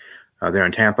degree there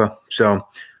in Tampa. So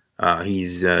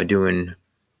he's doing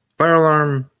fire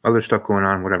alarm, other stuff going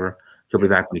on, whatever. He'll be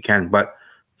back when he can. But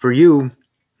for you,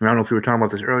 I don't know if you were talking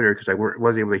about this earlier because I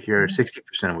was able to hear 60%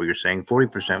 of what you're saying.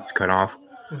 40% was cut off.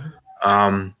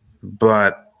 Mm-hmm.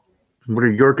 But what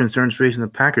are your concerns facing the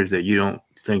Packers that you don't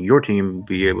think your team will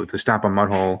be able to stop a mud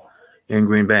hole in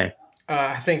Green Bay?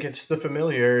 I think it's the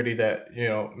familiarity that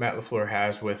Matt LaFleur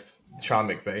has with Sean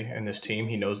McVay and this team.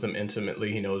 He knows them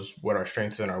intimately. He knows what our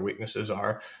strengths and our weaknesses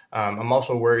are. I'm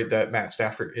also worried that Matt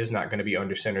Stafford is not going to be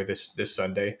under center this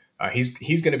Sunday.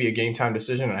 He's going to be a game time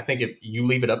decision, and I think if you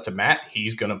leave it up to Matt,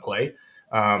 he's going to play.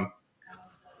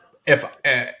 If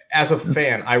as a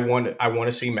fan, I want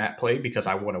to see Matt play because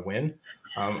I want to win.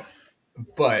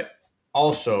 But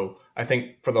also, I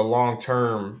think for the long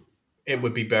term it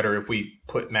would be better if we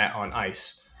put Matt on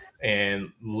ice and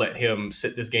let him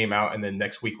sit this game out, and then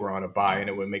next week we're on a bye, and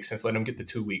it would make sense. Let him get the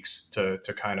 2 weeks to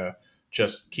kind of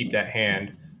just keep that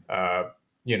hand,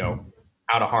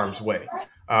 out of harm's way.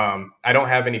 I don't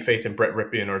have any faith in Brett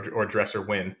Ripien or Dresser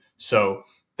Wynn, so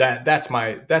that's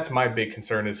my big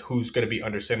concern is who's going to be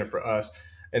under center for us.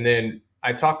 And then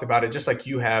I talked about it just like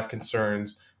you have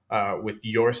concerns with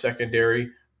your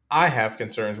secondary. I have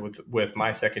concerns with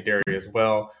my secondary as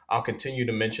well. I'll continue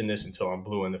to mention this until I'm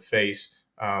blue in the face.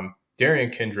 Darian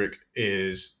Kendrick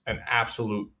is an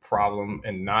absolute problem,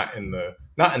 and not in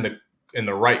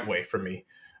the right way for me.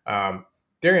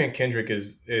 Darian Kendrick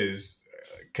is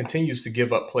continues to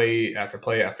give up play after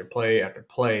play after play after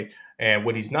play, and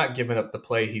when he's not giving up the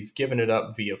play, he's giving it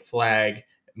up via flag,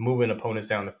 moving opponents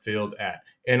down the field at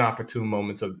inopportune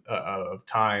moments of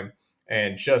time,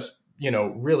 and just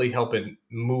really helping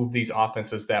move these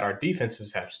offenses that our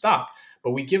defenses have stopped,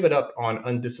 but we give it up on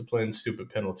undisciplined, stupid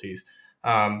penalties.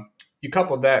 You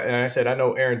couple that, and I said, I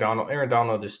know Aaron Donald. Aaron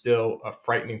Donald is still a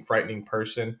frightening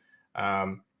person.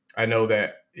 I know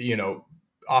that,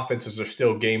 offenses are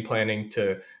still game planning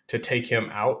to take him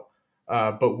out.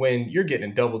 But when you're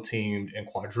getting double teamed and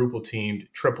quadruple teamed,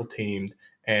 triple teamed,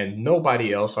 and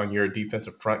nobody else on your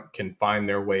defensive front can find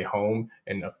their way home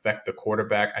and affect the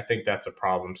quarterback, I think that's a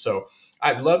problem. So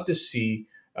I'd love to see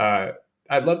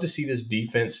this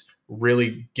defense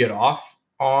really get off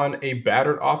on a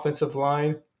battered offensive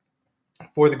line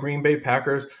for the Green Bay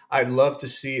Packers. I'd love to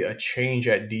see a change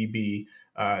at DB,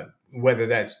 whether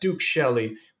that's Duke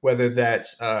Shelley, whether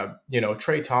that's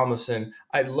Trey Tomlinson.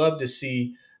 I'd love to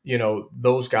see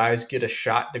those guys get a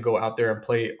shot to go out there and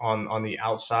play on the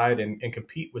outside and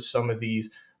compete with some of these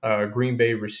Green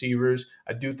Bay receivers.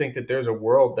 I do think that there's a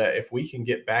world that if we can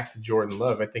get back to Jordan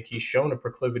Love, I think he's shown a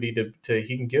proclivity to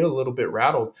he can get a little bit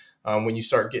rattled when you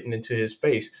start getting into his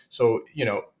face. So,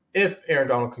 if Aaron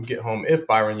Donald can get home, if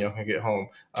Byron Young can get home,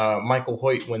 Michael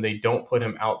Hoyt, when they don't put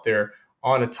him out there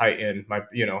on a tight end,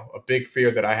 a big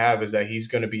fear that I have is that he's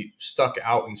going to be stuck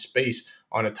out in space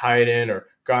on a tight end, or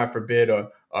God forbid a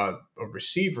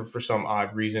receiver for some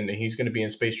odd reason, and he's going to be in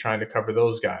space trying to cover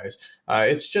those guys.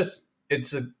 It's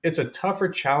a tougher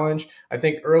challenge. I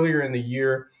think earlier in the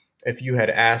year, if you had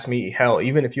asked me,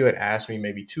 even if you had asked me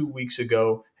maybe 2 weeks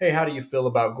ago, hey, how do you feel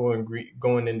about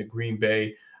going into Green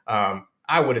Bay?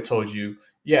 I would have told you,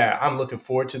 yeah, I'm looking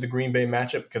forward to the Green Bay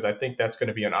matchup, because I think that's going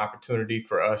to be an opportunity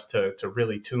for us to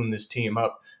really tune this team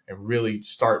up and really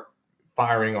start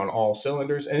firing on all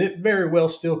cylinders. And it very well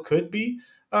still could be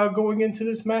going into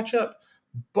this matchup,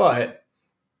 but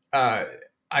I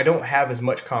don't have as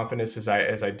much confidence as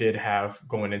I did have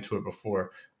going into it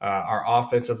before. Our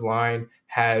offensive line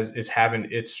is having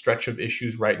its stretch of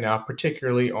issues right now,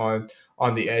 particularly on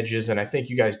the edges. And I think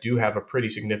you guys do have a pretty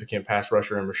significant pass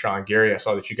rusher in Rashawn Gary. I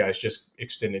saw that you guys just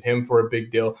extended him for a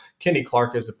big deal. Kenny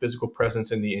Clark is a physical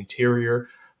presence in the interior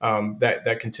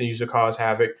that continues to cause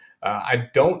havoc. I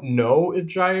don't know if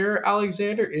Jair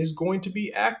Alexander is going to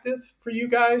be active for you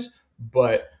guys,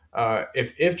 but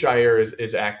if Jair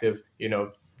is active,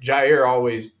 Jair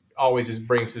always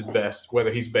brings his best,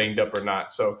 whether he's banged up or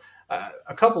not. So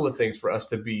a couple of things for us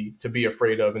to be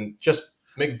afraid of, and just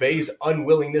McVay's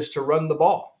unwillingness to run the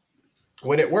ball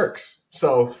when it works.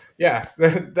 So yeah,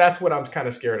 that's what I'm kind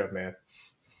of scared of, man.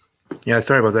 Yeah,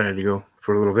 sorry about that, Indigo,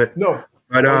 for a little bit. No,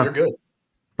 you're good.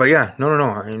 But yeah, no.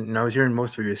 I was hearing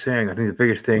most of what you're saying. I think the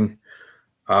biggest thing,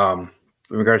 in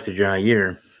regards to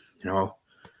Jair,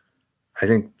 I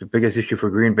think the biggest issue for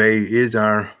Green Bay is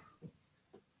our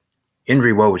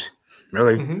injury woes,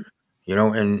 really. Mm-hmm.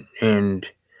 And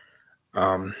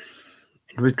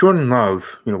with Jordan Love,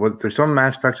 there's some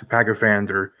aspects of Packer fans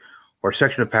or a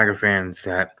section of Packer fans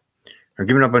that are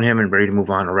giving up on him and ready to move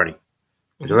on already.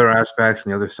 There's mm-hmm. other aspects on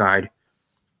the other side,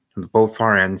 from both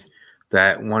far ends,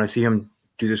 that want to see him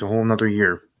do this a whole nother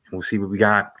year. And we'll see what we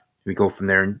got. We go from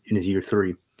there in his year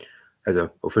 3 as an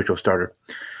official starter.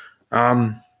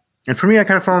 And for me, I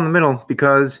kind of fall in the middle,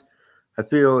 because I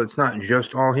feel it's not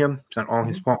just all him. It's not all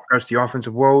his fault. Regards to the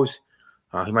offensive woes.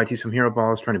 He might see some hero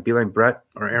balls trying to be like Brett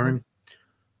or Aaron.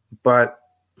 But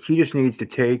he just needs to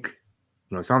take,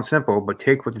 it sounds simple, but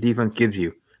take what the defense gives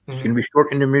you. Mm-hmm. It's going to be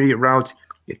short intermediate routes.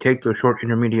 You take those short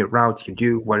intermediate routes. You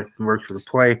do what works for the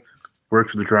play,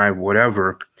 works for the drive,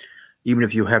 whatever, even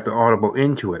if you have to audible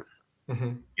into it.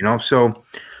 Mm-hmm. So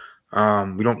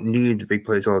we don't need the big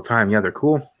plays all the time. Yeah, they're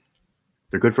cool.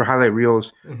 They're good for highlight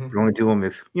reels. Mm-hmm. You only do them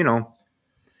if, the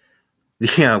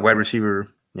wide receiver,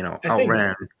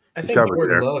 outran. I think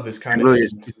Jordan Love is kind of really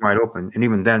is wide open. And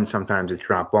even then, sometimes it's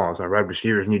drop balls. Our wide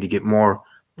receivers need to get more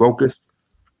focused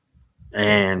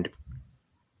and,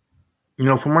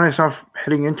 from what I saw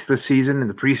heading into the season and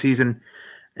the preseason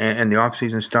and the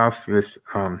offseason stuff with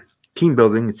team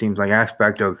building, it seems like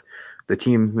aspect of the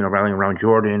team, rallying around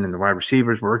Jordan and the wide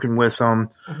receivers, working with them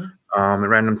at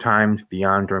random times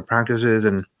beyond during practices,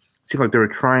 and it seemed like they were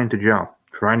trying to gel,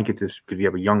 trying to get this, because we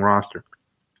have a young roster.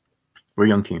 We're a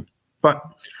young team. But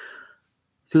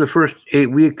through the first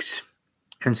 8 weeks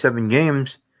and 7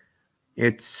 games,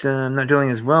 it's not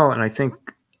doing as well, and I think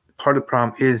part of the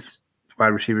problem is wide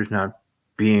receivers not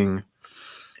being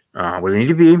where they need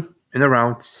to be in the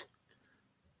routes,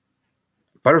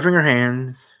 butterfinger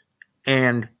hands,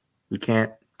 and we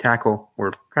can't tackle,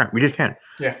 or we just can't.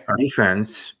 Yeah. Our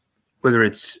defense, whether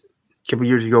it's a couple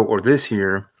years ago or this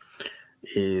year,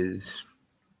 is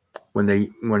when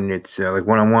it's like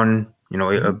one-on-one,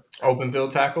 open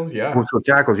field tackles, yeah. Open field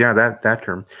tackles, yeah, that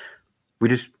term. We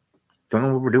just don't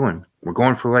know what we're doing. We're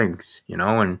going for legs,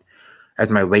 and as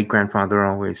my late grandfather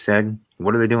always said,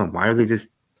 what are they doing? Why are they just,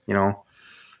 he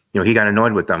got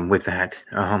annoyed with them with that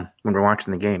when we're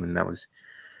watching the game, and that was,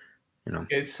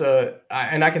 It's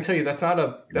and I can tell you that's not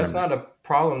a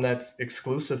problem that's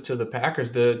exclusive to the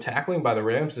Packers. The tackling by the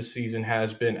Rams this season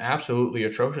has been absolutely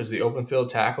atrocious. The open field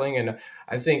tackling, and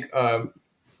I think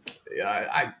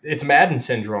it's Madden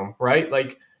syndrome, right?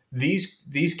 Like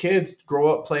these kids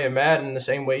grow up playing Madden the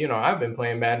same way, I've been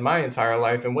playing Madden my entire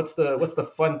life. And what's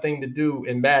the fun thing to do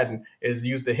in Madden is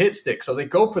use the hit stick. So they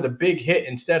go for the big hit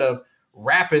instead of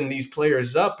wrapping these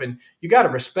players up. And you got to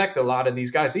respect a lot of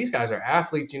these guys. These guys are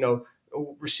athletes,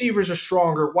 receivers are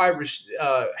stronger,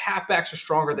 halfbacks are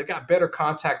stronger. They've got better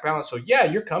contact balance. So yeah,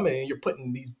 you're coming and you're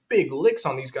putting these big licks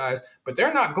on these guys, but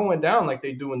they're not going down like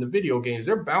they do in the video games.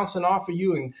 They're bouncing off of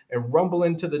you and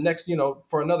rumbling to the next,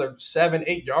 for another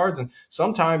 7-8 yards, and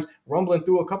sometimes rumbling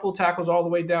through a couple of tackles all the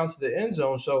way down to the end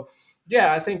zone. So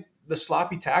yeah, I think the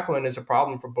sloppy tackling is a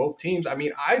problem for both teams. I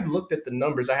mean, I looked at the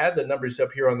numbers. I had the numbers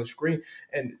up here on the screen,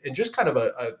 and just kind of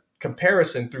a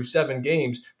comparison through 7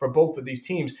 games for both of these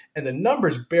teams, and the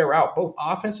numbers bear out both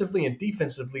offensively and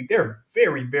defensively. They're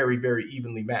very, very, very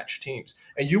evenly matched teams,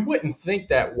 and you wouldn't think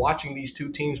that watching these two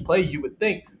teams play. You would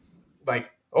think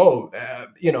like, LA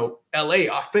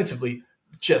offensively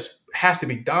just has to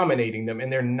be dominating them,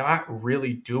 and they're not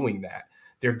really doing that.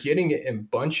 They're getting it in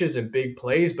bunches and big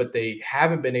plays, but they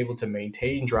haven't been able to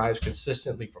maintain drives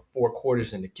consistently for 4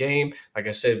 quarters in the game. Like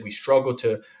I said, we struggle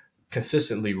to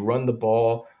consistently run the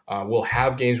ball. We'll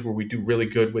have games where we do really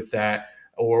good with that,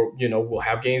 or, we'll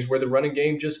have games where the running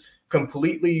game just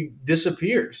completely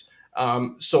disappears.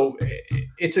 So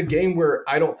it's a game where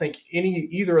I don't think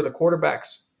either of the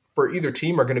quarterbacks for either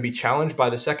team are going to be challenged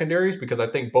by the secondaries, because I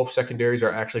think both secondaries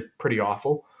are actually pretty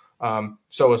awful.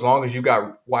 So as long as you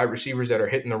got wide receivers that are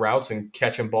hitting the routes and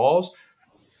catching balls,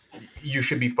 you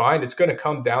should be fine. It's going to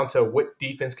come down to what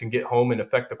defense can get home and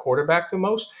affect the quarterback the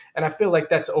most. And I feel like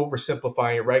that's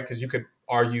oversimplifying it, right? Because you could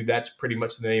argue that's pretty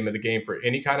much the name of the game for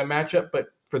any kind of matchup. But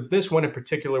for this one in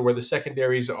particular, where the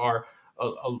secondaries are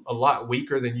a lot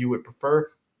weaker than you would prefer,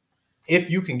 if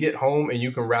you can get home and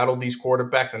you can rattle these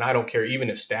quarterbacks, and I don't care even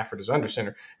if Stafford is under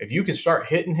center, if you can start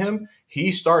hitting him, he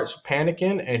starts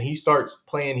panicking and he starts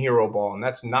playing hero ball. And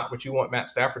that's not what you want Matt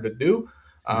Stafford to do.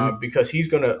 Because he's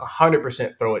going to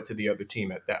 100% throw it to the other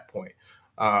team at that point.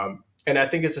 And I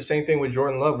think it's the same thing with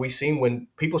Jordan Love. We've seen when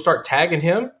people start tagging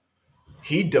him,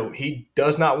 he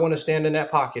does not want to stand in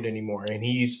that pocket anymore. And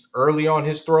he's early on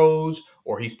his throws,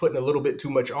 or he's putting a little bit too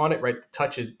much on it, right? The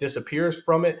touch disappears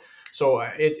from it. So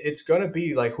it's going to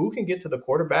be like, who can get to the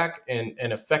quarterback and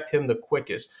affect him the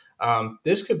quickest?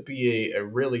 This could be a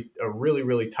really,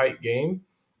 really tight game.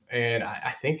 And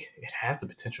I think it has the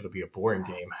potential to be a boring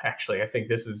game. Actually, I think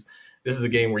this is a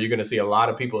game where you're going to see a lot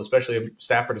of people, especially if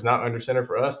Stafford is not under center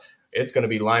for us. It's going to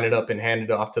be lining up and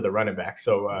handed off to the running back.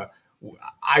 So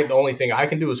the only thing I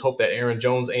can do is hope that Aaron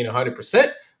Jones ain't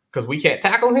 100%, because we can't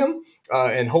tackle him,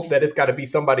 and hope that it's got to be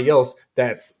somebody else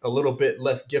that's a little bit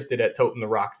less gifted at toting the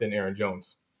rock than Aaron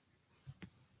Jones.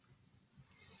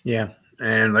 Yeah.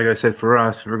 And like I said, for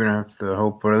us, we're going to have to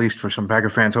hope, or at least for some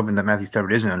Packer fans, hoping that Matthew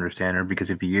Stafford isn't under center,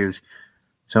 because if he is,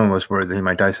 some of us worry that he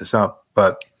might dice us up.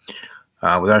 But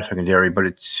with our secondary, but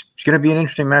it's going to be an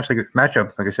interesting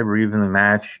matchup. Like I said, we're evenly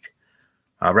matched.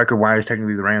 Record-wise,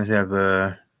 technically, the Rams have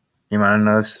a game on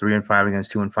us, 3-5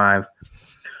 against 2-5.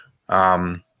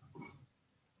 And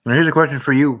here's a question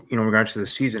for you, in regards to the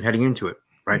season, heading into it,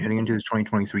 right? Heading into the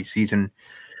 2023 season.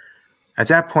 At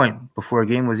that point, before a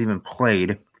game was even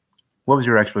played, what was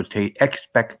your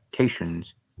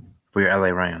expectations for your LA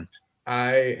Rams?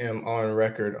 I am on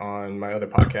record on my other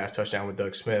podcast, Touchdown with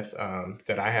Doug Smith,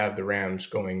 that I have the Rams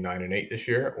going 9-8 this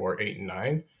year, or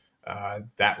 8-9.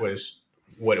 That was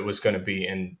what it was going to be,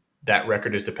 and that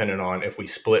record is dependent on if we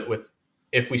split with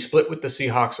if we split with the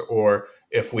Seahawks or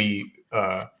if we,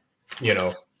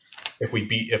 if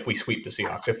we sweep the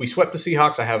Seahawks. If we swept the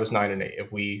Seahawks, I have us 9-8.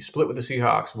 If we split with the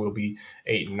Seahawks, we'll be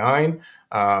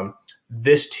 8-9.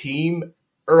 This team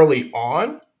early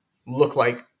on looked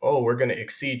like, oh, we're going to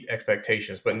exceed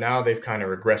expectations, but now they've kind of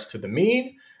regressed to the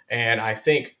mean. And I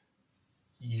think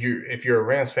if you're a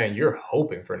Rams fan, you're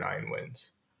hoping for 9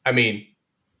 wins. I mean,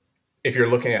 if you're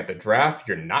looking at the draft,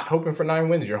 you're not hoping for 9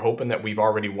 wins. You're hoping that we've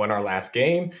already won our last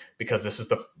game because this is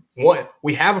the one.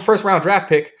 We have a first round draft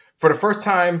pick for the first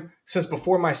time since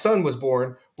before my son was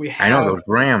born. I know those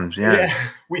Rams. Yeah,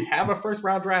 we have a first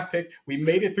round draft pick. We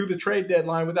made it through the trade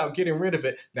deadline without getting rid of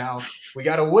it. Now we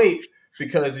got to wait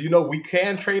because, we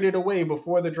can trade it away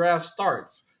before the draft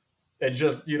starts and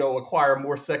just, acquire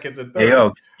more seconds and thirds. Day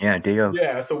of. Yeah, day of.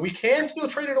 Yeah, so we can still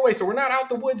trade it away. So we're not out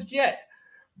the woods yet.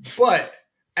 But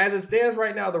as it stands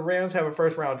right now, the Rams have a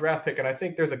first-round draft pick, and I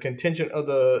think there's a contingent of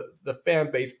the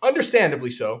fan base,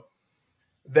 understandably so,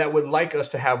 that would like us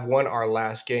to have won our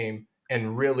last game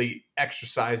and really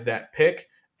exercise that pick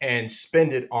and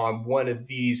spend it on one of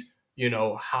these,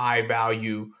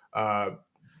 high-value,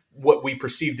 what we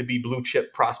perceive to be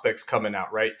blue-chip prospects coming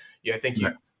out, right? Yeah, I think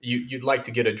you'd like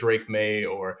to get a Drake May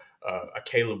or a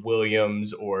Caleb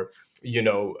Williams or,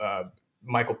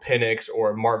 Michael Penix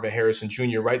or Marvin Harrison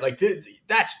Jr., right? Like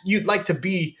that's you'd like to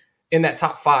be in that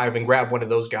top 5 and grab one of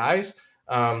those guys.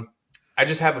 I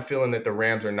just have a feeling that the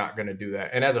Rams are not going to do that.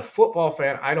 And as a football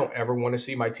fan, I don't ever want to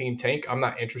see my team tank. I'm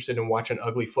not interested in watching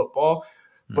ugly football.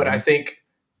 But I think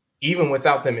even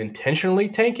without them intentionally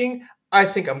tanking, I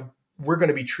think we're going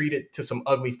to be treated to some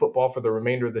ugly football for the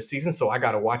remainder of the season. So I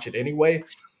got to watch it anyway.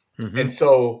 Mm-hmm. And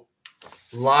so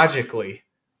logically,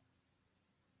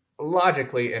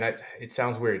 and it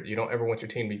sounds weird. You don't ever want your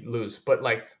team to lose. But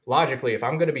logically, if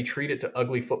I'm going to be treated to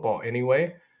ugly football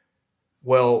anyway,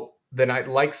 well, then I'd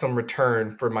like some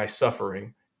return for my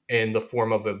suffering in the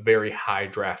form of a very high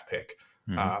draft pick.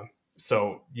 Mm-hmm.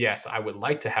 So, yes, I would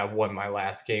like to have won my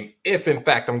last game if, in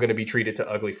fact, I'm going to be treated to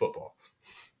ugly football.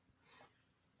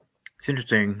 It's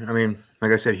interesting. I mean,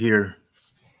 like I said here,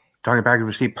 Talking Packers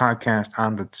Receipt podcast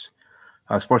on the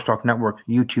Sports Talk Network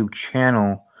YouTube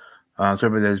channel. So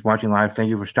everybody that's watching live, thank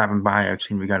you for stopping by. I've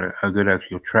seen we got a good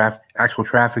actual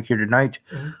traffic here tonight.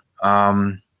 Mm-hmm.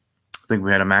 I think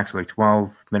we had a max of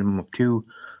 12, minimum of 2.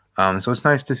 So it's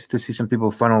nice to see some people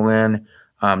funnel in.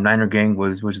 Niner Gang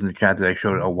was in the chat that I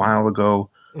showed a while ago.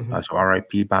 Mm-hmm. So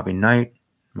R.I.P. Bobby Knight.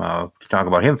 Talk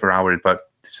about him for hours, but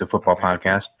it's a football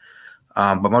podcast.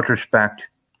 But much respect,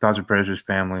 thoughts and prayers to his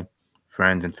family,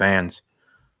 friends, and fans.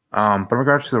 But in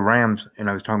regards to the Rams, and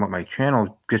I was talking about my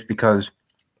channel just because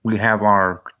we have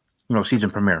our, season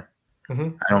premiere.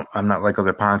 Mm-hmm. I'm not like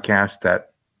other podcasts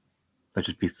that, let's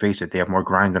just face it, they have more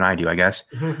grind than I do, I guess.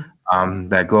 Mm-hmm.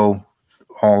 That go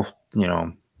all,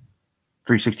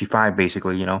 365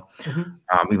 basically,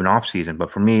 mm-hmm. Even off season.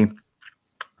 But for me,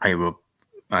 I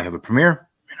have a premiere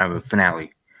and I have a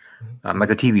finale, like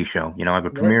a TV show. I have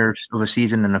a premiere of a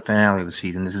season and a finale of a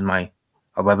season. This is my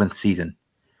 11th season,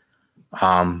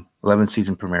 11th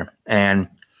season premiere. And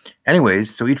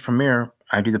anyways, so each premiere,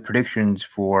 I do the predictions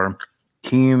for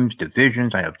teams,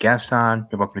 divisions. I have guests on.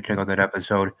 You're welcome to check out that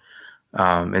episode. It's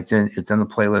on the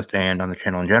playlist and on the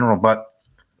channel in general. But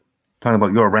talking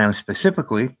about your Rams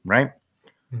specifically, right?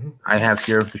 Mm-hmm. I have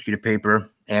here the sheet of paper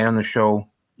and on the show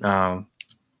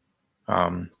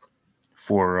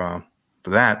for that.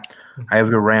 Mm-hmm. I have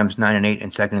your Rams 9-8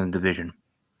 and second in the division.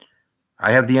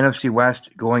 I have the NFC West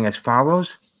going as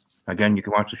follows. Again, you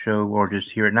can watch the show or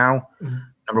just hear it now. Mm-hmm.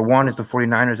 Number 1 is the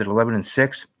 49ers at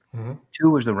 11-6. Mm-hmm.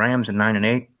 2 is the Rams at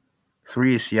 9-8.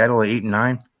 3 is Seattle at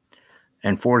 8-9.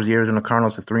 And 4 is the Arizona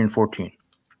Cardinals at 3-14.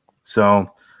 So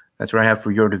that's what I have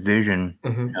for your division.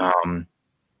 Mm-hmm.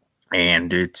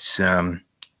 And it's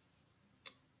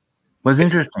was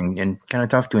interesting and kind of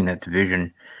tough doing that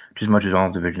division, just as much as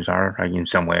all divisions are in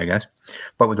some way, I guess.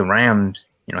 But with the Rams,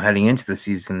 heading into the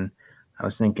season, I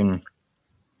was thinking,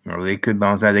 they could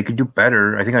bounce out. They could do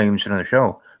better. I think I even said on the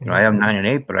show, I have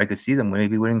 9-8, but I could see them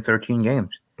maybe winning 13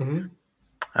 games.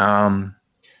 Mm-hmm.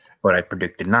 But I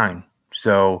predicted 9.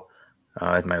 So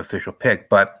as my official pick.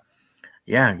 But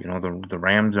yeah, the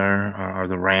Rams are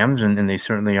the Rams, and they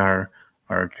certainly are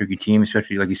a tricky team,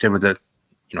 especially like you said with the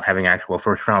having actual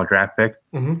first round draft pick.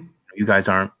 Mm-hmm. You guys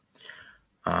aren't.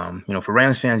 For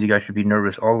Rams fans, you guys should be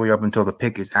nervous all the way up until the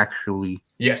pick is actually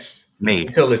made.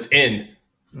 Until it's in.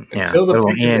 Yeah, until the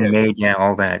pick is in, made,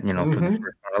 all that. Mm-hmm. For the first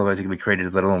round. Otherwise it can be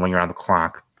traded, let alone when you're on the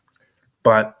clock.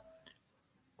 But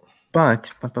my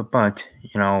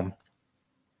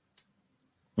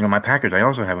Packers, I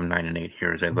also have them 9-8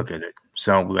 here as I look at it.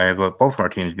 So I have both our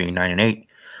teams being 9-8.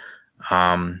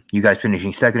 You guys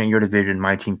finishing second in your division,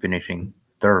 my team finishing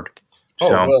third. Oh,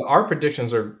 So, well, our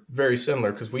predictions are very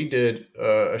similar because we did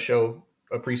a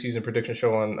preseason prediction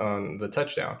show on the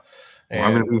touchdown. well,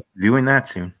 I'm going to be viewing that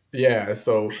soon. Yeah,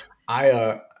 so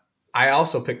I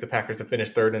also picked the Packers to finish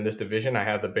third in this division. I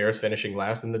had the Bears finishing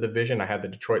last in the division. I had the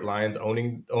Detroit Lions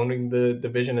owning the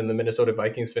division, and the Minnesota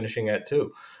Vikings finishing at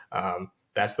 2.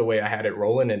 That's the way I had it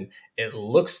rolling, and it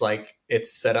looks like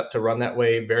it's set up to run that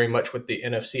way very much with the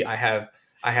NFC. I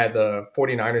had the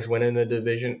 49ers winning the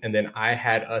division, and then I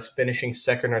had us finishing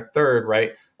second or third,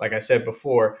 right? Like I said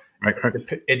before, Right.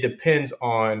 it depends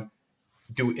on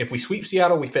if we sweep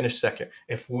Seattle, we finish second.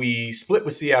 If we split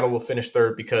with Seattle, we'll finish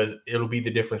third because it'll be the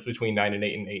difference between 9-8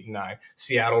 and 8-9.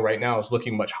 Seattle right now is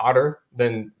looking much hotter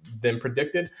than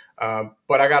predicted.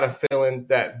 But I got a feeling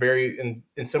that very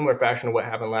in similar fashion to what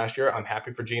happened last year, I'm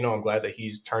happy for Geno. I'm glad that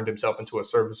he's turned himself into a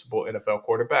serviceable NFL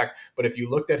quarterback. But if you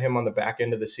looked at him on the back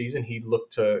end of the season, he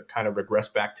looked to kind of regress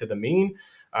back to the mean.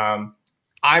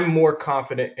 I'm more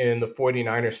confident in the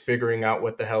 49ers figuring out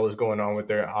what the hell is going on with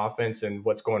their offense and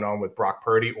what's going on with Brock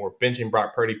Purdy, or benching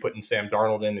Brock Purdy, putting Sam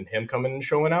Darnold in and him coming and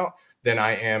showing out, than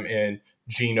I am in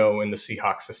Geno and the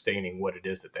Seahawks sustaining what it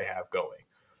is that they have going.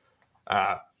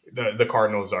 The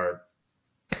Cardinals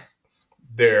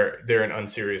they're an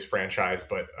unserious franchise,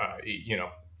 but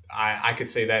I could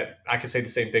say that. I could say the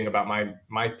same thing about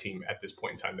my team at this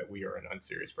point in time, that we are an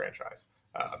unserious franchise.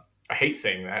 I hate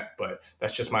saying that, but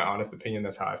that's just my honest opinion.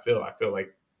 That's how I feel. I feel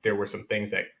like there were some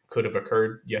things that could have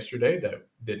occurred yesterday that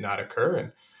did not occur,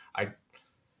 and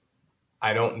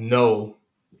I don't know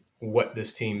what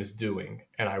this team is doing,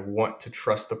 and I want to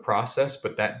trust the process,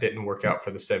 but that didn't work out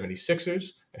for the 76ers.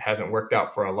 It hasn't worked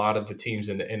out for a lot of the teams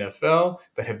in the NFL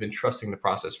that have been trusting the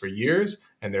process for years,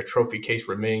 and their trophy case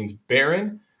remains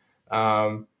barren.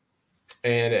 And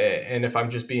if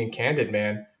I'm just being candid,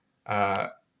 man,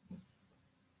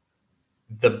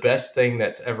 the best thing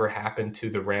that's ever happened to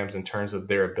the Rams in terms of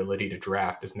their ability to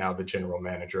draft is now the general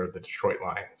manager of the Detroit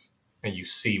Lions. And you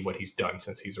see what he's done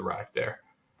since he's arrived there.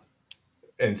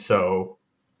 And so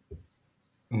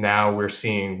now we're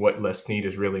seeing what Les Snead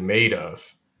is really made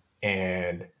of.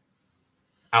 And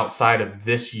outside of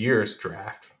this year's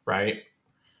draft, right?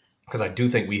 Because I do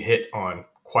think we hit on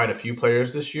quite a few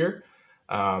players this year.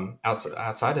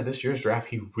 Outside of this year's draft,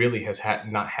 he really has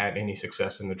not had any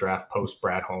success in the draft post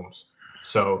Brad Holmes.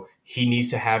 So he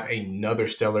needs to have another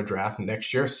stellar draft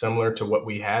next year, similar to what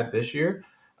we had this year,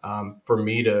 for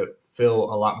me to feel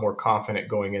a lot more confident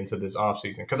going into this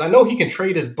offseason. Because I know he can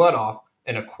trade his butt off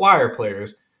and acquire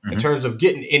players in terms of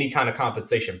getting any kind of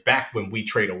compensation back. When we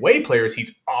trade away players,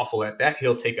 he's awful at that.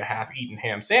 He'll take a half-eaten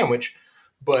ham sandwich.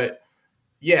 But,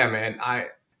 yeah, man, I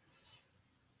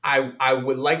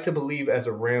would like to believe as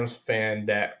a Rams fan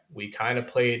that we kind of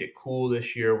played it cool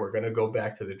this year. We're going to go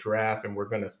back to the draft, and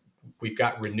we've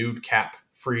got renewed cap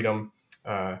freedom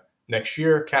next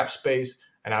year, cap space.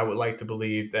 And I would like to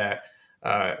believe that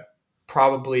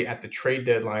probably at the trade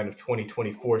deadline of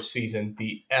 2024 season,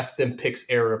 the F them picks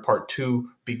era part 2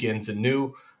 begins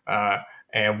anew,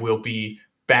 and we'll be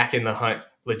back in the hunt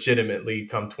legitimately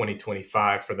come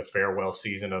 2025 for the farewell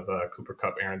season of Cooper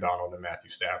Kupp, Aaron Donald, and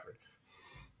Matthew Stafford.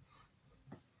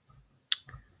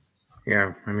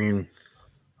 Yeah, I mean,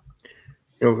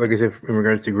 like I said, in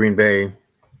regards to Green Bay,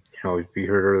 we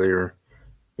heard earlier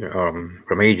from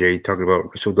AJ talking about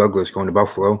Russell Douglas going to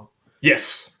Buffalo.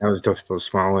 Yes. That was a tough pill to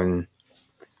swallow, and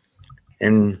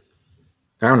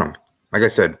I don't know. Like I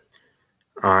said,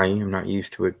 I am not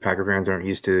used to it. Packer fans aren't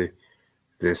used to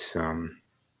this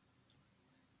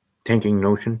tanking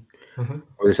notion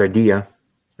or this idea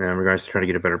in regards to trying to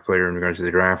get a better player in regards to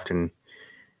the draft. And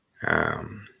I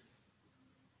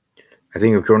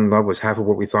think if Jordan Love was half of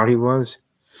what we thought he was,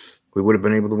 we would have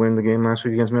been able to win the game last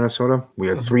week against Minnesota. We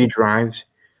had 3 drives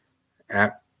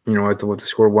at what the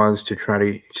score was to try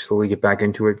to slowly get back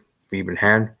into it. We even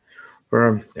had for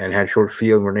him and had short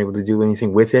field, weren't able to do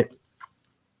anything with it.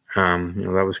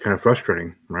 That was kind of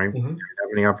frustrating, right? That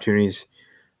many opportunities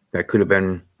that could have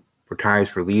been for ties,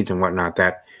 for leads and whatnot,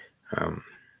 that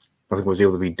nothing was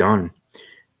able to be done.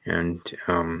 And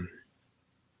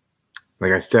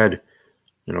like I said,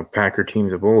 Packer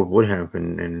teams of old would have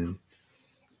and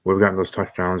would have gotten those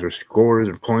touchdowns or scores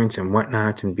or points and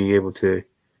whatnot, and be able to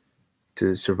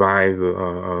survive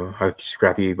a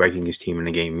scrappy Vikings team in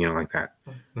a game, like that.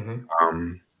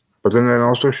 But then that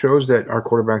also shows that our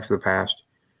quarterbacks of the past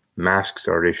masked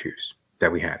our issues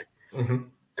that we had, that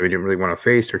we didn't really want to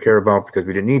face or care about because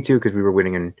we didn't need to, because we were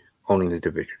winning and owning the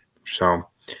division. So,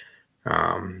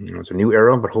 it's a new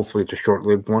era, but hopefully it's a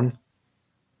short-lived one.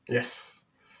 Yes.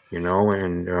 But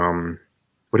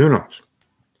who knows?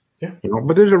 Yeah.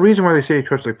 But there's a reason why they say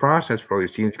trust the process for all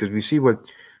these teams, because we see what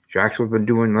Jacksonville's been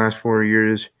doing the last 4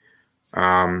 years.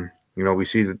 We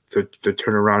see the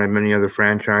turnaround in many other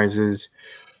franchises.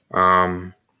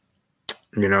 And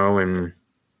you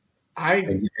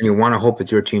want to hope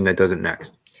it's your team that does it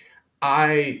next.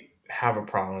 I have a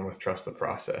problem with trust the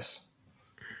process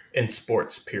in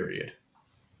sports, period.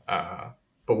 But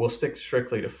we'll stick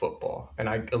strictly to football. And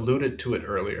I alluded to it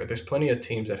earlier. There's plenty of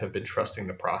teams that have been trusting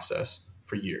the process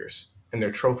for years, and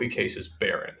their trophy case is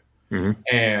barren. Mm-hmm.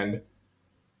 And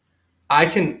I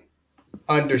can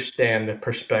understand the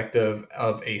perspective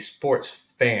of a sports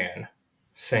fan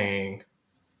saying,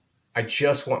 I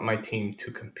just want my team to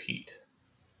compete.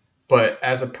 But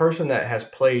as a person that has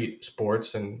played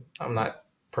sports, and I'm not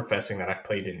professing that I've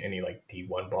played in any like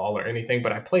D1 ball or anything,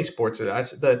 but I play sports.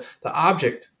 The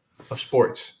object of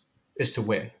sports is to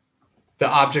win. The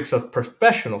objects of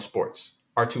professional sports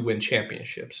are to win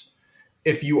championships.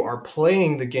 If you are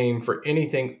playing the game for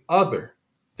anything other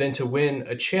than to win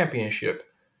a championship,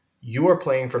 you are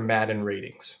playing for Madden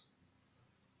ratings.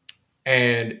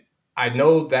 And I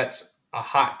know that's a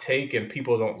hot take and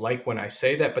people don't like when I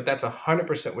say that, but that's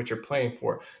 100% what you're playing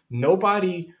for. None of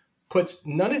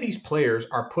these players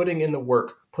are putting in the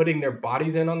work, putting their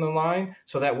bodies in on the line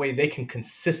so that way they can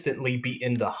consistently be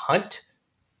in the hunt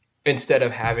instead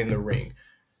of having the ring.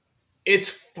 It's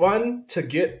fun to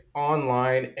get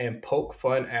online and poke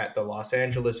fun at the Los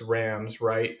Angeles Rams,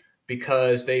 right?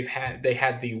 Because they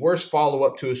had the worst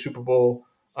follow-up to a Super Bowl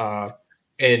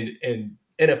in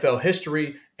NFL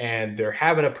history, and they're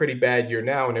having a pretty bad year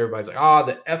now, and everybody's like,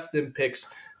 the F them picks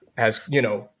has,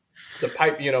 the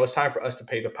pipe, it's time for us to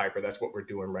pay the piper. That's what we're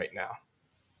doing right now.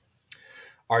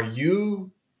 Are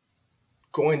you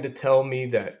going to tell me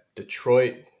that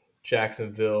Detroit,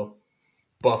 Jacksonville,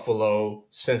 Buffalo,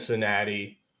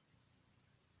 Cincinnati,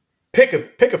 pick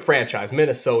a franchise,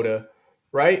 Minnesota,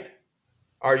 right?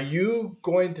 Are you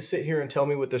going to sit here and tell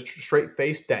me with a straight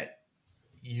face that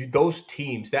those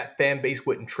teams, that fan base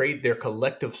wouldn't trade their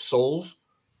collective souls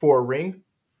for a ring?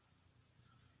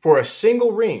 For a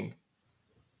single ring?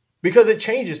 Because it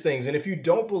changes things. And if you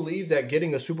don't believe that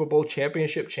getting a Super Bowl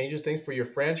championship changes things for your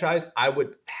franchise, I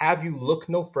would have you look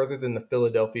no further than the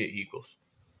Philadelphia Eagles.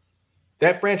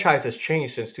 That franchise has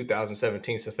changed since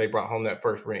 2017, since they brought home that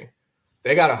first ring.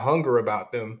 They got a hunger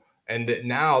about them, and that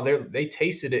now they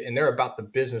tasted it, and they're about the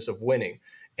business of winning.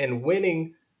 And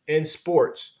winning in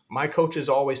sports, my coaches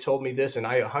always told me this, and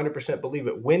I 100% believe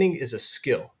it. Winning is a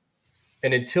skill.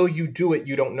 And until you do it,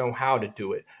 you don't know how to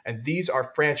do it. And these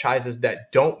are franchises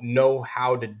that don't know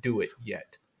how to do it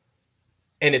yet.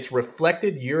 And it's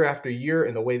reflected year after year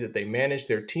in the way that they manage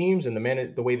their teams and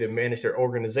the way they manage their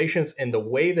organizations and the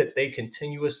way that they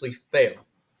continuously fail,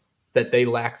 that they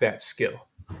lack that skill.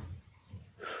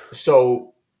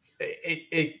 So,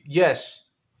 yes,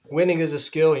 winning is a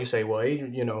skill. And you say, well,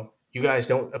 you guys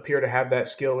don't appear to have that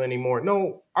skill anymore.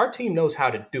 No, our team knows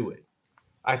how to do it.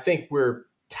 I think we're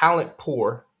talent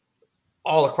poor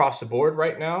all across the board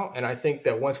right now. And I think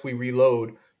that once we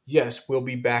reload, yes, we'll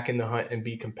be back in the hunt and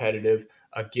be competitive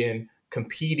again,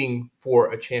 competing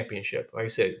for a championship. Like I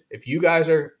said, if you guys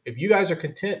are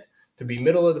content to be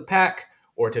middle of the pack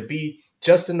or to be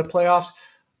just in the playoffs,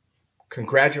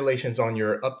 congratulations on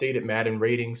your updated Madden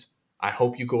ratings. I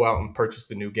hope you go out and purchase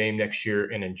the new game next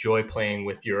year and enjoy playing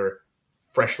with your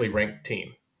freshly ranked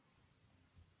team.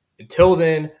 Until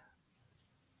then,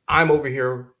 I'm over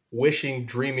here wishing,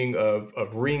 dreaming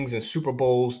of rings and Super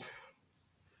Bowls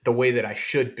the way that I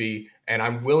should be, and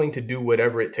I'm willing to do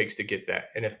whatever it takes to get that.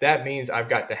 And if that means I've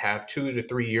got to have 2 to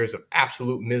 3 years of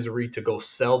absolute misery to go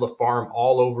sell the farm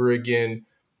all over again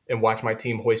and watch my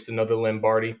team hoist another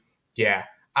Lombardi, yeah,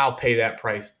 I'll pay that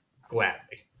price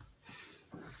gladly.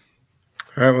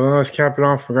 All right, well, let's cap it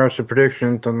off. Regards to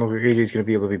predictions, don't know if AJ is going to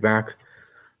be able to be back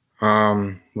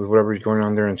with whatever's going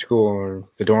on there in school or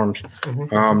the dorms.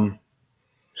 Mm-hmm.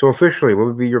 So officially, what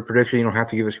would be your prediction? You don't have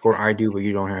to give a score. I do, but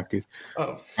you don't have to.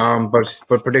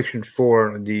 But prediction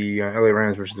for the LA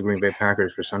Rams versus the Green Bay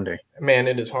Packers for Sunday. Man,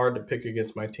 it is hard to pick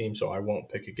against my team, so I won't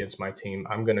pick against my team.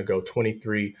 I'm going to go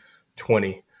 23-20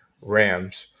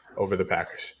 Rams over the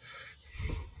Packers.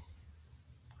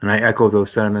 And I echo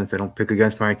those sentiments. I don't pick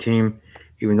against my team,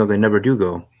 even though they never do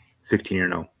go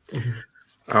 16-0. Mm-hmm.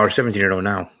 Or 17-0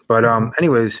 now. But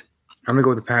anyways, I'm going to go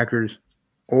with the Packers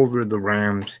over the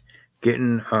Rams.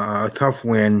 Getting a tough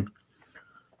win.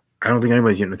 I don't think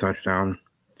anybody's getting a touchdown.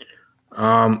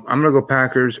 I'm going to go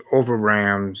Packers over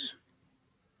Rams.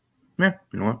 Yeah,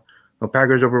 you know what? Well,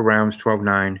 Packers over Rams,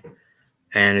 12-9.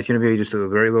 And it's going to be just a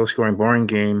very low-scoring, boring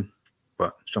game.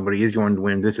 But somebody is going to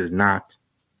win. This is not,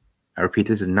 I repeat,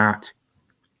 this is not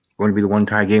going to be the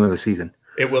one-tie game of the season.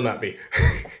 It will not be. It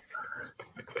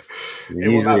will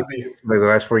Usually, not be. like the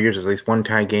last 4 years, at least one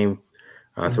tie game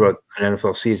throughout an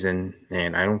NFL season,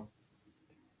 and I don't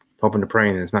hoping to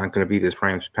praying it's not going to be this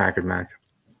Rams Packers match.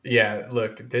 Yeah,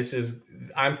 look,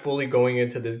 I'm fully going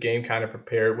into this game kind of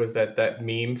prepared. Was that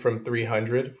meme from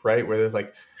 300, right? Where there's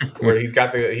like, where he's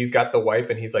got the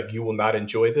wife and he's like, you will not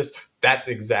enjoy this. That's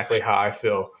exactly how I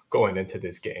feel going into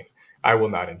this game. I will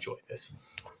not enjoy this.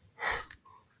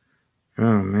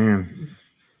 Oh man,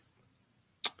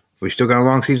 we still got a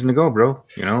long season to go, bro.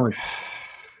 You know,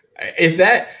 is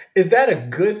that a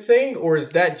good thing, or is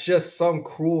that just some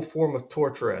cruel form of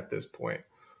torture at this point?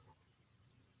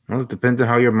 Well, it depends on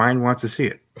how your mind wants to see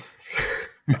it.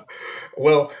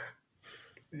 Well,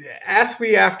 ask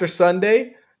me after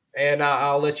Sunday, and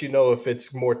I'll let you know if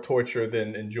it's more torture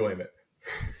than enjoyment.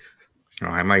 Oh,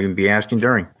 I might even be asking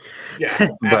during. Yeah,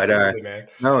 but man.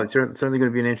 No, it's certainly going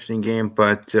to be an interesting game.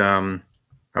 But I'll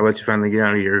let you finally get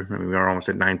out of here. I mean, we're almost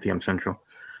at 9 p.m. Central.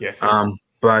 Yes. Sir.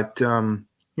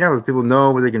 Yeah, let people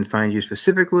know where they can find you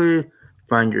specifically,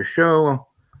 find your show,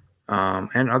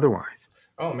 and otherwise.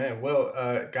 Oh, man.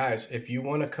 Well, guys, if you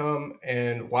want to come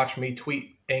and watch me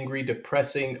tweet angry,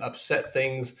 depressing, upset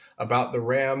things about the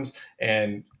Rams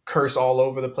and curse all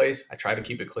over the place, I try to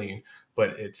keep it clean.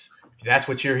 But if that's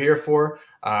what you're here for,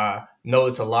 know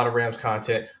it's a lot of Rams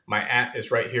content. My @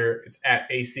 is right here. It's at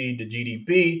AC to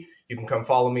GDB. You can come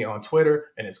follow me on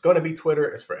Twitter, and it's going to be Twitter.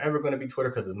 It's forever going to be Twitter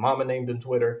because his mama named him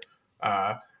Twitter.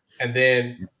 And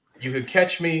then you could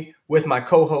catch me with my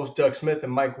co-host Doug Smith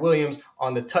and Mike Williams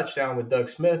on the Touchdown with Doug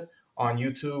Smith on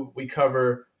YouTube. We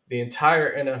cover the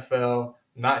entire NFL,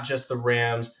 not just the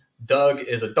Rams. Doug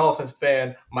is a Dolphins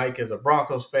fan. Mike is a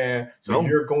Broncos fan. So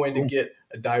you're going to get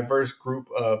a diverse group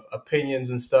of opinions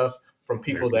and stuff from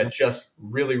people that just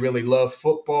really, really love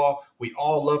football. We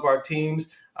all love our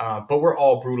teams, but we're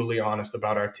all brutally honest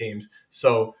about our teams.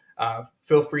 So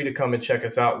feel free to come and check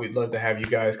us out. We'd love to have you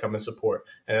guys come and support.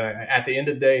 And at the end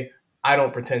of the day, I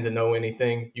don't pretend to know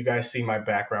anything. You guys see my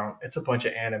background. It's a bunch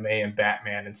of anime and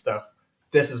Batman and stuff.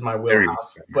 This is my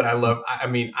wheelhouse, but I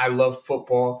love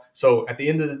football. So at the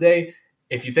end of the day,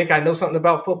 if you think I know something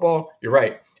about football, you're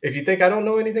right. If you think I don't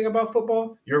know anything about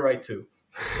football, you're right too.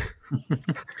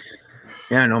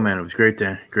 Yeah, no, man, it was great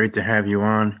to have you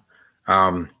on.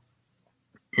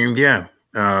 And yeah,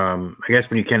 I guess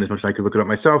when you can, as much as I could look it up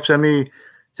myself, send me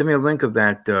a link of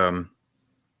that.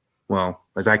 Well,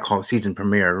 as I call it, season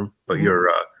premiere, but your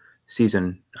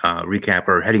season recap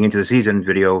or heading into the season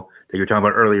video that you were talking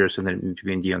about earlier. So then it needs to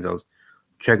be in DMs.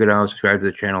 Check it out, subscribe to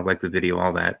the channel, like the video,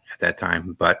 all that at that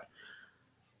time. But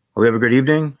we have a good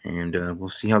evening, and we'll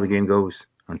see how the game goes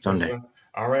on Sunday.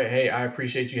 All right. Hey, I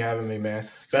appreciate you having me, man.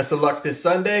 Best of luck this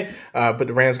Sunday, but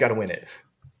the Rams got to win it.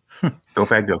 Go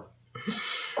Pack, go.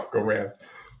 Go Rams.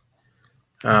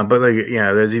 But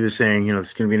as he was saying,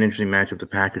 it's going to be an interesting match with the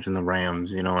Packers and the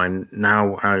Rams, and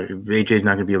now AJ's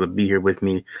not going to be able to be here with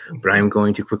me, but I'm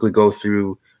going to quickly go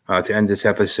through to end this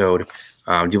episode,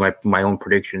 do my own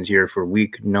predictions here for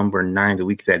week number 9, the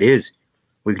week that is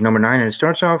week number 9. And it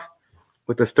starts off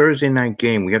with the Thursday night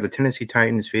game. We have the Tennessee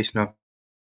Titans facing up.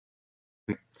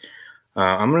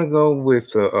 I'm going to go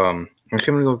with the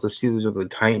Steelers over the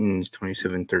Titans,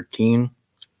 27-13.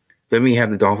 Then we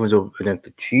have the Dolphins against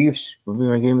the Chiefs. Will be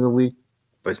my game of the week,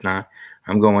 but it's not.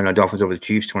 I'm going Dolphins over the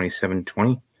Chiefs,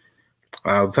 27-20.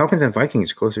 Falcons and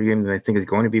Vikings, closer game than I think it's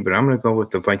going to be, but I'm going to go with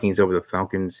the Vikings over the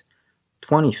Falcons,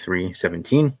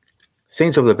 23-17.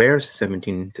 Saints over the Bears,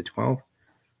 17-12.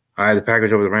 The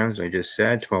Packers over the Rams, I just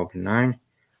said, 12-9.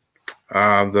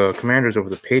 The Commanders over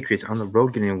the Patriots on the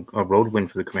road, getting a road win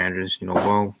for the Commanders.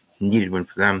 Well-needed win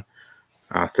for them,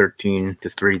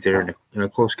 13-3 there in a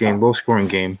close game, low-scoring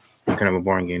game. Kind of a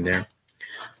boring game there.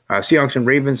 Seahawks and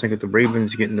Ravens. I got the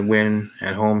Ravens getting the win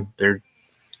at home. They're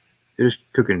just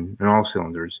cooking on all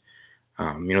cylinders. They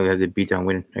had the beatdown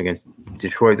win against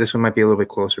Detroit. This one might be a little bit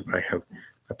closer, but I have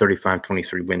a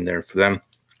 35-23 win there for them.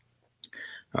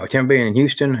 Tampa Bay and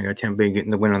Houston. I got Tampa Bay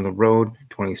getting the win on the road,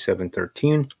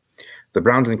 27-13. The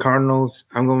Browns and Cardinals.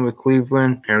 I'm going with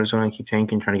Cleveland. Arizona keeps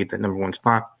tanking, trying to get that number 1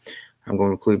 spot. I'm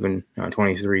going with Cleveland,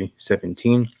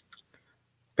 23-17.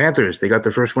 Panthers, they got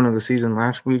their first win of the season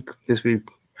last week. This week,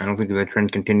 I don't think that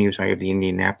trend continues. I have the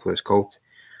Indianapolis Colts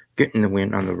getting the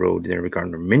win on the road there with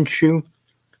Gardner Minshew.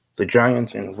 The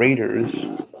Giants and Raiders,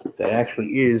 that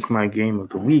actually is my game of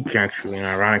the week, actually, and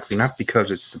ironically, not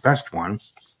because it's the best one,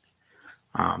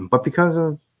 but because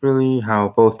of really how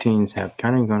both teams have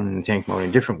kind of gone in tank mode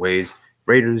in different ways.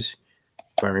 Raiders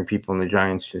firing people, and the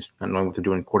Giants just not knowing what to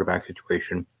do in a quarterback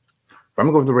situation. But I'm going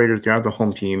to go with the Raiders. They are the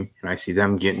home team, and I see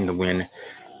them getting the win.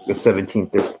 The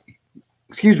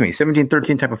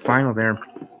 17-13 type of final there.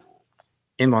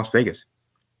 in Las Vegas.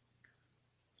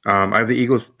 I have the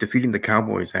Eagles defeating the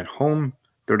Cowboys at home,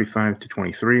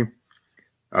 35-23.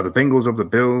 The Bengals over the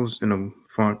Bills in a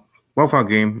well-fought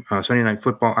game, Sunday Night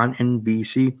Football on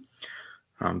NBC.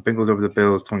 Bengals over the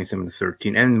Bills,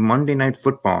 27-13. And Monday Night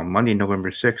Football, Monday,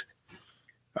 November 6th.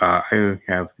 I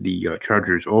have the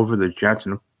Chargers over the Jets,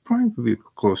 and probably be a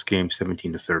close game,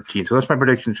 17-13. So that's my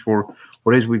predictions for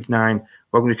what is Week 9.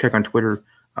 Welcome to check on Twitter.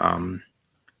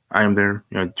 I am there,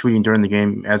 tweeting during the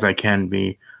game as I can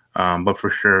be, but for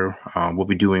sure we'll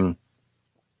be doing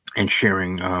and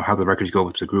sharing how the records go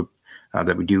with the group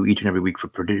that we do each and every week for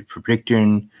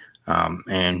predicting,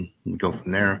 and we go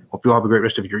from there. Hope you all have a great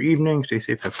rest of your evening. Stay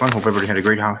safe, have fun. Hope everybody had a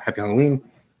great happy Halloween,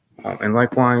 and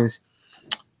likewise.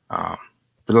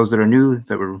 For those that are new,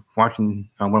 that were watching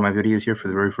one of my videos here for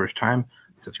the very first time,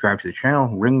 subscribe to the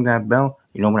channel, ring that bell.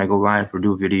 When I go live or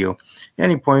do a video at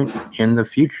any point in the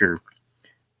future.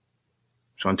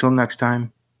 So until next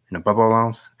time, and above all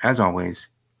else, as always,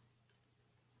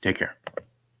 take care.